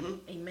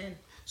 Amen.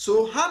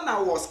 So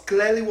Hannah was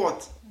clearly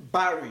what?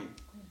 Barren.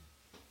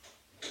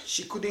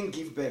 She couldn't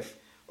give birth.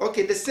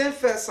 Okay, the same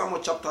 1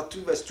 Samuel chapter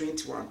 2 verse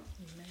 21.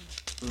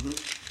 Amen.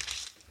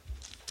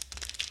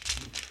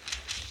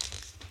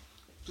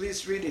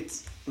 Please read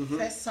it.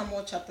 1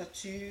 Samuel chapter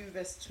 2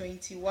 verse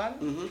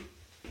 21.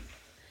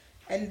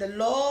 And the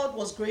Lord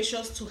was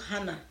gracious to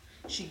Hannah.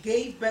 She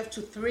gave birth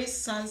to 3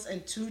 sons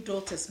and 2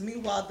 daughters.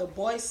 Meanwhile, the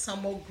boy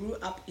Samuel grew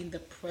up in the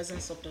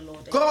presence of the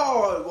Lord.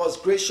 God was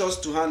gracious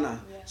to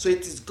Hannah. Yeah. So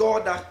it is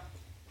God that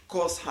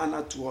caused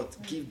Hannah to what?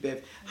 Give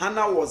birth.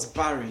 Hannah was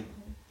barren.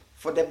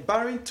 For the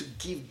barren to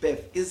give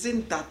birth,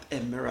 isn't that a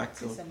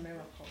miracle? It's a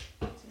miracle.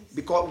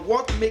 Because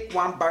what make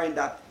one barren,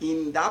 that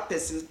in that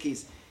person's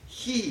case,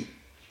 he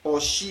or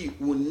she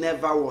will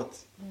never what?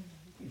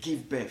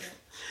 Give birth.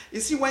 You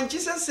see, when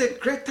Jesus said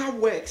greater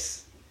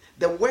works,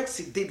 the works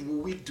he did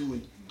will we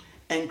do,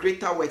 and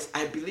greater works,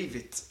 I believe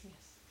it. Yes.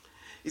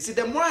 You see,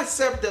 the more I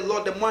serve the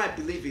Lord, the more I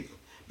believe it.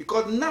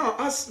 Because now,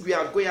 as we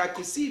are going, I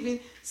could see even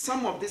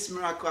some of this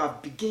miracle,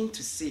 I've begun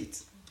to see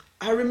it.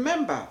 I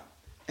remember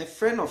a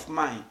friend of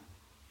mine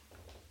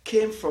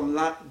came from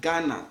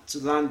Ghana to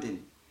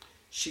London.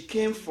 She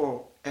came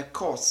for a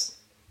course.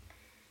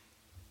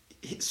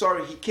 He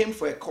came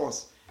for a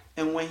course.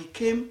 And when he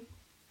came,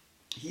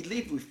 he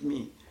lived with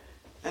me.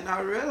 And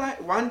I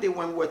realized one day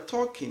when we were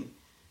talking,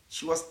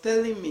 she was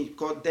telling me,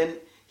 because then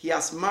he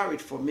has married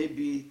for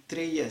maybe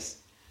 3 years,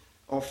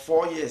 or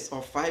 4 years,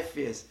 or 5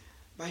 years.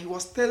 But he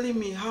was telling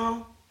me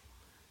how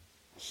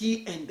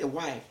he and the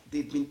wife,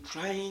 they've been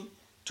trying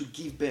to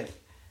give birth.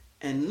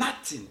 And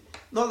nothing,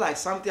 not like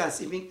something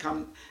has even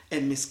come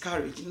and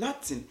miscarriage,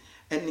 nothing.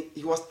 And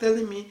he was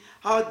telling me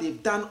how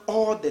they've done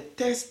all the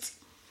tests.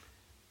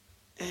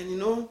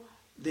 And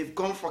they've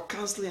gone for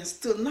counseling and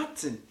still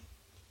nothing.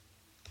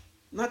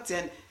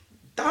 Nothing.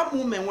 That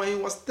moment when he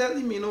was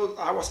telling me,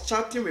 I was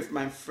chatting with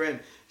my friend.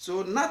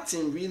 So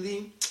nothing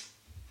really,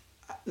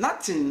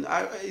 nothing.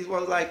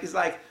 It's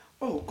like,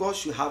 oh, God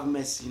should have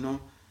mercy,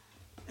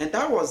 And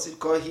that was it,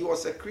 because he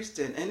was a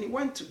Christian and he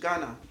went to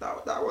Ghana.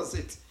 That was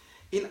it.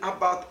 In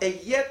about a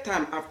year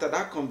time after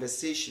that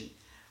conversation,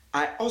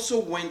 I also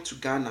went to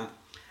Ghana.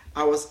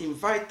 I was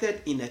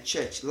invited in a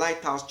church,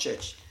 Lighthouse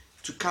Church,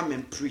 to come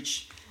and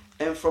preach.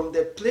 And from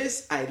the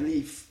place I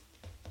live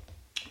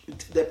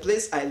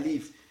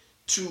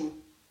to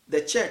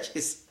the church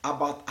is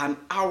about an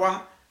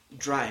hour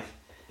drive.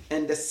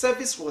 And the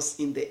service was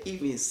in the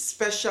evening,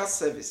 special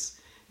service.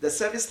 The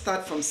service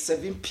starts from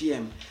 7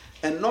 p.m.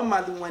 And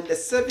normally when the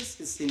service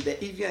is in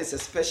the evening, it's a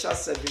special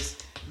service,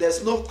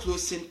 there's no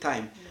closing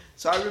time.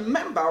 So I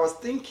remember I was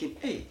thinking,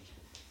 hey,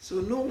 so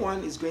no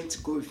one is going to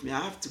go with me. I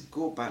have to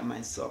go by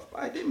myself.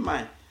 I didn't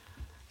mind.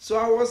 So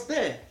I was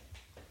there.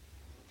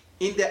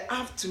 In the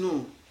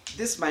afternoon,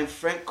 my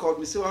friend called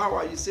me, said, how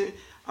are you? Say,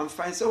 I'm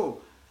fine.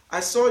 So I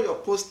saw your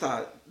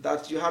poster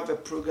that you have a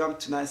program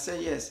tonight. I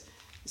said, yes.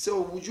 He said,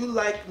 would you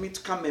like me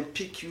to come and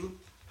pick you?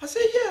 I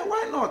said, yeah,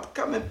 why not?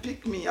 Come and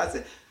pick me. I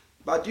said,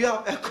 but do you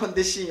have air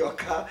conditioning in your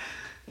car?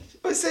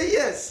 I said,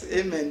 yes.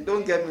 Amen.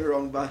 Don't get me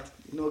wrong, but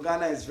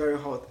Ghana is very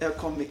hot.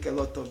 Aircon make a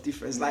lot of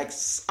difference. Like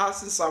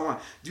asking someone,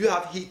 do you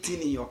have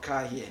heating in your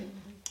car here?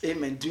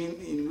 Amen.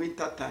 In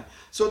winter time.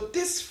 So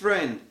this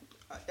friend,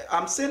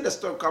 I'm saying the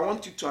story because I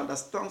want you to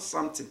understand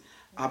something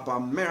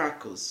about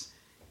miracles,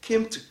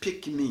 came to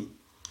pick me.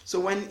 So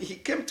when he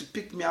came to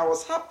pick me, I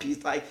was happy.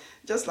 It's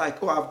just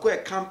like, I've got a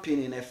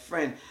campaign and a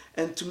friend.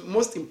 And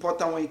most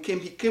important, when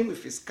he came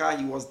with his car.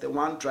 He was the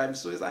one driving.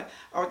 So it's like,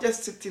 I was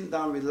just sitting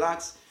down,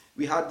 relaxed.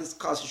 We had this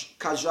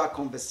casual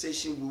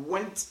conversation. We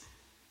went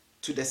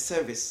to the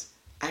service.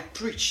 I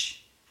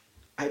preach.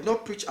 I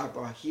don't preach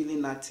about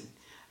healing, nothing.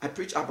 I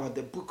preach about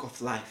the book of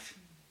life.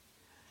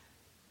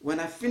 When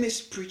I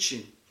finished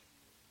preaching,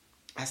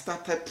 I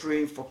started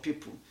praying for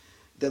people.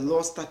 The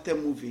Lord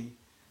started moving.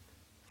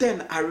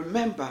 Then I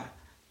remember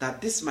that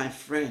this my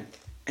friend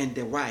and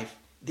the wife,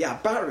 they are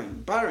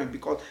barren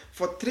because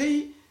for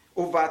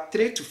over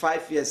 3 to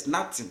 5 years,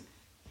 nothing.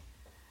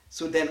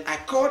 So then I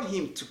called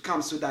him to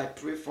come so that I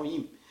pray for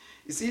him.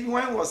 You see,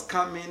 when he was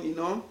coming,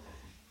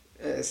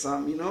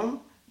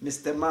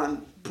 Mr.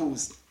 Man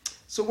posed.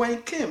 So when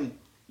he came,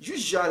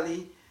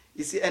 usually,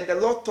 you see, and the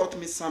Lord taught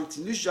me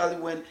something. Usually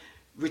when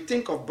we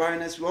think of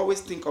barrenness, we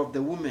always think of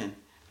the woman.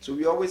 So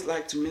we always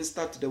like to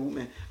minister to the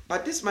woman.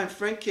 But this, my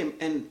friend came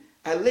and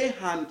I lay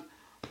hand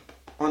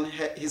on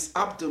his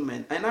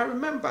abdomen. And I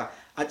remember,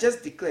 I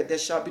just declared, there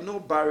shall be no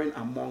barren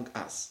among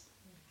us.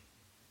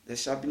 There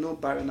shall be no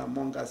barren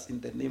among us in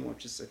the name of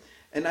Jesus.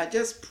 And I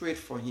just prayed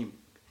for him.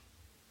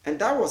 And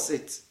that was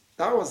it.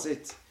 That was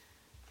it.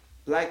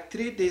 Like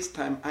 3 days'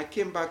 time, I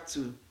came back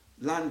to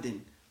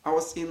London. I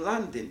was in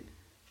London.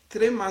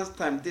 3 months'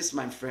 time, this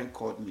my friend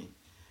called me.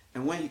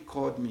 And when he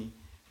called me,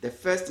 the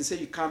first he said,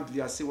 you can't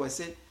believe. I said, well, I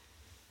said,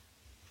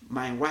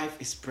 my wife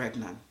is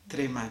pregnant,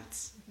 3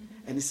 months.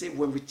 And he said,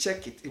 when we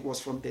check it, it was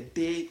from the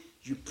day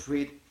you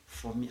prayed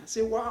for me. I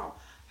said, wow.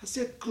 I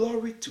said,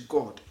 glory to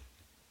God.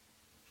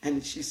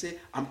 And she said,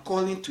 I'm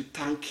calling to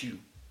thank you.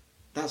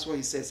 That's what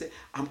he said. He said,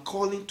 I'm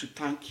calling to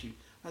thank you.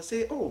 I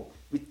said, oh,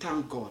 we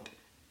thank God.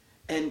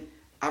 And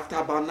after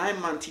about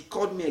 9 months, he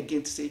called me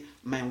again to say,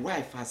 my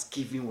wife has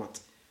given what?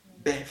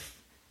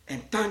 Birth.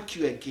 And thank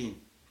you again.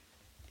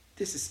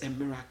 This is a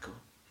miracle.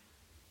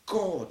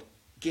 God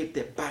gave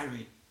the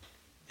barren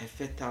a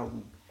fertile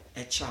womb,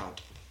 a child.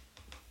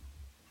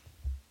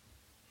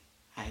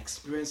 I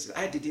experienced it.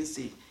 I didn't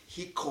say it.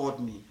 He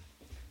called me.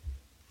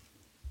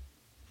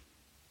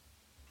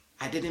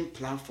 I didn't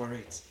plan for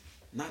it.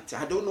 Nothing.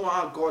 I don't know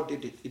how God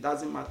did it. It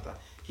doesn't matter.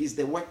 He's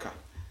the worker.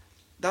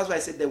 That's why I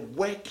said the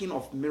working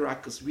of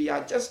miracles. We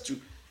are just to,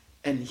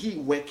 and he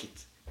work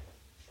it.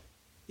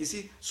 You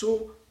see,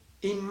 so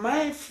in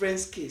my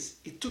friend's case,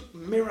 it took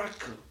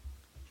miracle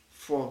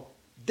for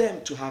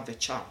them to have a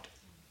child.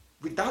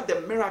 Without the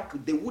miracle,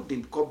 they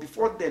wouldn't, because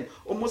before then,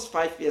 almost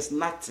 5 years,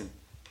 nothing.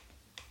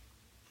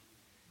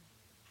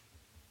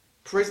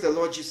 Praise the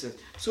Lord Jesus.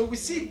 So we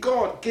see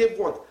God gave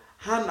what?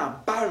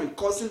 Hannah, barren,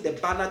 causing the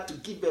banner to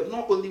give birth,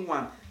 not only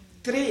 1,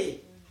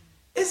 3.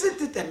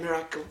 Isn't it a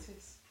miracle?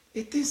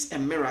 It is a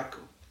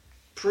miracle.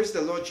 Praise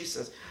the Lord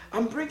Jesus.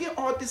 I'm bringing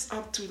all this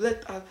up to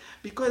let us,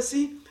 because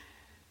see,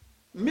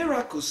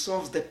 miracle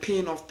solves the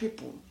pain of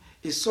people.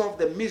 It solves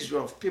the misery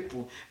of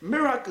people.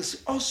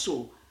 Miracles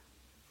also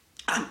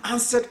an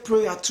answered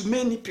prayer to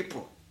many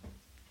people.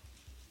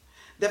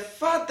 The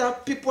fact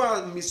that people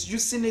are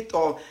misusing it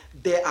or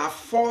there are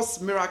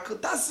false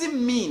miracles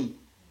doesn't mean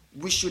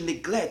we should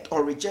neglect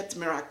or reject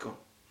miracle.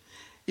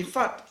 In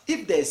fact,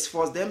 if there is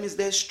false, that means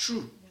there's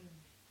true.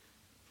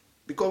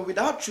 Because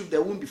without truth,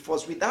 there won't be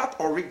false. Without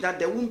original,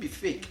 there won't be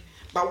fake.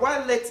 But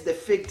why let the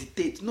fake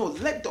dictate? No,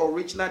 let the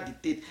original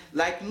dictate.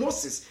 Like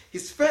Moses,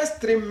 his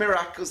first 3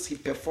 miracles he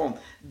performed.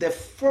 The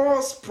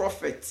false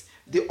prophets,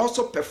 they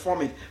also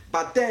performed it.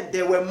 But then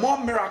there were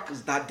more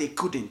miracles that they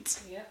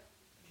couldn't.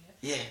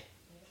 Yeah.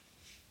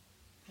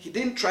 He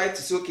didn't try to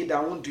say, okay,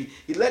 that won't do it.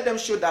 He let them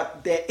show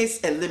that there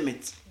is a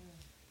limit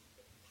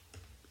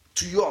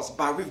to yours.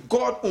 But with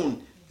God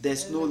own,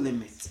 there's no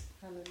limit.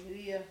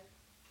 Hallelujah.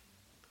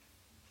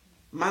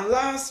 My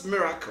last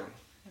miracle.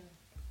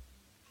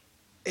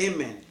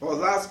 Amen. Or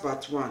last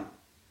but one.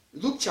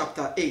 Luke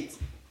chapter 8.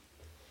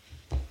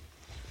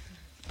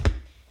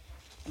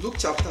 Luke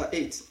chapter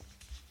 8.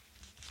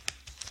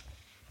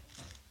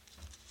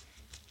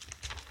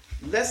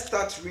 Let's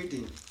start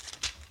reading.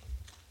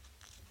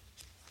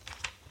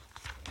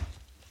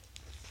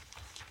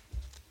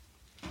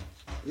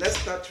 Let's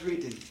start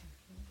reading.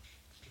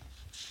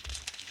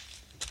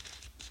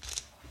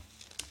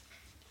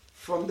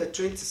 From the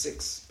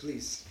 26,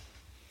 please.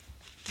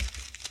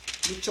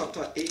 Luke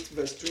chapter 8,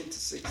 verse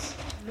 26.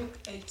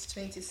 Luke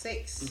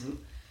 8:26.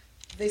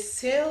 They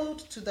sailed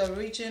to the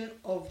region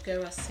of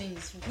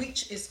Gerasenes,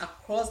 which is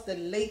across the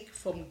lake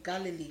from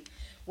Galilee.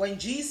 When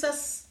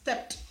Jesus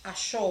stepped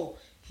ashore,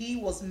 he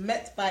was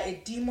met by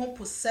a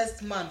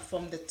demon-possessed man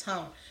from the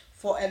town.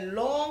 For a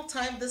long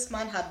time, this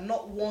man had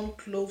not worn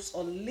clothes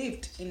or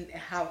lived in a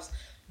house,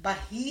 but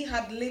he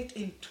had lived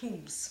in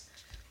tombs.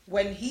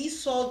 When he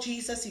saw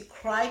Jesus, he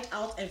cried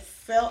out and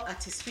fell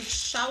at his feet,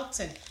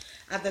 shouting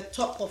at the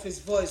top of his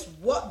voice,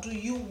 "What do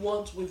you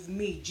want with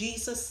me,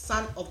 Jesus,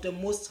 Son of the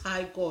Most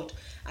High God?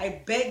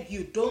 I beg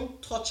you,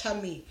 don't torture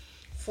me."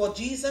 For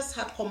Jesus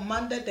had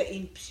commanded the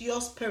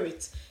impure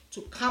spirit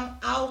to come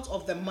out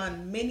of the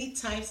man. Many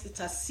times it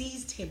had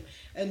seized him,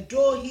 and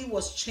though he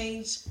was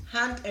chained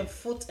hand and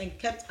foot and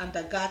kept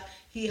under guard,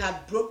 he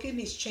had broken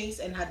his chains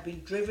and had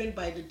been driven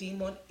by the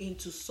demon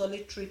into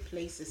solitary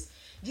places.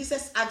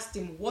 Jesus asked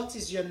him, "What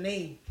is your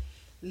name?"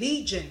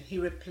 "Legion," he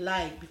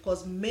replied,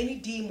 because many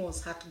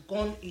demons had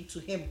gone into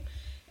him.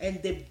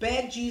 And they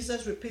begged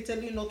Jesus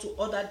repeatedly not to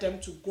order them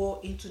to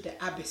go into the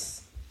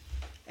abyss.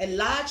 A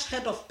large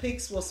herd of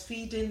pigs was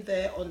feeding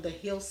there on the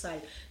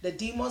hillside. The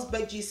demons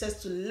begged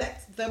Jesus to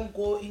let them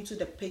go into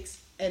the pigs,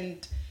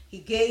 and he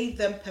gave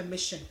them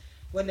permission.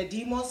 When the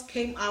demons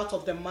came out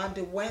of the man,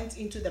 they went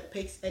into the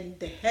pigs, and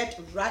the herd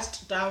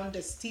rushed down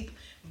the steep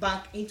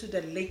bank into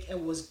the lake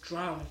and was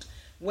drowned.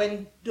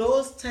 When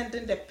those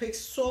tending the pigs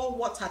saw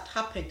what had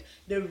happened,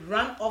 they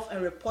ran off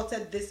and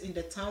reported this in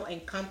the town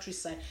and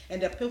countryside.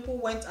 And the people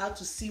went out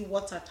to see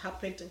what had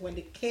happened. When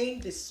they came,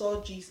 they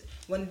saw Jesus.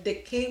 When they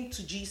came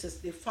to Jesus,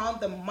 they found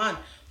the man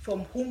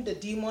from whom the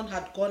demon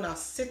had gone out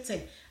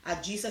sitting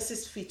at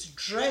Jesus' feet,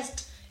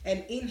 dressed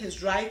and in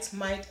his right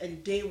mind,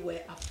 and they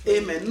were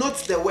afraid. Amen. Note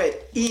the word,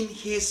 in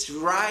his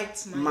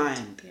right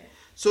mind. Yeah.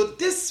 So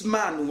this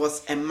man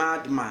was a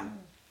madman.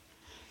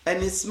 And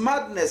his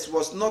madness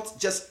was not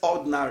just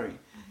ordinary.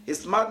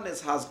 His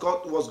madness was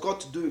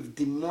got to do with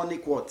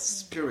demonic what?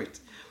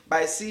 Spirit.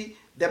 But see,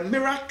 the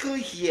miracle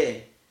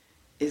here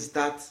is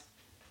that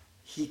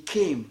he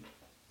came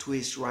to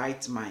his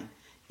right mind.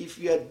 If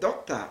you're a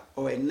doctor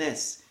or a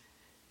nurse,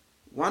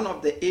 one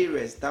of the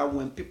areas that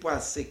when people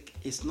are sick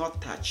is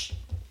not touch,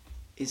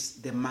 is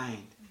the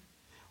mind.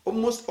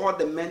 Almost all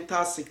the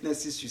mental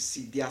sicknesses you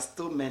see, they are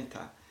still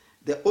mental.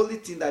 The only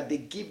thing that they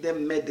give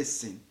them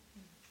medicine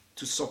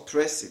to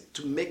suppress it,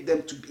 to make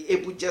them to be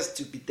able just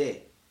to be there.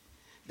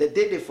 The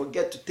day they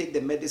forget to take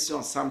the medicine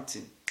or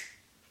something.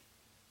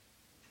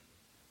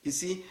 You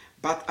see,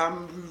 but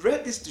I'm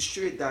read this to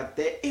show you that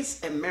there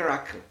is a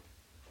miracle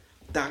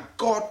that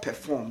God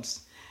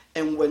performs.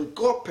 And when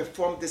God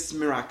performs this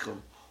miracle,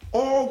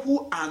 all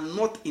who are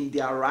not in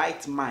their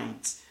right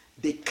minds,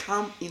 they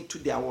come into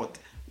their what?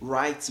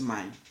 Right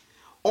mind.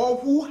 All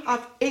who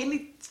have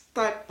any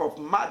type of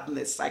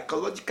madness,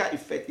 psychological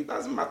effect, it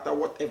doesn't matter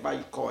whatever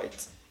you call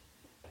it.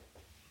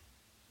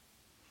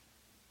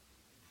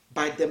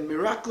 By the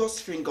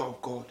miraculous finger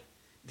of God,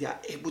 they are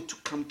able to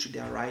come to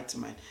their right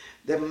mind.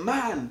 The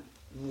man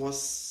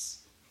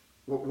was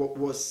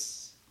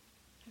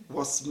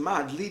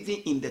mad,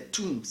 living in the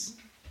tombs.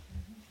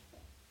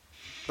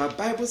 But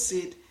Bible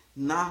said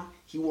now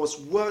he was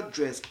well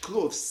dressed,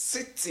 clothed,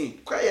 sitting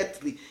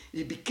quietly.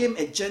 He became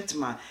a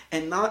gentleman,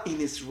 and now in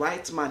his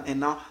right mind.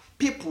 And now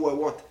people were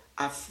what?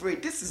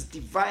 Afraid. This is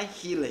divine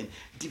healing,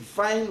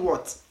 divine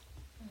what?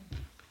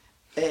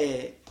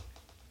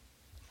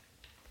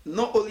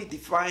 Not only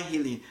divine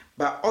healing,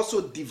 but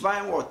also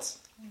divine what?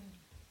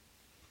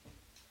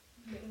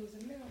 It was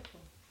a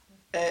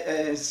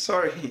miracle.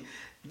 Sorry.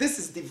 This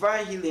is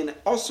divine healing.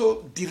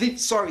 Also,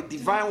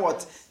 divine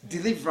what?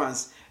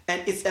 Deliverance.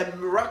 And it's a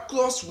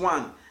miraculous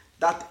one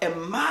that a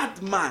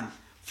madman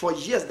for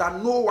years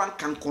that no one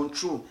can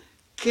control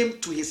came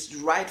to his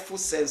rightful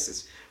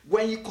senses.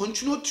 When you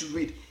continue to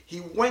read,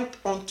 he went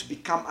on to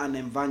become an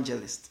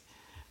evangelist.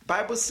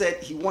 Bible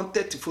said he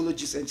wanted to follow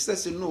Jesus, and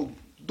Jesus said, no,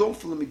 don't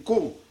follow me.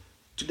 Go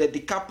to the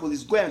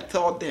Decapolis. Go and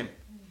tell them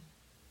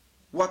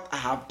what I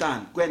have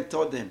done. Go and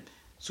tell them.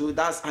 So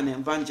that's an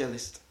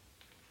evangelist.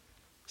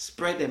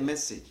 Spread the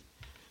message.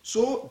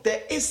 So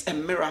there is a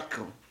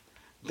miracle.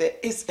 There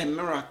is a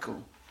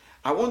miracle.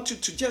 I want you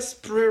to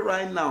just pray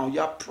right now.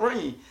 You are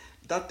praying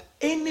that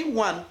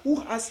anyone who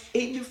has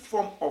any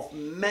form of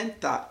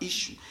mental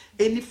issue,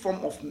 any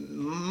form of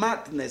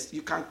madness,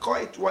 you can call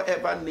it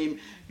whatever name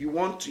you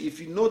want to. If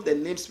you know the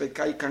name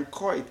speaker, you can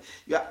call it.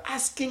 You are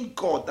asking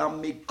God that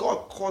may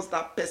God cause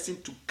that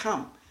person to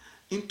come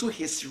into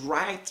his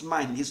right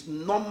mind, his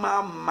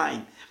normal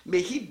mind.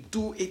 May he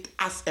do it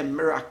as a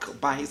miracle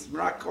by his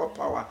miracle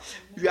power.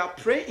 You are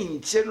praying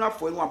in general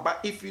for anyone, but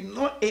if you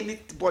know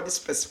anybody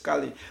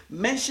specifically,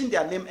 mention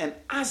their name and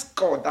ask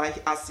God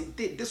that as he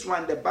did. This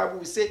one in the Bible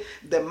we say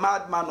the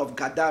madman of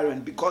Gadara,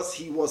 because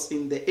he was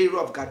in the area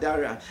of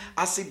Gadara.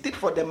 As he did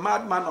for the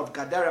madman of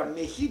Gadara,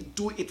 may he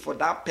do it for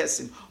that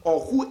person or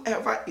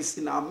whoever is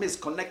in our midst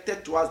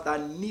connected to us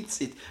that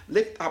needs it.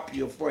 Lift up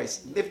your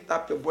voice. Lift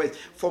up your voice.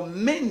 For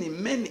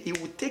many, it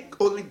will take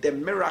only the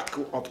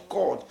miracle of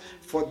God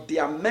for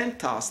their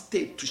mental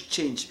state to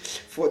change,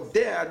 for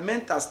their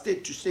mental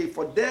state to change,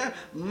 for their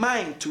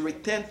mind to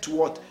return to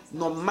what?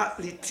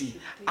 Normality.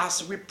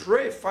 As we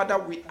pray, Father,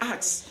 we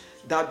ask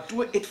that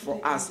do it for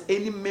us.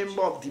 Any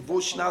member of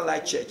Devotional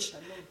Light Church,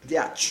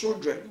 their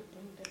children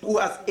who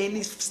has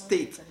any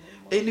state,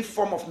 any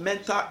form of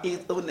mental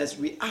illness,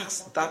 we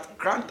ask that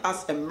grant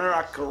us a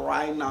miracle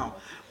right now.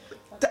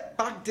 Take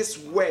back this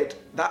word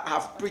that I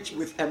have preached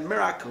with a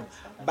miracle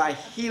by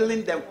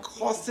healing them,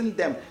 causing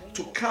them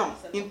to come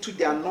into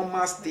their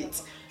normal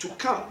state. To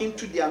come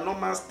into their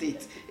normal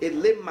state.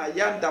 In the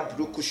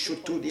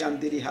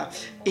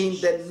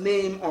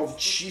name of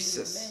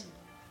Jesus.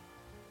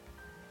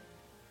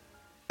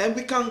 And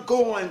we can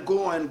go and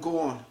go and go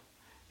on.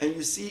 And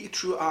you see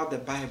throughout the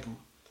Bible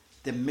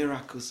the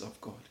miracles of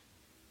God.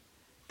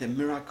 The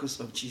miracles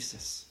of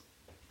Jesus.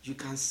 You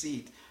can see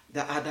it.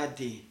 The other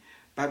day,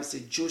 Bible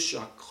says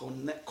Joshua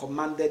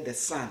commanded the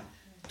sun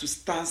to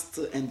stand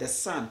still, and the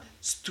sun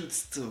stood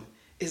still.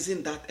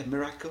 Isn't that a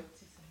miracle?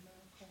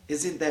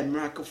 Isn't that a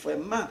miracle for a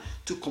man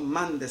to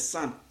command the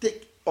sun,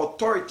 take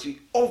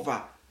authority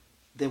over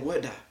the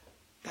weather?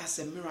 That's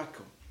a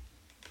miracle.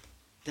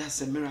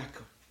 That's a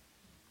miracle.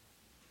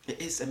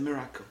 It is a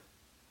miracle.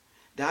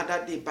 The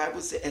other day,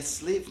 Bible says a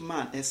slave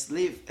man, a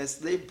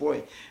slave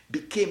boy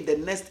became the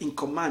next in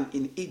command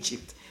in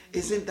Egypt.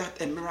 Isn't that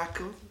a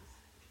miracle?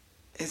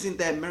 Isn't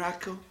that a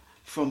miracle?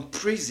 From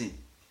prison.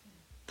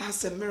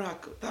 That's a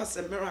miracle. That's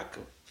a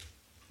miracle.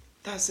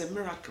 That's a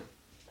miracle.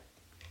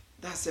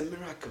 That's a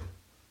miracle.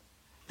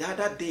 The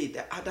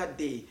other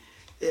day,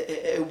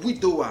 a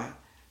widower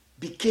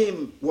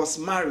was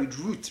married.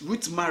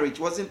 Ruth marriage,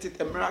 wasn't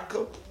it a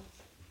miracle?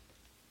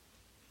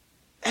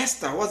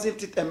 Esther,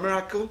 wasn't it a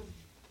miracle?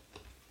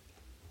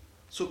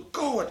 So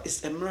God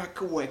is a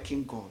miracle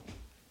working God.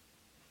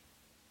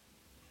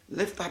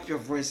 Lift up your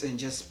voice and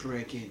just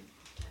pray again.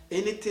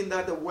 Anything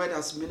that the word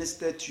has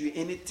ministered to you,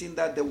 anything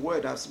that the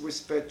word has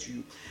whispered to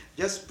you,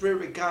 just pray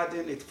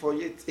regarding it for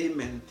it.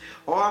 Amen.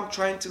 All I'm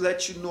trying to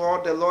let you know,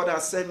 all the Lord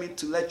has sent me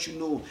to let you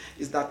know,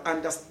 is that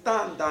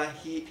understand that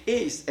He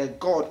is a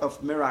God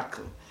of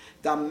miracle.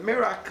 The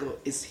miracle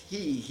is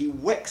He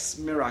works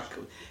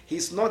miracle.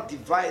 He's not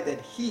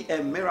divided. He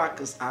and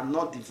miracles are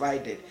not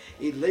divided.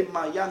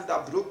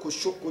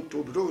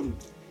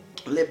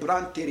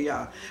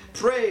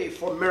 Pray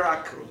for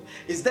miracle.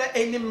 Is there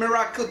any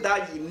miracle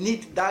that you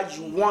need, that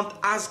you want?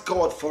 Ask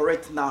God for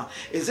it now.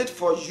 Is it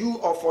for you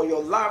or for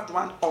your loved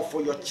one or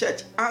for your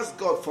church? Ask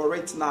God for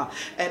it now.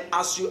 And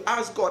as you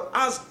ask God,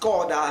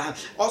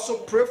 also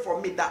pray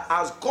for me that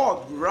as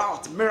God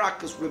wrought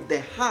miracles with the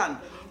hand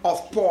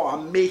of Paul,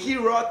 may He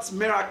wrought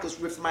miracles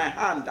with my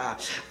hand.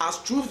 As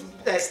through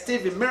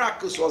Stephen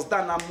miracles was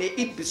done, and may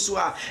it be so,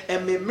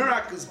 and may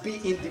miracles be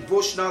in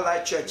Devotional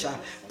Life Church.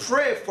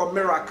 Pray for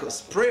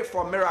miracles. Pray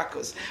for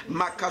miracles.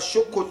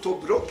 Makashoko to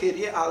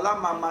brokeri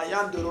alama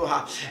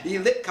mayandoroha.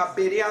 Ile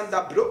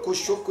kaberianda broko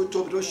shoko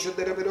to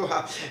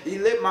broshodereberoha.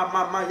 Ile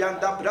mama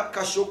mayanda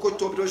braka shoko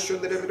to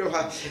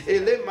broshodereberoha.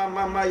 Ile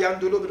mama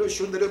mayandoro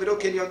broshoderebero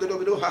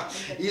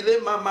keniandoroberoha.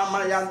 Ile mama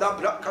mayanda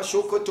braka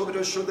shoko to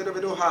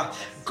broshodereberoha.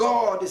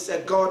 God is a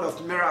God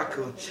of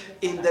miracle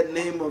in the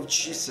name of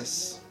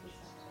Jesus.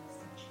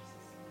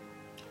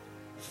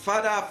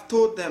 Father, I've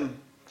told them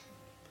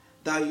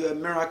that you're a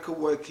miracle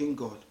working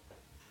God.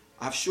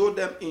 I've shown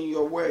them in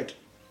your word.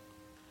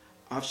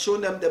 I've shown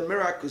them the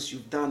miracles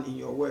you've done in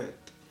your word.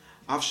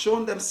 I've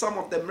shown them some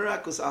of the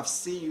miracles I've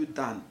seen you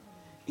done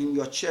in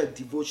your church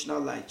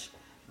Devotional Life,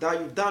 that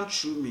you've done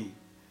through me.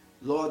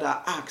 Lord,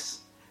 I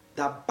ask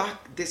that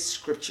back these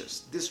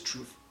scriptures, this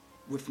truth,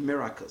 with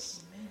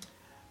miracles. Amen.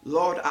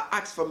 Lord, I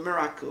ask for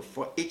miracle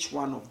for each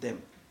one of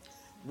them.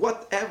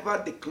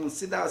 Whatever they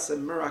consider as a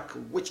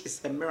miracle, which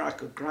is a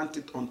miracle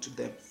granted unto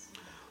them.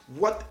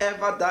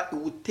 Whatever that it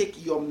would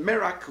take your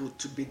miracle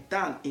to be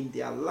done in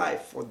their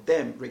life for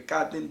them,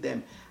 regarding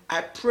them, I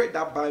pray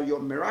that by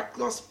your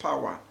miraculous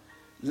power,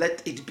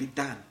 let it be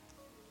done.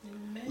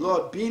 Amen.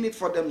 Lord, being it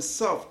for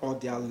themselves or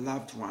their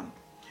loved one.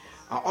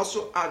 I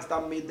also ask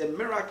that may the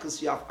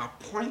miracles you have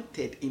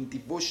appointed in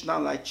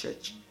Devotional Life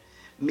Church,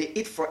 may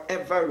it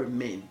forever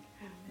remain.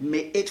 Amen.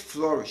 May it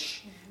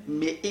flourish. Amen.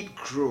 May it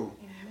grow.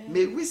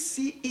 May we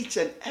see each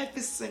and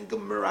every single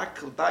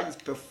miracle that is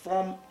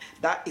performed,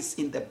 that is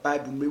in the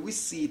Bible. May we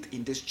see it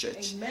in this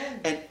church. Amen.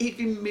 And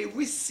even may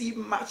we see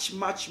much,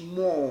 much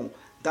more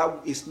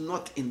that is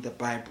not in the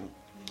Bible.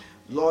 Amen.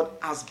 Lord,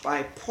 as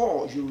by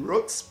Paul you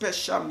wrote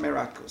special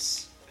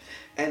miracles,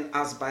 and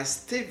as by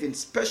Stephen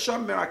special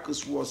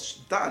miracles was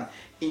done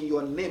in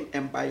your name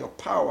and by your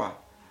power,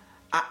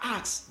 I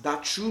ask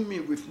that through me,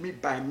 with me,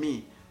 by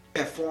me,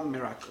 perform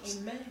miracles.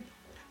 Amen.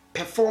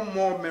 Perform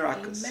more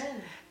miracles.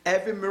 Amen.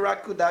 Every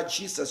miracle that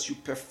Jesus you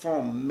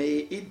perform, may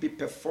it be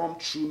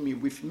performed through me,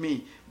 with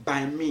me,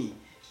 by me,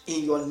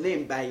 in your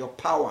name, by your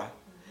power,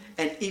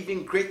 and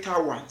even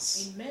greater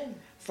ones. Amen.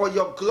 For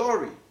your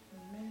glory,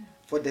 amen.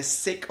 For the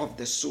sake of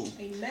the soul.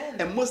 Amen.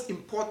 And most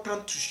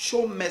important, to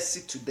show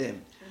mercy to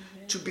them,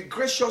 amen. To be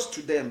gracious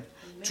to them,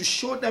 amen. To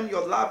show them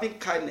your loving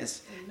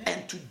kindness, amen.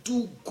 And to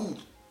do good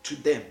to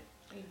them.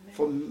 Amen.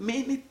 For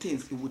many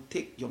things it will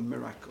take your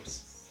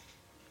miracles.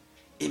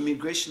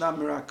 Immigrational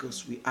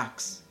miracles we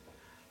ask.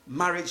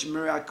 Marriage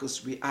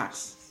miracles we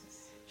ask.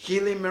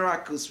 Healing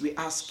miracles we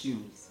ask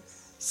you.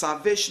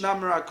 Salvational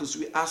miracles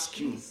we ask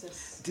you.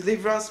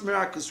 Deliverance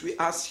miracles we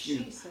ask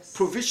you.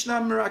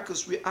 Provisional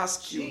miracles we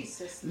ask you.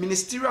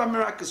 Ministerial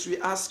miracles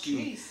we ask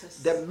you.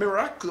 The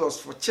miraculous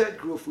for church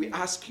growth we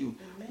ask you.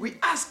 We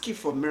ask you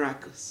for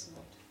miracles.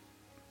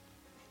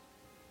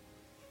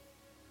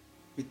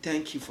 We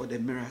thank you for the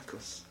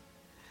miracles.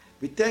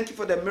 We thank you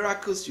for the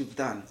miracles you've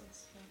done.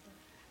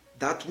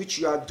 That which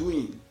you are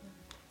doing.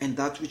 And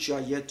that which you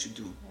are yet to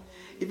do.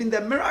 Even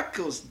the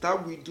miracles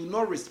that we do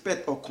not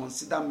respect or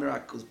consider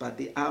miracles, but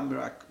they are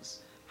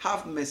miracles.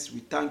 Have mercy, we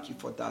thank you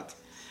for that.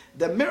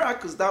 The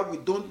miracles that we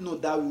don't know,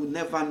 that we will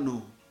never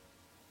know,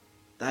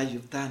 that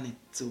you've done it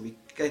till we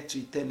get to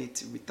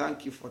eternity. We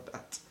thank you for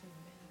that.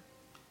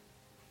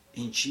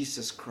 Amen. In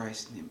Jesus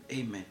Christ's name,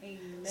 amen.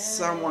 Amen.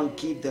 Someone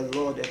give the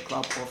Lord a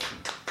clap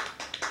offering.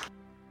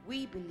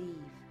 We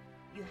believe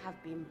you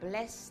have been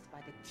blessed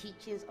by the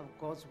teachings of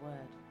God's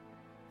word.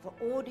 For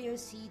audio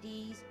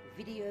CDs,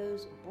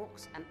 videos,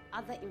 books, and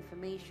other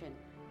information,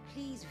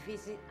 please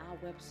visit our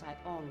website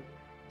on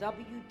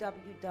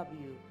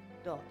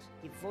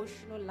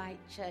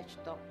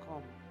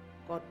www.devotionallightchurch.com.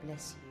 God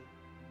bless you.